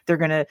president, they're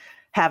going to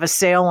have a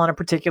sale on a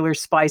particular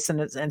spice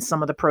and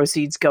some of the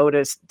proceeds go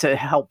to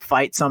help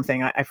fight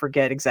something. I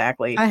forget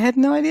exactly. I had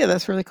no idea.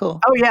 That's really cool.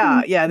 Oh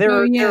yeah. Yeah.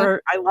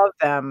 They're I love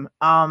them.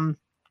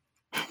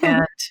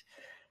 And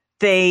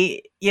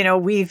they,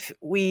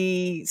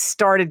 we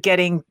started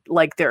getting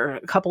like there are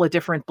a couple of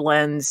different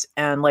blends,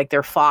 and like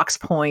their Fox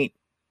Point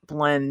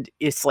blend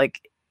is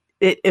like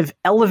it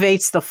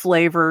elevates the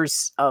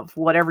flavors of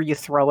whatever you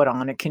throw it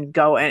on. It can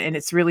go and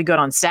it's really good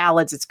on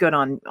salads. It's good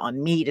on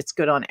meat. It's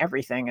good on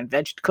everything, and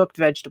cooked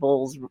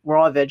vegetables,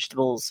 raw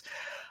vegetables.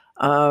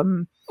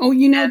 And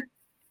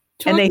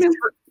they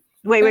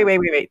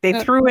wait. They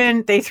threw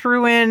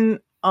in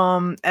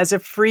as a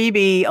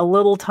freebie a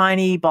little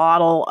tiny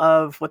bottle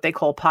of what they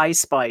call pie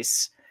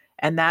spice,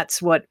 and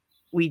that's what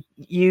we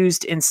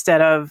used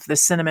instead of the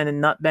cinnamon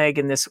and nutmeg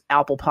in this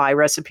apple pie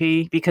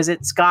recipe, because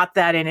it's got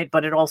that in it,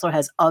 but it also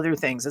has other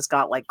things. It's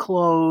got like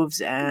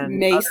cloves and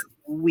mace.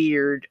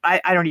 Weird. I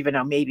don't even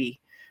know. Maybe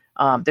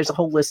there's a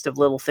whole list of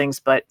little things,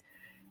 but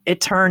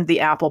it turned the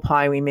apple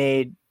pie we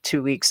made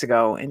 2 weeks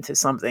ago into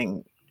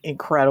something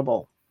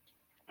incredible.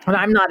 And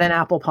I'm not an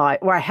apple pie,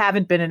 or I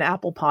haven't been an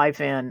apple pie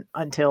fan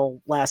until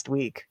last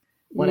week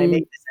when I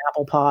made this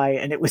apple pie,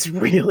 and it was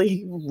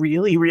really,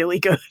 really,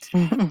 really good.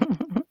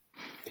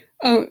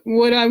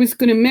 What I was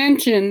going to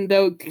mention,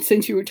 though,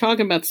 since you were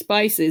talking about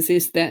spices,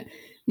 is that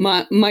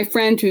my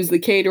friend who's the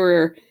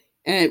caterer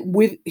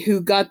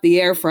who got the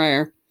air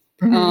fryer,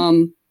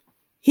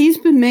 he's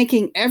been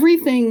making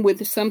everything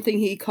with something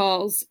he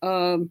calls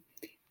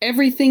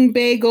everything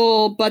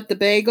bagel but the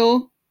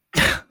bagel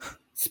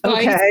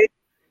spice. Okay.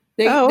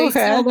 They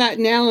sell that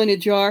now in a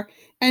jar.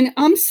 And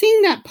I'm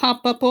seeing that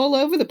pop up all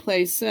over the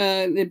place.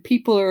 That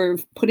people are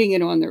putting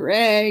it on their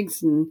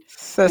eggs and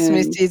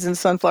sesame seeds and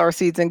sunflower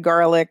seeds and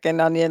garlic and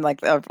onion,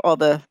 like all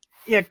the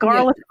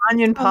garlic,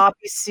 onion,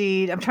 poppy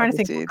seed. I'm trying to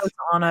think what goes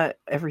on a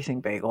everything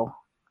bagel.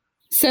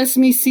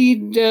 Sesame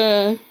seed,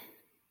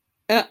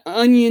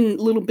 onion,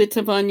 little bits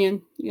of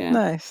onion. Yeah,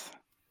 nice.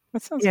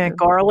 That sounds good.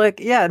 Garlic.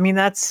 Yeah, I mean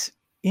that's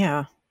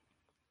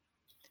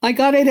I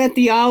got it at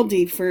the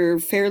Aldi for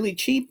fairly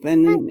cheap,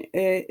 and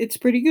it's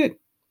pretty good.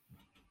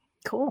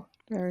 Cool.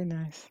 Very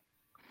nice.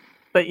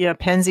 But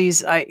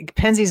Penzeys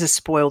has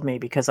spoiled me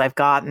because I've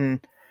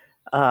gotten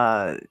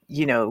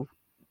you know,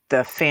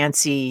 the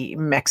fancy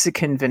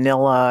Mexican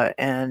vanilla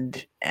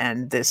and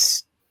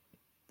this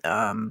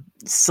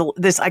so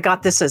this, I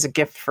got this as a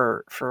gift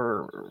for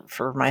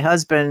my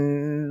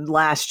husband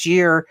last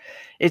year.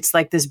 It's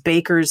like this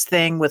baker's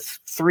thing with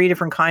 3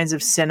 different kinds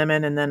of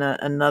cinnamon and then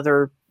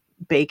another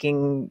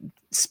baking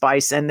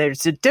spice. And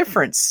there's a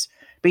difference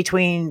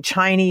between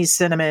Chinese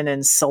cinnamon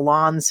and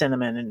Ceylon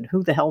cinnamon. And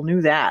who the hell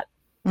knew that?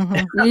 Mm-hmm.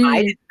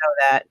 I didn't know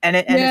that. And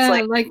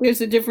it's like there's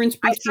a difference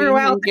between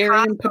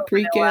Hungarian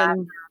paprika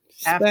and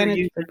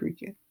Spanish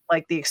paprika.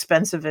 Like the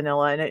expensive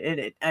vanilla.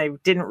 And I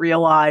didn't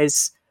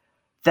realize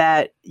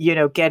that, you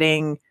know,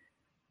 getting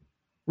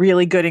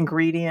really good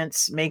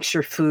ingredients makes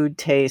your food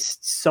taste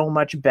so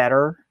much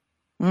better.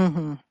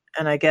 Mm-hmm.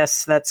 And I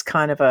guess that's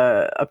kind of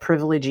a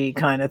privilegey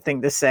kind of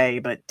thing to say,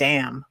 but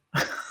damn,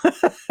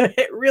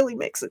 it really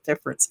makes a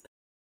difference.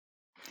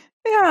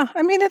 Yeah.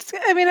 I mean,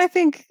 I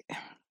think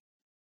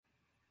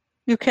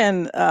you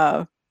can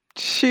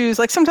choose,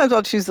 like sometimes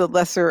I'll choose the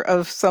lesser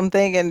of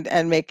something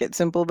and make it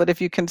simple, but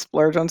if you can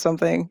splurge on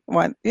something,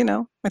 why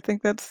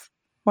think that's,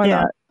 why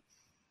not?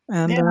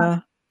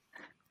 And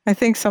I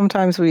think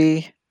sometimes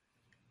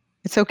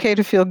it's okay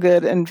to feel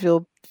good and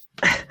feel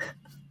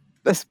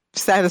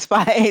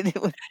satisfied.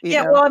 With,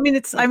 well, I mean,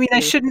 I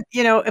shouldn't,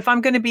 you know, if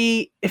I'm going to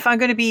be,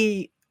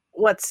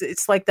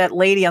 it's like that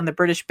lady on the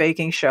British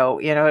baking show,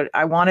 you know,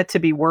 I want it to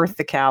be worth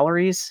the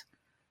calories.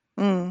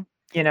 You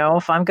know,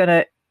 if I'm going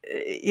to,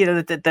 you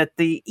know, that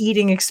the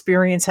eating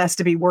experience has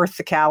to be worth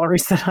the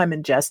calories that I'm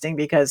ingesting,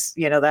 because,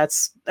 you know,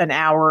 that's an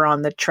hour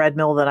on the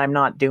treadmill that I'm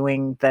not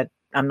doing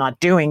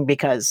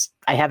because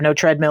I have no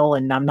treadmill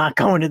and I'm not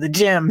going to the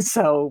gym.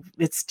 So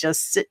it's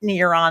just sitting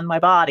here on my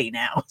body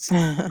now.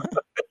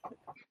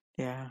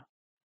 Yeah.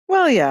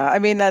 Well, yeah. I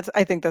mean, I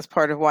think that's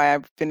part of why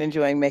I've been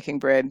enjoying making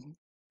bread,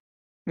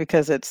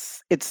 because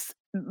it's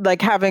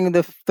like having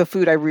the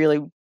food I really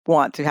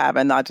want to have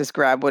and not just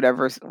grab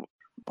whatever's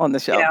on the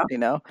shelf, you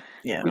know,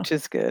 which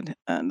is good.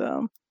 And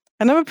I'm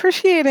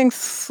appreciating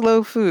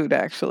slow food,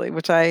 actually,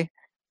 which I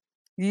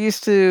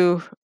used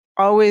to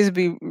always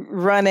be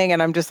running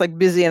and I'm just like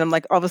busy and I'm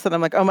like, all of a sudden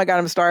I'm like, oh my God,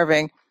 I'm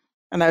starving.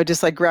 And I would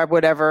just like grab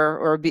whatever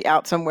or be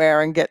out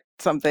somewhere and get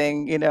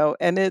something, you know,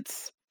 and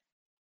it's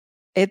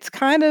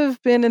kind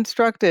of been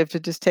instructive to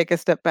just take a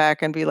step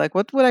back and be like,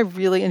 what would I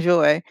really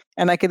enjoy?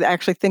 And I could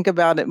actually think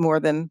about it more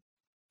than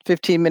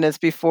 15 minutes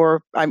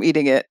before I'm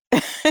eating it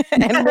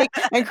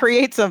and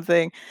create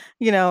something.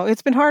 You know,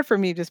 it's been hard for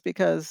me just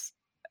because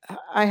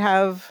I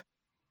have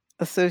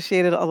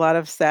associated a lot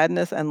of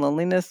sadness and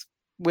loneliness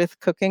with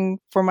cooking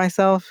for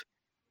myself,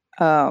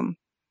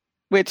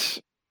 which,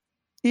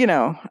 you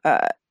know,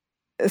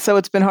 so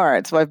it's been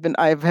hard. So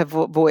I have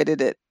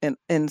avoided it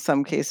in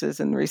some cases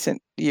in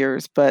recent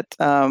years, but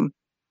I'm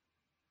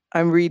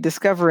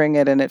rediscovering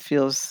it and it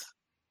feels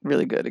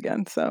really good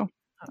again. So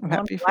I'm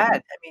happy for that.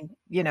 I mean,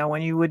 you know,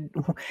 when you would,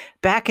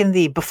 back in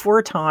the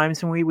before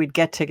times when we would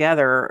get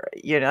together,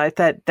 you know,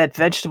 that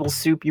vegetable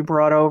soup you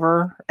brought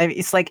over, I mean,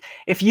 it's like,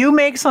 if you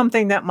make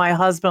something that my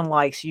husband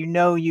likes, you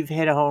know, you've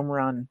hit a home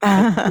run.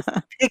 He's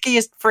the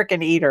pickiest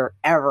freaking eater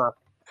ever.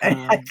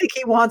 I think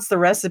he wants the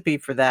recipe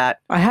for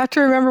that. I have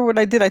to remember what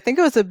I did. I think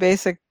it was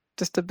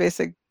just a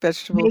basic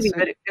vegetable soup.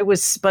 But it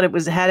was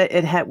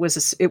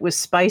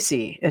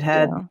spicy. It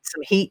had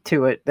some heat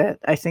to it that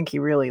I think he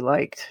really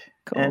liked.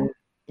 Cool. And,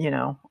 you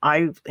know,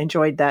 I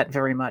enjoyed that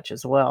very much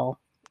as well.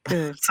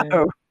 Good.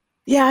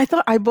 Yeah,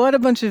 I bought a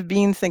bunch of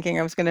beans thinking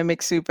I was going to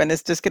make soup, and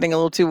it's just getting a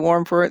little too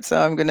warm for it.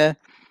 So I'm going to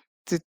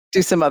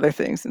do some other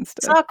things instead.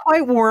 It's not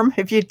quite warm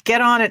if you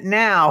get on it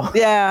now.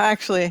 Yeah,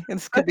 actually,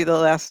 this could be the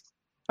last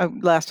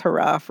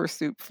hurrah for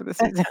soup for the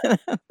season.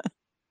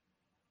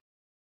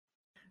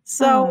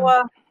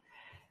 So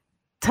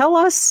tell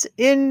us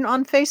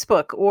on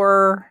Facebook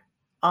or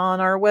on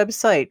our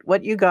website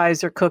what you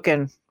guys are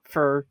cooking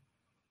for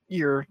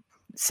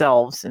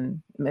yourselves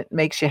and it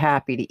makes you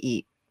happy to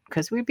eat,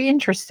 because we'd be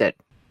interested.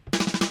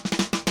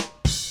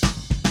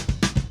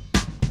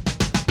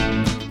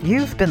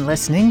 You've been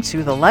listening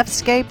to the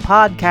Leftscape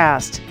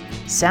Podcast.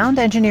 Sound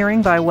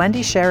engineering by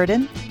Wendy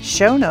Sheridan.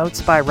 Show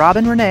notes by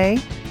Robin Renee.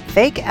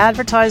 Fake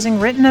advertising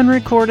written and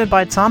recorded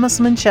by Thomas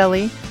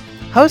Mancelli.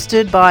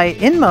 Hosted by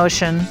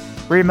InMotion.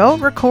 Remote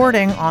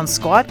recording on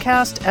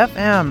Squadcast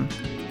FM.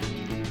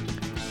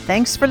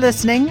 Thanks for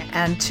listening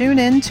and tune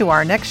in to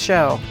our next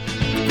show.